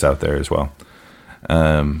gets out there as well.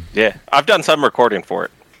 Yeah, I've done some recording for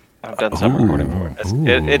it.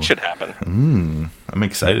 It should happen. I'm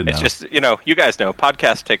excited now. It's just, you guys know,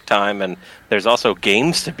 podcasts take time, and there's also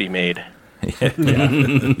games to be made.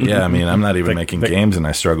 Yeah, I mean, I'm not even making games, and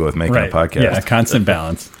I struggle with making a podcast. Yeah, constant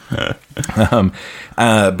balance.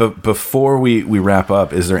 But before we wrap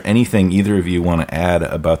up, is there anything either of you want to add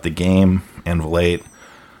about the game, Anvil 8,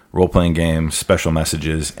 role-playing game, special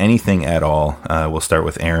messages, anything at all? We'll start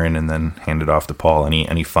with Aaron and then hand it off to Paul.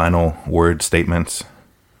 Any final word statements?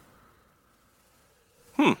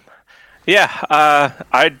 Yeah,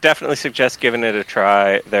 I definitely suggest giving it a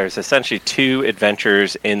try. There's essentially 2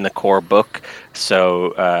 adventures in the core book,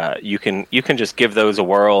 so you can just give those a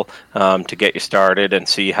whirl to get you started and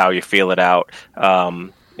see how you feel it out.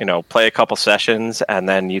 Play a couple sessions, and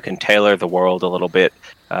then you can tailor the world a little bit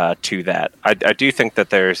to that. I do think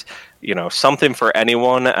that there's something for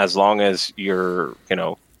anyone as long as you're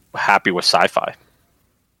happy with sci-fi.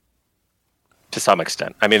 To some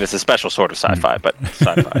extent. I mean, it's a special sort of sci-fi, but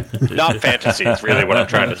sci-fi. Not fantasy is really what I'm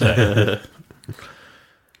trying to say.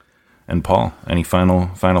 And Paul, any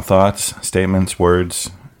final thoughts, statements, words,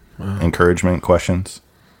 encouragement, questions?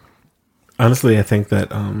 Honestly, I think that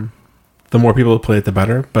the more people play it, the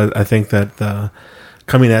better. But I think that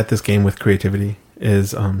coming at this game with creativity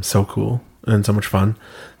is so cool and so much fun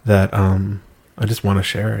that I just want to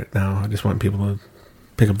share it now. I just want people to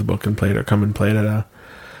pick up the book and play it, or come and play it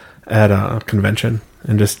at a convention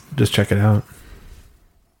and just check it out.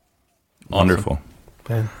 Wonderful.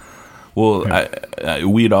 Yeah. Well,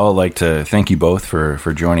 we'd all like to thank you both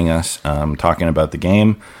for joining us, talking about the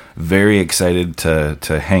game. Very excited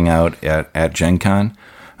to hang out at Gen Con,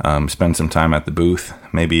 spend some time at the booth.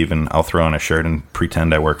 Maybe even I'll throw on a shirt and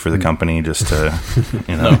pretend I work for the company just to,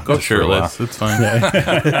 go shirtless. It's fine.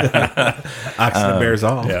 Oxnard bears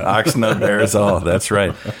all. Yeah. Oxnard bears all. That's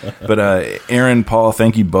right. But Aaron, Paul,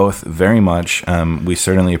 thank you both very much. We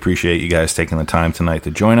certainly appreciate you guys taking the time tonight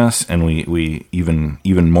to join us, and we even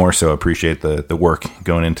more so appreciate the work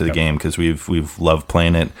going into the game, because we've loved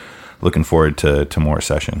playing it. Looking forward to more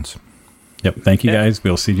sessions. Yep. Thank you guys.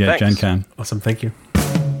 We'll see you at Gen Con. Awesome. Thank you.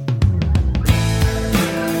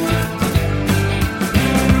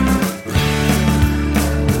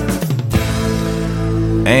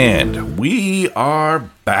 And we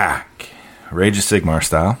are back. Rage of Sigmar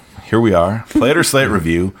style. Here we are. Play It or Slay It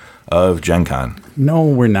review of Gen Con. No,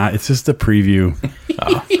 we're not. It's just a preview.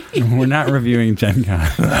 We're not reviewing Gen Con.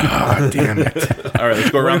 Oh, damn it. All right,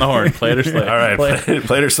 let's go around the horn. Play it or slay it. All right,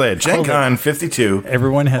 play it or slay it. Gen Con 52.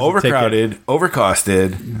 Everyone has overcrowded,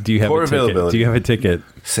 overcosted. Do you have poor a ticket? availability. Do you have a ticket?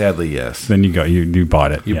 Sadly, yes. Then you go. You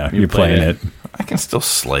bought it. You're playing it. I can still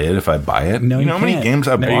slay it if I buy it. No, you know how many can't. games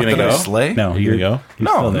I bought that I slay? No, you're going to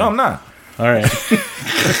go? No, I'm not. All right.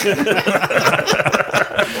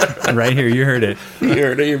 Right here, you heard it. You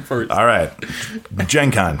heard it here first. All right.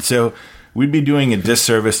 Gen Con. So we'd be doing a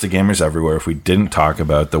disservice to gamers everywhere if we didn't talk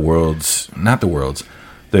about the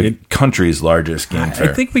country's largest game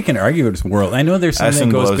fair. I think we can argue it's world. I know there's something Essen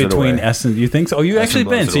that goes blows it between away. Essen. You think so? Oh, you Essen actually been,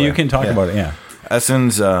 blows it so you away. can talk about it. Yeah. Essen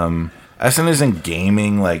isn't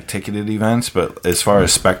gaming like ticketed events, but as far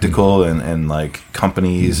as spectacle and like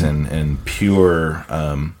companies and pure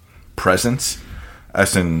presence,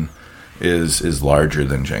 Essen is larger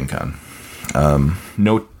than Gen Con.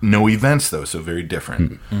 No events though, so very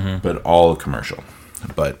different, but all commercial.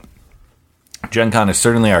 But Gen Con is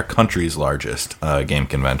certainly our country's largest game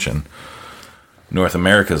convention, North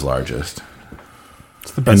America's largest,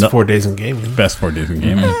 It's the best 4 days in gaming. Best 4 days in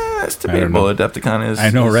gaming. It's debatable. Adepticon is. I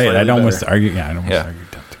know, is right? slightly I'd almost better. argue. Yeah, I'd almost Yeah. argue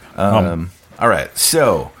Adepticon. All right,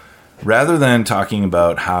 so rather than talking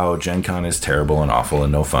about how Gen Con is terrible and awful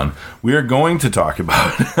and no fun, we are going to talk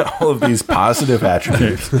about all of these positive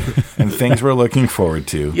attributes and things we're looking forward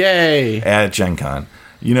to Yay! at Gen Con.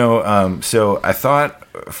 You know, so I thought,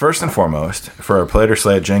 first and foremost, for our Play It or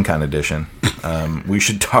Slay It Gen Con edition, we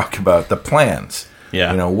should talk about the plans.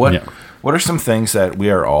 Yeah. You know, what Yeah. what are some things that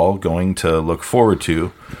we are all going to look forward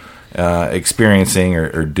to experiencing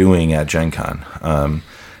or doing at Gen Con?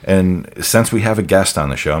 And since we have a guest on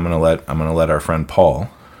the show, I'm gonna let our friend Paul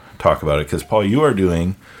talk about it, because Paul, you are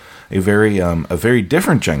doing a very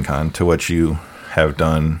different Gen Con to what you have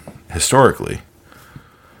done historically.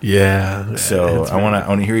 Yeah. So I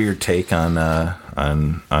want to hear your take on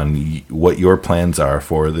what your plans are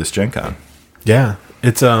for this Gen Con. Yeah,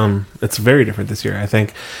 it's very different this year. I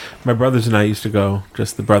think my brothers and I used to go,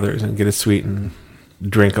 just the brothers, and get a suite and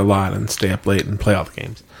drink a lot and stay up late and play all the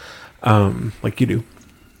games, like you do.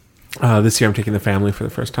 This year I'm taking the family for the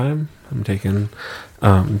first time. I'm taking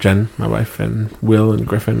Jen, my wife, and Will and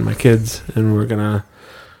Griffin, my kids, and we're gonna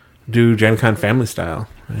do Gen Con family style.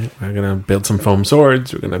 Right? We're gonna build some foam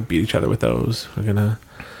swords. We're gonna beat each other with those. We're gonna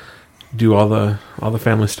do all the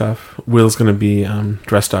family stuff. Will's gonna be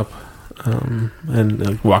dressed up and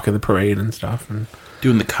like walk in the parade and stuff. And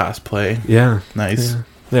Doing the cosplay. yeah, Nice.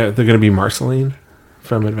 yeah. They're gonna be Marceline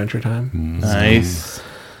from Adventure Time. Nice.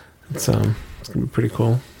 It's gonna be pretty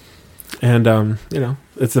cool. And you know,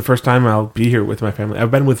 it's the first time I'll be here with my family.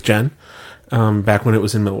 I've been with Jen back when it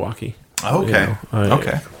was in Milwaukee. Okay.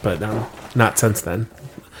 Okay. But not since then.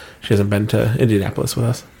 She hasn't been to Indianapolis with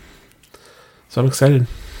us, so I'm excited.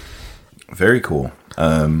 Very cool.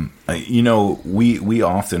 You know, we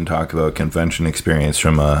often talk about convention experience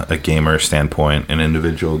from a gamer standpoint, an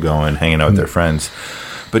individual going, hanging out with their friends.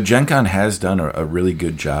 But Gen Con has done a really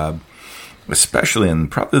good job, especially in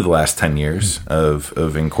probably the last 10 years,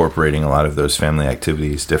 of incorporating a lot of those family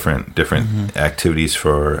activities, different activities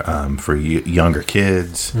for younger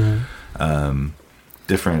kids,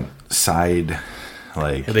 different side,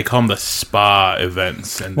 like... Yeah, they call them the spa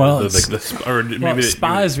events, and Well, the spa, or maybe Well,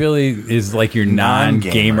 spa is like your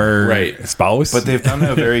non-gamer Right. spouse. But they've done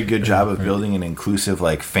a very good job of building an inclusive,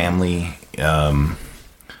 like, family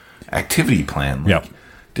activity plan. Like, Yep.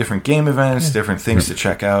 different game events, different things to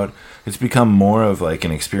check out. It's become more of like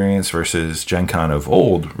an experience versus Gen Con of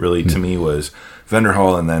old, really, to me, was vendor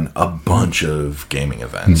hall and then a bunch of gaming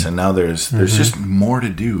events. And now there's just more to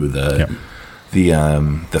do.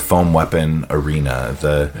 The foam weapon arena,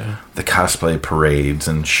 the cosplay parades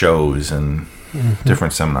and shows and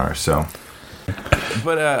different seminars. So,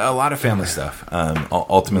 but a lot of family stuff.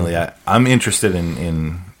 Ultimately, I'm interested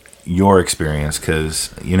in your experience,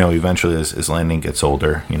 because you know, eventually as Landon gets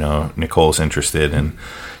older, you know, Nicole's interested, and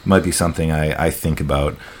it might be something I think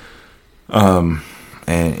about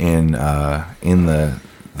in the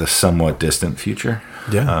somewhat distant future.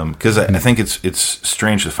 Yeah. Because I think it's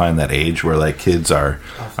strange to find that age where like kids are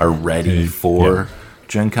ready for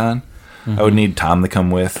Gen Con. I would need Tom to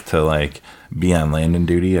come with to like be on Landon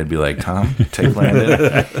duty. I'd be like, Tom, take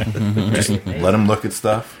Landon, just let him look at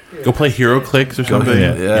stuff. Go play HeroClix or something.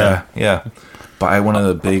 Yeah. Buy one of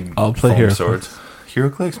the big I'll play foam HeroClix. swords.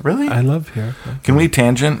 HeroClix? Really? I love HeroClix. Can we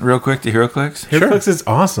tangent real quick to HeroClix? HeroClix is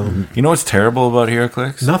awesome. You know what's terrible about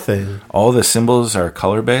HeroClix? Nothing. All the symbols are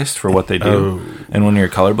color based for what they do, and when you're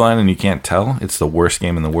colorblind and you can't tell, it's the worst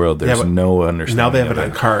game in the world. There's but no understanding. Now they have of it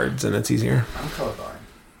on cards, and it's easier. I'm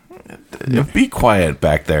colorblind. Be quiet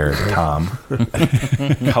back there, Tom.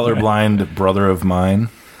 Colorblind brother of mine.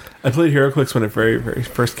 I played HeroClix when it very, very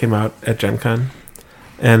first came out at Gen Con.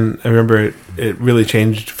 And I remember it really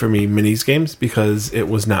changed for me minis games because it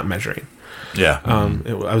was not measuring. Yeah.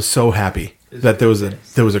 I was so happy that there was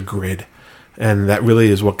a grid, and that really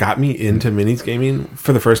is what got me into minis gaming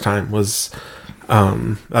for the first time. Was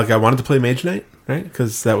like I wanted to play Mage Knight, right?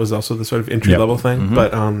 Because that was also the sort of entry level thing,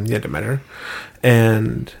 but you had to measure,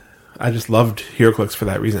 and I just loved HeroClix for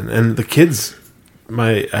that reason. And the kids,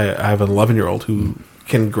 I have an 11-year-old who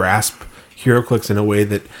can grasp HeroClix in a way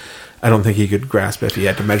that I don't think he could grasp if he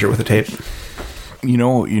had to measure with a tape. You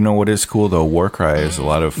know what is cool though? Warcry is a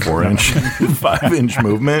lot of 4-inch, 5-inch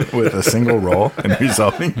movement with a single roll and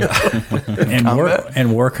resolving.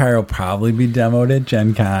 And Warcry will probably be demoed at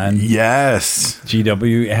Gen Con. Yes.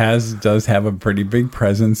 GW does have a pretty big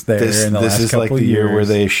presence there in the last couple of years. This is like the year where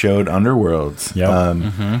they showed Underworlds.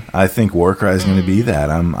 Yep. I think Warcry is going to be that.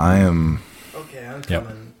 I am. Okay, I'm Yep.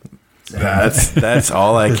 coming. That's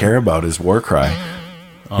all I care about is Warcry.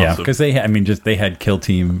 Yeah, because they had Kill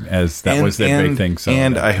Team as that was their big thing. So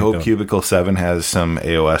and I hope Cubicle 7 has some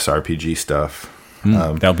AOS RPG stuff.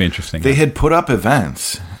 That'll be interesting. They had put up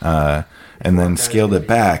events and then scaled it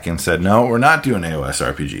back and said, no, we're not doing AOS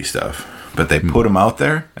RPG stuff. But they put them out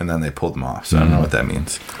there and then they pulled them off. So I don't know what that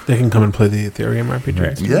means. They can come and play the Ethereum RPG.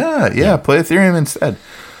 Right. Yeah, play Ethereum instead.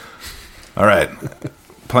 All right.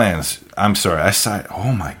 Plans. I'm sorry.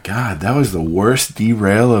 Oh my God. That was the worst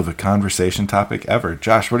derail of a conversation topic ever.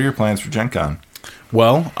 Josh, what are your plans for Gen Con?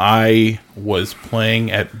 Well, I was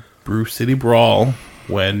playing at Brew City Brawl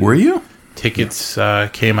when Were you? tickets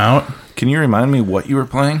came out. Can you remind me what you were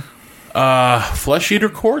playing? Flesh Eater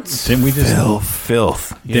Courts. Didn't we just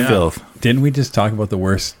Filth. Yeah. Filth. Didn't we just talk about the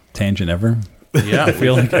worst tangent ever? Yeah. I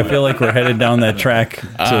feel like we're headed down that track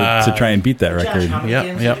to try and beat that Josh, record. how many Yep,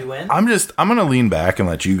 games yep. did you win? I'm going to lean back and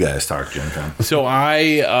let you guys talk Gen Con. So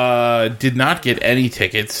I did not get any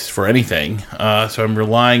tickets for anything. So I'm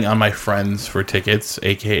relying on my friends for tickets,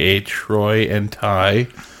 a.k.a. Troy and Ty.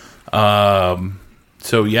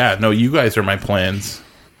 So yeah, no, you guys are my plans.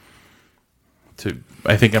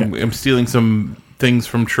 I think I'm stealing some things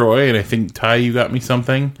from Troy, and I think Ty, you got me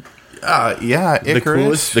something. Yeah,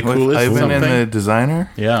 Icarus. the coolest Ivan and something. the designer.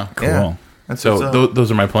 Yeah. Cool. Yeah. That's So what's up. those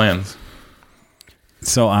are my plans.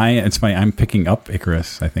 So I'm picking up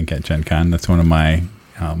Icarus, I think, at Gen Con. That's one of my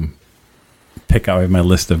pick out of my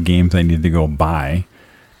list of games I need to go buy.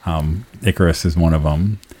 Icarus is one of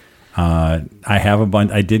them. I have a bunch.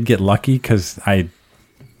 I did get lucky because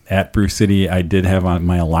at Brew City, I did have on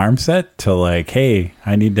my alarm set to like, hey,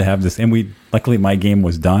 I need to have this. And luckily my game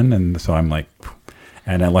was done. And so I'm like,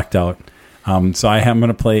 and I lucked out. So I am going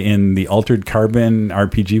to play in the Altered Carbon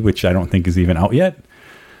RPG, which I don't think is even out yet,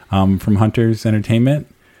 from Hunters Entertainment.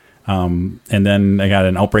 And then I got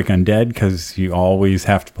an Outbreak Undead because you always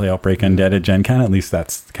have to play Outbreak Undead at Gen Con. At least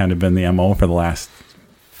that's kind of been the MO for the last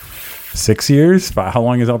 6 years. How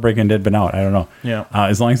long has Outbreak Undead been out? I don't know. Yeah.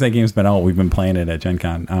 As long as that game's been out, we've been playing it at Gen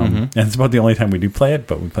Con. And it's about the only time we do play it,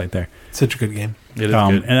 but we play it there. Such a good game. It is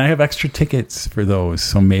good. And I have extra tickets for those,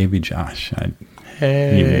 so maybe Josh,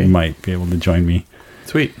 Hey. you might be able to join me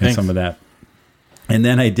Sweet. in Thanks. some of that. And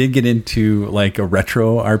then I did get into like a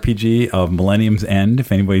retro RPG of Millennium's End,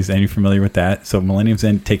 if anybody's any familiar with that. So Millennium's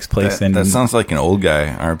End takes place that sounds like an old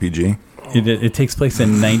guy RPG. It takes place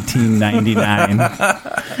in 1999.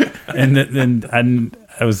 and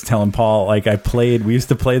I was telling Paul, like we used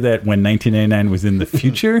to play that when 1999 was in the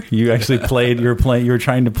future. You actually you were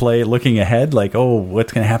trying to play looking ahead, like, oh,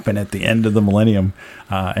 what's going to happen at the end of the millennium?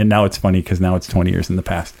 And now it's funny because now it's 20 years in the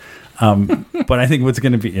past. But I think what's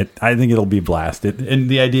going to be I think it'll be a blast. And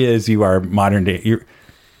the idea is you are modern day,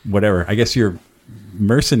 I guess you're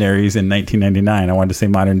mercenaries in 1999. I wanted to say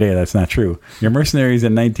modern day. That's not true. You're mercenaries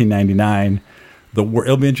in 1999.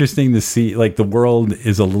 It'll be interesting to see, like, the world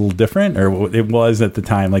is a little different, or it was at the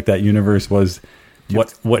time. Like, that universe was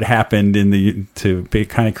what happened to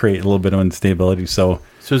kind of create a little bit of instability. So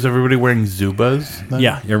is everybody wearing Zubas? then?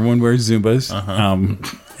 yeah, everyone wears Zumbas.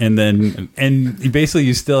 And basically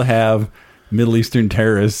you still have Middle Eastern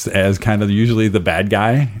terrorists as kind of usually the bad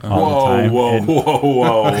guy all the time.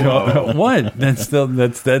 Whoa. What? That's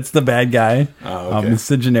the bad guy. Oh, okay. It's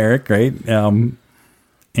the generic, right?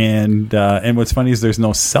 And what's funny is there's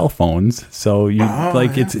no cell phones, so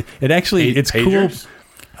it's Pagers?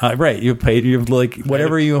 cool, right? You've like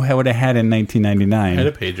whatever you would have had in 1999. I had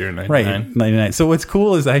a pager in 99. Right, 99. So what's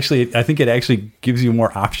cool is I think it actually gives you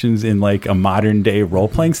more options in like a modern day role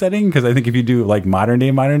playing setting, because I think if you do like modern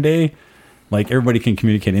day, like everybody can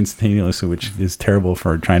communicate instantaneously, which is terrible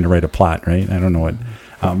for trying to write a plot, right? I don't know what.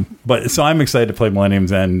 But so I'm excited to play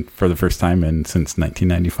Millennium's End for the first time since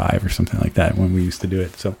 1995 or something like that, when we used to do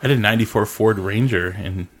it. So I had a 94 Ford Ranger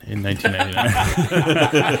in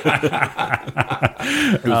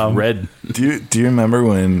 1999. It was red. Do you remember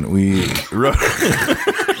when we rode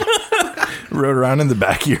around in the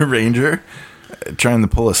back of your Ranger trying to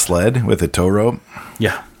pull a sled with a tow rope?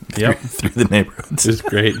 Yeah. Yep. Through the neighborhoods. It was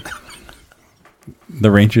great.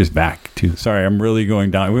 the Ranger's back too. Sorry, I'm really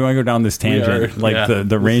going down. We want to go down this tangent.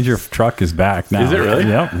 The Ranger truck is back now. Is it really?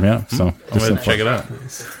 Yeah. So I'm going to check it out.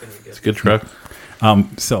 It's a good truck.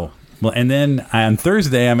 And then on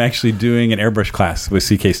Thursday, I'm actually doing an airbrush class with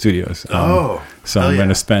CK Studios. So I'm going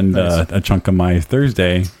to spend a chunk of my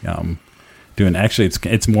Thursday doing. Actually,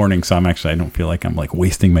 it's morning, so I don't feel like I'm like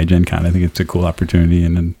wasting my Gen Con. I think it's a cool opportunity,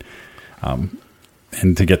 and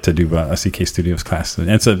to get to do a CK Studios class. And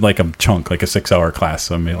it's like a chunk, like a 6-hour class.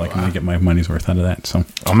 So I'm going to get my money's worth out of that. So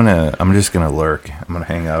I'm just gonna lurk. I'm gonna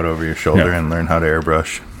hang out over your shoulder and learn how to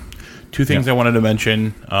airbrush. Two things I wanted to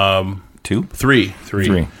mention. Two? Three.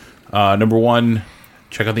 Number one,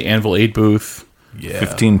 check out the Anvil 8 booth. Yeah.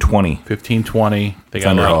 1520. 1520. They got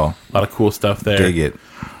Thunder a Hall. lot of cool stuff there. Dig it.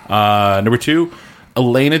 Number 2,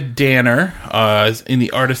 Elena Danner is in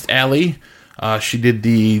the Artist Alley. She did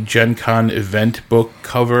the Gen Con event book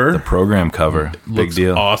cover. The program cover. Big Looks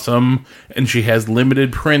deal. awesome. And she has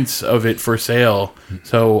limited prints of it for sale.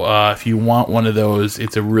 So if you want one of those,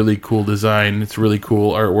 it's a really cool design. It's really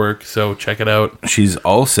cool artwork. So check it out. She's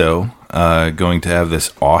also going to have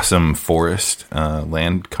this awesome forest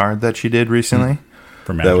land card that she did recently.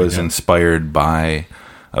 For Magic, That was yeah. inspired by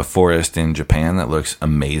a forest in Japan that looks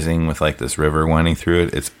amazing with like this river winding through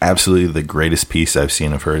it. It's absolutely the greatest piece I've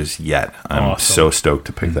seen of hers yet. I'm Awesome. so stoked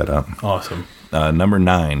to pick that up. Awesome. Number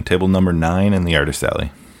 9, table number 9 in the Artist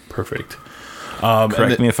Alley. Perfect.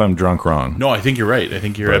 Correct me if I'm drunk wrong. No, I think you're right. I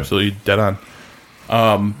think you're absolutely dead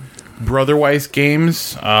on. Brotherwise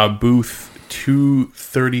Games, booth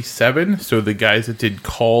 237. So the guys that did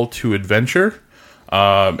Call to Adventure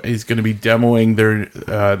is going to be demoing their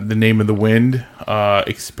the Name of the Wind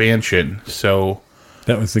expansion. So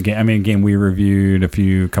That was the game. I mean, a game we reviewed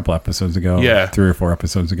a couple episodes ago. Yeah. 3 or 4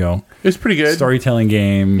 episodes ago. it was pretty good. Storytelling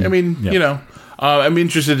game. I mean, Yeah. I'm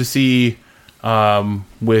interested to see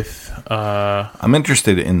with I'm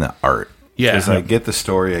interested in the art. Yeah. Because I get the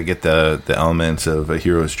story, I get the elements of a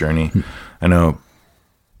hero's journey. I know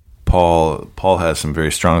Paul has some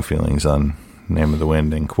very strong feelings on Name of the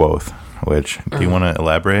Wind and Quoth, which, do you want to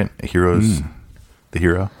elaborate? The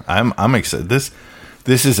hero? I'm excited. This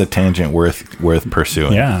is a tangent worth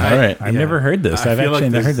pursuing. Yeah. All right. I've never heard this. I've actually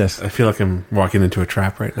never heard this. I feel like I'm walking into a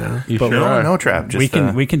trap right now. you But sure are. No trap. Just,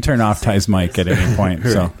 We can turn off Ty's mic at any point.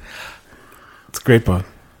 So It's a great book.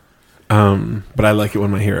 But I like it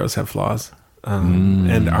when my heroes have flaws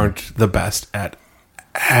and aren't the best at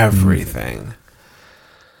everything.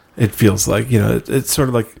 It feels like, it's sort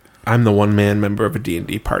of like I'm the one-man member of a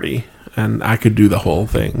D&D party, and I could do the whole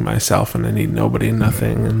thing myself, and I need nobody and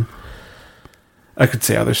nothing, and I could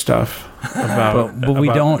say other stuff about but we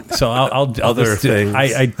about don't. So I'll other just do-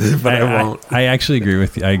 things, but I won't. I actually agree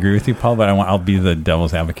with you. I agree with you, Paul. But I'll be the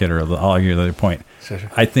devil's advocate, or I'll argue the other point. Sure.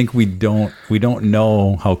 I think we don't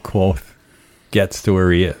know how Quoth gets to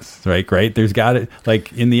where he is. Right. There's got it.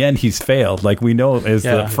 Like in the end, he's failed. Like we know as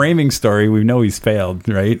the framing story, we know he's failed.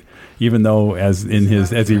 Right. Even though as he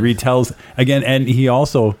retells again, and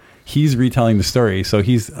he's retelling the story. So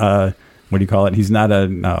he's what do you call it? He's not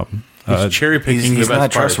a. He's cherry picking he's the not best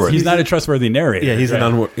parts. trustworthy. He's not a trustworthy narrator. Yeah, he's right?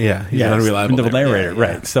 he's an unreliable narrator.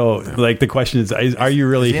 Right. So, like, the question is, are you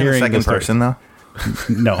really Is he in the hearing second the story? person, though?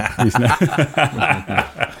 No, he's not.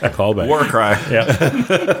 Callback. War cry.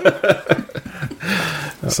 Yeah.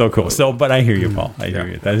 So cool. So, but I hear you, Paul. I hear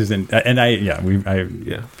you. That isn't,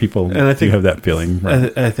 and people And I think- do have that feeling.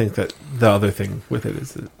 Right? I think that the other thing with it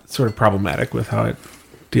is it's sort of problematic with how it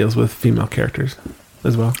deals with female characters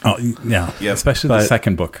as well. Oh, yeah. Yep. Especially the But-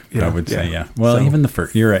 second book, I Yeah, would say. yeah. Yeah. Well, So- even the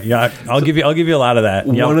first. You're right. Yeah. I'll give you a lot of that.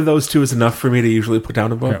 Yep. One of those two is enough for me to usually put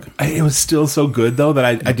down a book. Yeah. It was still so good though that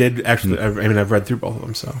I did actually. I mean, I've read through both of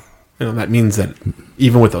them, so that means that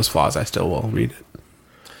even with those flaws, I still will read it.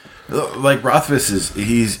 Like Rothfuss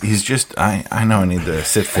he's just I know I need to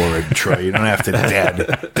sit forward, Troy. You don't have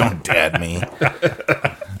to don't dad me.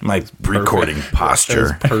 My recording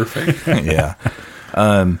posture. Perfect. Yeah.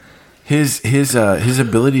 His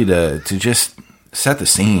ability to just set the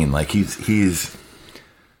scene, like he's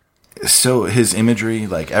so his imagery,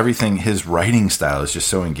 like everything, his writing style is just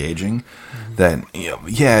so engaging that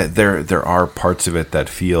there are parts of it that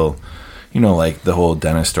feel like the whole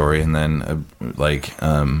Dennis story, and then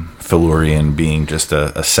Felurian being just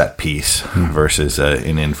a set piece versus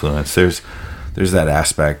an influence. There's that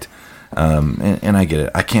aspect, and I get it.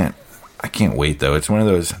 I can't wait though. It's one of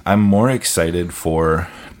those. I'm more excited for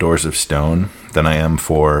Doors of Stone than I am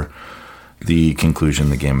for the conclusion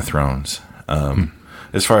of the Game of Thrones.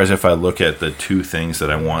 As far as if I look at the two things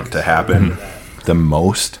that I want to happen the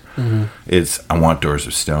most, it's I want Doors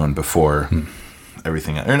of Stone before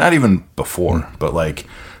everything, or not even before, but like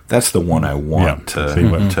that's the one I want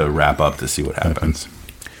to wrap up to see what happens.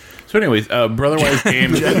 So, anyways, Brotherwise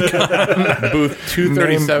Games, booth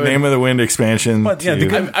 237. Name of the Wind expansion. But, yeah,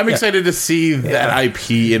 the I'm excited to see that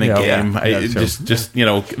IP in a game.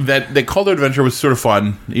 That Call to Adventure was sort of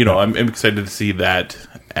fun. I'm excited to see that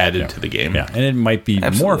added to the game. Yeah, and it might be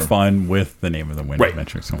more fun with the Name of the Wind Right.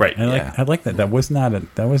 adventure. So, Right. And I like that. That was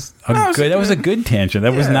a good tangent.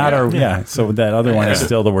 That was not our So that other one is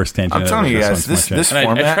still the worst tangent. I'm telling you guys, This one's this much And I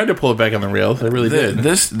format. tried to pull it back on the rails. I really did.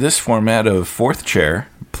 This format of fourth chair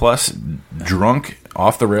plus drunk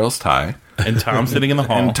off the rails tie. And Tom sitting in the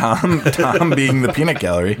hall. And Tom being the peanut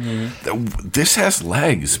gallery. This has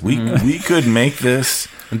legs. We could make this.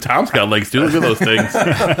 And Tom's got legs too. Look at those things.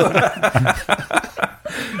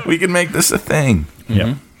 We can make this a thing.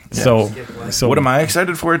 Yeah. So What am I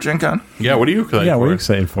excited for at Gen Con? Yeah, what are you excited Yeah, for? we're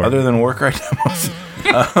excited for Other it. than work right now?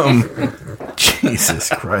 Jesus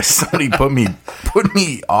Christ. Somebody put me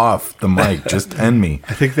off the mic. Just end me.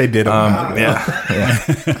 I think they did. Yeah.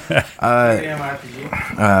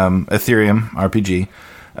 Ethereum RPG.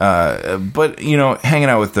 But hanging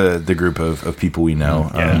out with the group of people we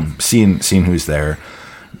know, seeing who's there,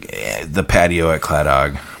 the patio at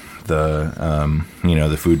Cladog,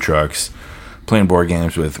 the food trucks, playing board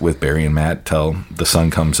games with Barry and Matt till the sun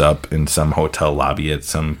comes up in some hotel lobby at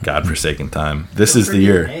some godforsaken time. This is the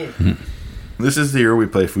year. This is the year we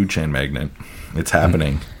play Food Chain Magnate. It's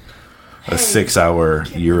happening. A 6-hour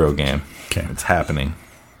Euro game. Okay. It's happening.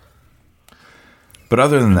 But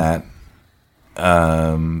other than that,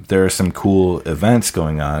 there are some cool events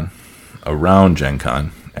going on around Gen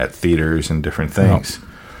Con at theaters and different things.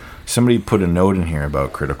 Somebody put a note in here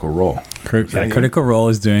about Critical Role. Critical Role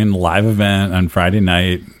is doing a live event on Friday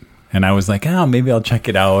night, and I was like, maybe I'll check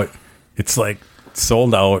it out. It's like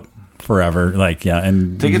sold out forever.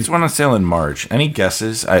 And Tickets went on sale in March. Any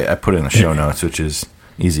guesses? I put it in the show notes, which is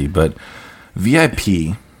easy. But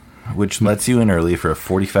VIP, which lets you in early for a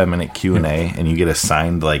 45-minute Q&A, and you get a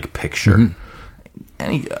signed picture. I'm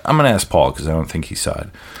going to ask Paul because I don't think he saw it.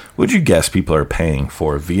 Would you guess people are paying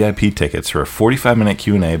for VIP tickets for a 45-minute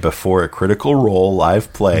Q&A before a Critical Role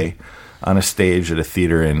live play on a stage at a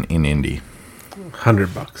theater in Indy?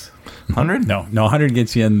 $100. 100? No, 100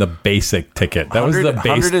 gets you in the basic ticket. That was the base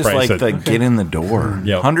 100 is price. like the get in the door.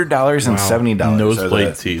 Yep. $100 and $70 Nosebleed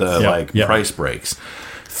are seats. the price breaks.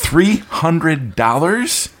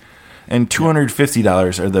 $300 and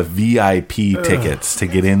 $250 are the VIP tickets to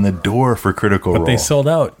get in the door for Critical Role. They sold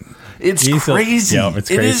out. It's Easily. crazy. Yep, it's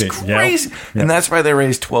It is crazy. Yep. crazy. Yep. And that's why they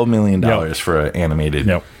raised $12 million for an animated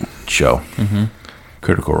show.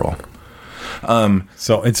 Critical Role.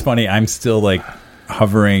 So it's funny. I'm still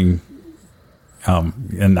hovering,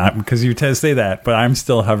 and not because you say that, but I'm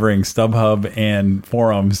still hovering StubHub and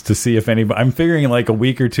forums to see if anybody. I'm figuring a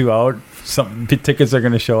week or two out, some tickets are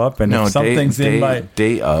going to show up, and if something's in by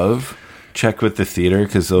day of. Check with the theater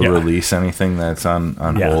because they'll release anything that's on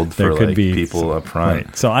hold for people up front.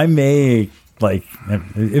 Right. So I may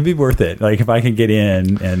it'd be worth it. If I could get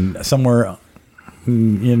in and somewhere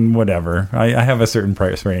in whatever, I have a certain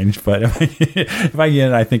price range, but if I get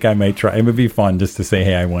in, I think I might try. It would be fun just to say,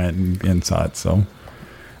 hey, I went and saw it. So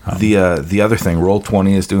the other thing,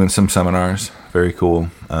 Roll20 is doing some seminars. Very cool.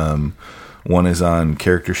 One is on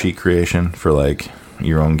character sheet creation for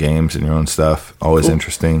your own games and your own stuff. Always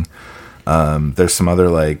interesting. There's some other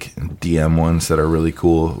DM ones that are really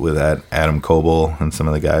cool with that Adam Coble and some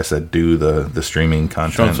of the guys that do the streaming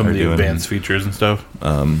content. Showing some of the doing advanced features and stuff.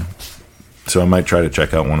 So I might try to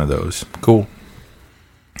check out one of those. Cool.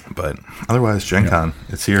 But otherwise, Gen Con,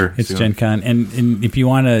 it's here. it's soon. Gen Con, and if you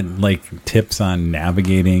want to tips on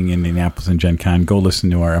navigating Indianapolis and Gen Con, go listen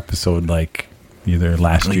to our episode either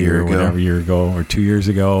last year or whatever year ago or 2 years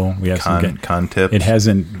ago. We have some con tips. It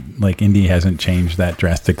hasn't Indy hasn't changed that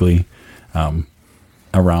drastically.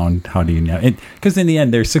 Around how do you know it? Because in the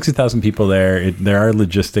end, there's 60,000 people there. There are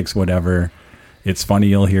logistics, whatever. It's funny.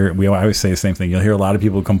 You'll hear. I always say the same thing. You'll hear a lot of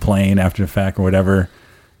people complain after the fact or whatever.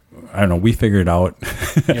 I don't know. We figure it out.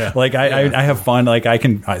 Yeah. I have fun. I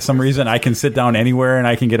can. Some reason I can sit down anywhere and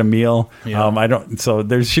I can get a meal. Yeah. I don't. So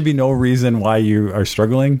there should be no reason why you are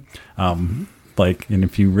struggling. And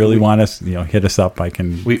if you really want us, hit us up. I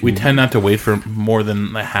can. We tend not to wait for more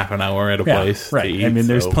than a half an hour at a place. Right. To eat, I mean,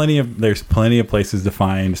 there's plenty of places to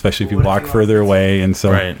find, especially if you walk further away, and so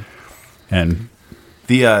Right. And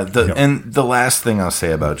And the last thing I'll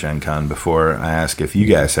say about Gen Con before I ask if you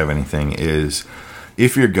guys have anything is,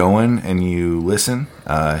 if you're going and you listen,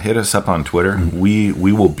 hit us up on Twitter. We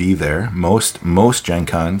will be there. Most Gen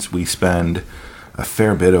Cons, we spend a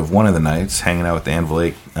fair bit of one of the nights hanging out with the Anvil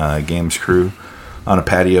Lake Games crew on a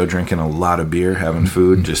patio, drinking a lot of beer, having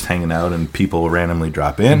food, just hanging out, and people randomly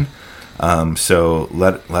drop in. So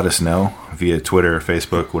let us know via Twitter,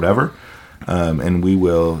 Facebook, whatever. And we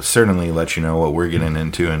will certainly let you know what we're getting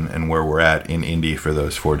into and where we're at in Indy for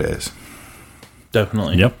those 4 days.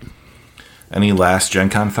 Definitely. Yep. Any last Gen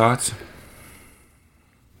Con thoughts?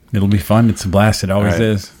 It'll be fun. It's a blast. It always All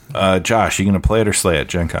right. is. Josh, you going to play it or slay it,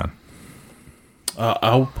 Gen Con?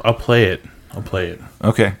 I'll play it. I'll play it.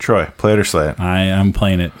 Okay, Troy, play it or slay it. I am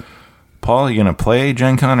playing it. Paul, you going to play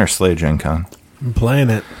Gen Con or slay Gen Con? I'm playing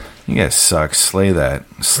it. You guys suck. Slay that.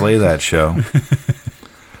 Slay that show.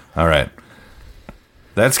 All right.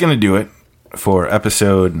 That's going to do it for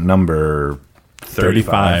episode number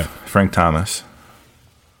 35. Frank Thomas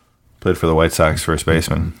played for the White Sox first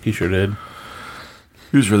baseman. He sure did.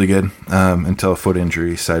 He was really good until a foot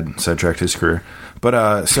injury sidetracked his career.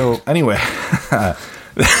 But so anyway,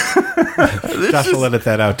 Josh will edit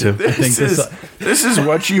that out too. this is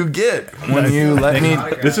what you get when you let me.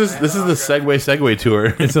 This is the Segway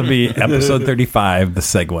tour. This will be episode 35, the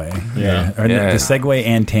segue. Or Yeah. the segue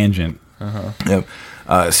and tangent. Yep.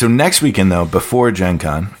 So next weekend, though, before Gen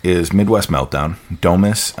Con, is Midwest Meltdown.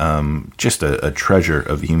 Domus, just a treasure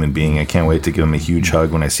of a human being. I can't wait to give him a huge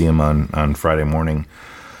hug when I see him on Friday morning.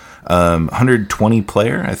 120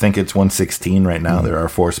 player. I think it's 116 right now. There are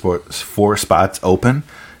four spots open.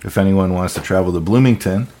 If anyone wants to travel to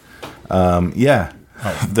Bloomington,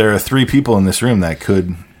 there are 3 people in this room that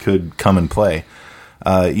could come and play.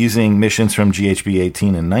 Using missions from GHB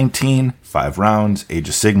 18 and 19, 5 rounds, Age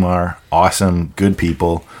of Sigmar, awesome, good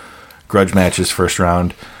people, grudge matches first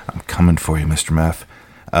round. I'm coming for you, Mr. Meth.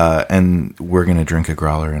 And we're going to drink a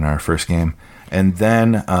growler in our first game. And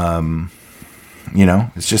then,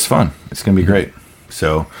 it's just fun. It's going to be great.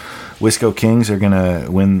 So Wisco Kings are going to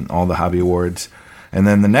win all the hobby awards. And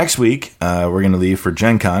then the next week, we're going to leave for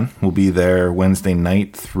Gen Con. We'll be there Wednesday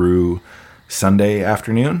night through Sunday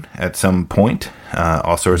afternoon at some point.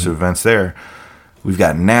 All sorts of events there. We've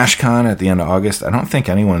got NashCon at the end of August. I don't think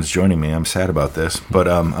anyone's joining me. I'm sad about this. But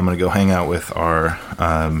I'm going to go hang out with our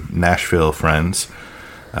Nashville friends.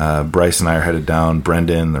 Bryce and I are headed down.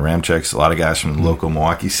 Brendan, the Ramchecks, a lot of guys from the local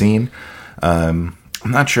Milwaukee scene. I'm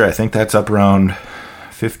not sure. I think that's up around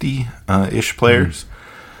 50-ish players.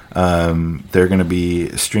 They're going to be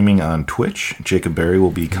streaming on Twitch. Jacob Berry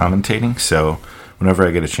will be commentating. So whenever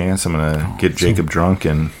I get a chance, I'm going to get Jacob drunk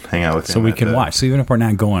and hang out with him. So we can watch. So even if we're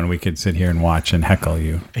not going, we could sit here and watch and heckle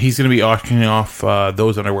you. He's going to be auctioning off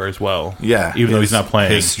those underwear as well. Yeah. Even though he's not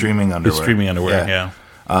playing. His streaming underwear. Yeah.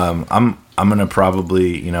 I'm going to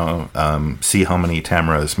probably, see how many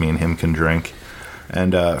Tamaras me and him can drink.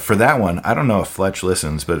 And for that one, I don't know if Fletch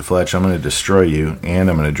listens, but Fletch, I'm going to destroy you, and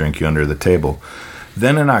I'm going to drink you under the table.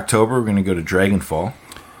 Then in October, we're going to go to Dragonfall.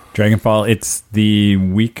 Dragonfall, it's the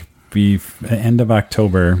week end of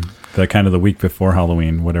October, the week before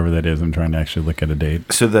Halloween, whatever that is. I'm trying to actually look at a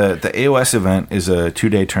date. So the AOS event is a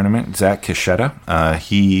 2-day tournament. Zach Kasheta,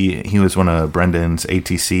 he was one of Brendan's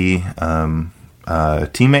ATC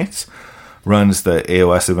teammates, runs the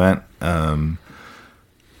AOS event.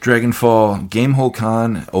 Dragonfall Gamehole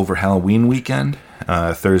Con over Halloween weekend,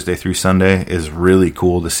 Thursday through Sunday, is really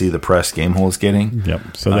cool to see the press Gamehole's getting.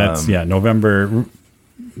 Yep. So that's November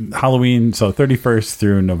Halloween. So 31st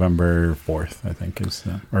through November 4th, I think is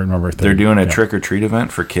or November 3rd. They're doing a trick or treat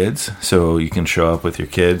event for kids, so you can show up with your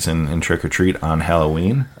kids and trick or treat on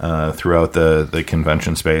Halloween. Throughout the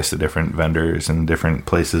convention space, the different vendors and different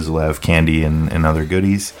places will have candy and other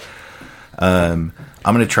goodies.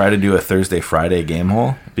 I'm going to try to do a Thursday-Friday game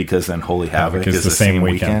hole because then Holy Havoc is the same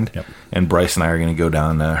weekend. Yep. And Bryce and I are going to go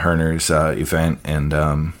down to Herner's event and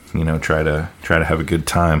try to have a good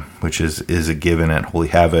time, which is a given at Holy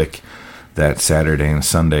Havoc that Saturday and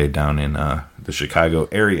Sunday down in the Chicago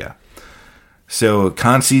area. So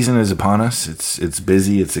con season is upon us. It's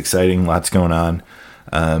busy. It's exciting. Lots going on.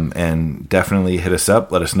 And definitely hit us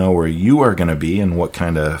up. Let us know where you are going to be and what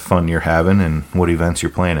kind of fun you're having and what events you're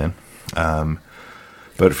playing in.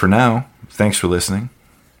 But for now, thanks for listening.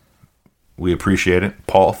 We appreciate it.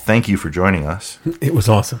 Paul, thank you for joining us. It was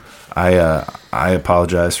awesome. I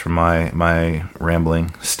apologize for my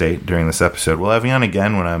rambling state during this episode. We'll have you on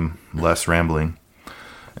again when I'm less rambling,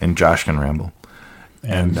 and Josh can ramble.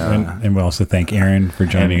 And we also thank Aaron for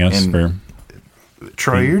joining us.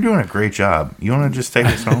 Troy, you're doing a great job. You want to just take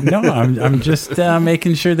us home? No, I'm just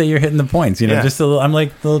making sure that you're hitting the points. Yeah. Just a little. I'm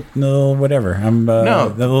like the little whatever. I'm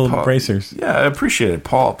the little Paul, bracers. Yeah, I appreciate it,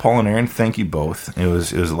 Paul and Aaron. Thank you both. It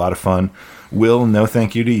was a lot of fun. Will, no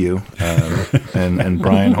thank you to you, and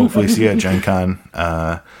Brian. Hopefully, see you at Gen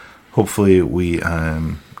Con. Hopefully, we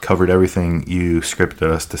covered everything you scripted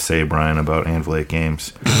us to say, Brian, about Anvil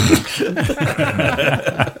Games.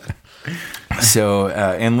 So,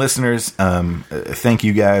 and listeners, thank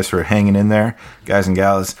you guys for hanging in there, guys and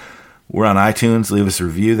gals. We're on iTunes. Leave us a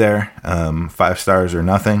review there. 5 stars or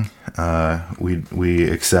nothing. We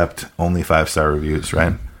accept only 5-star reviews,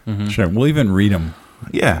 right? Mm-hmm. Sure. We'll even read them.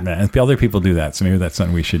 Yeah. Man, other people do that, so maybe that's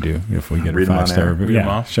something we should do if we get read a 5-star review. Read them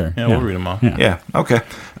off. Sure. Yeah, we'll read them off. Yeah. Okay.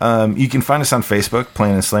 You can find us on Facebook,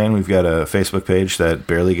 Playing and Slaying. We've got a Facebook page that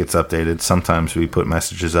barely gets updated. Sometimes we put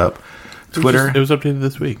messages up. Twitter. It was updated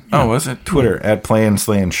this week. Oh, was it? Twitter at Play and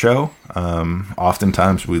Slaying Show.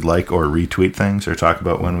 Oftentimes we like or retweet things or talk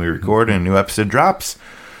about when we record and a new episode drops.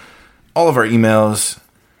 All of our emails.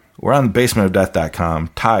 We're on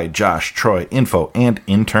basementofdeath.com. Ty, Josh, Troy, info, and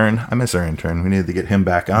intern. I miss our intern. We need to get him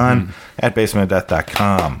back on at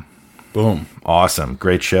basementofdeath.com. Boom. Awesome.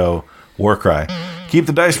 Great show. Warcry. Keep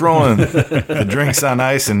the dice rolling. The drink's on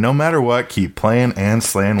ice, and no matter what, keep playing and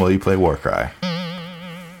slaying while you play Warcry.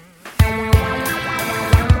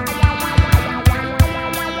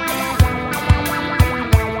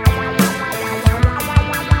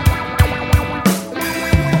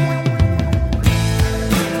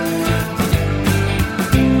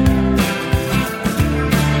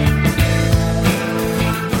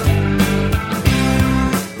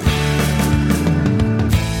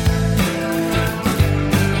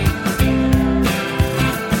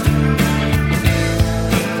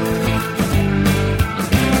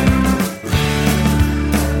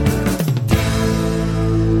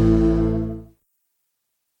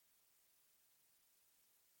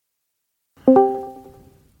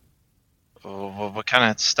 What kind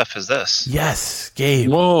of stuff is this? Yes, Gabe.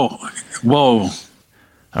 Whoa.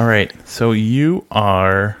 All right, so you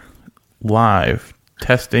are live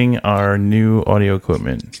testing our new audio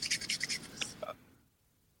equipment.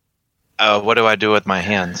 What do I do with my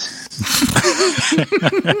hands?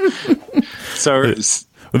 So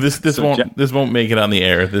This won't make it on the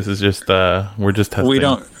air. This is just we're just testing.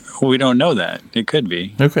 we don't know that. It could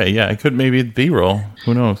be. Okay, yeah, it could maybe B-roll.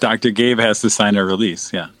 Who knows? Dr. Gabe has to sign a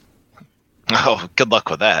release. Yeah, Oh, good luck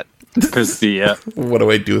with that. because the What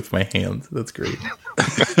do I do with my hands? That's great.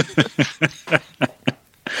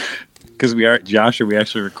 because we are Josh. Are we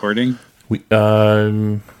actually recording? We Are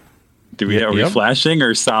we Yep. flashing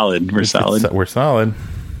or solid? We're solid. We're solid.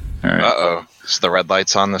 All right. Uh-oh. Is the red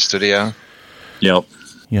lights on the studio? Yep.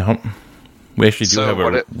 Yep. We actually do have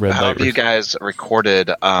a red how light. have you guys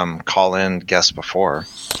recorded call-in guests before?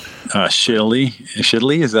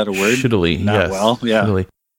 Shittily. Is that a word? Shittily, Not yes. well. Yeah. Shittily.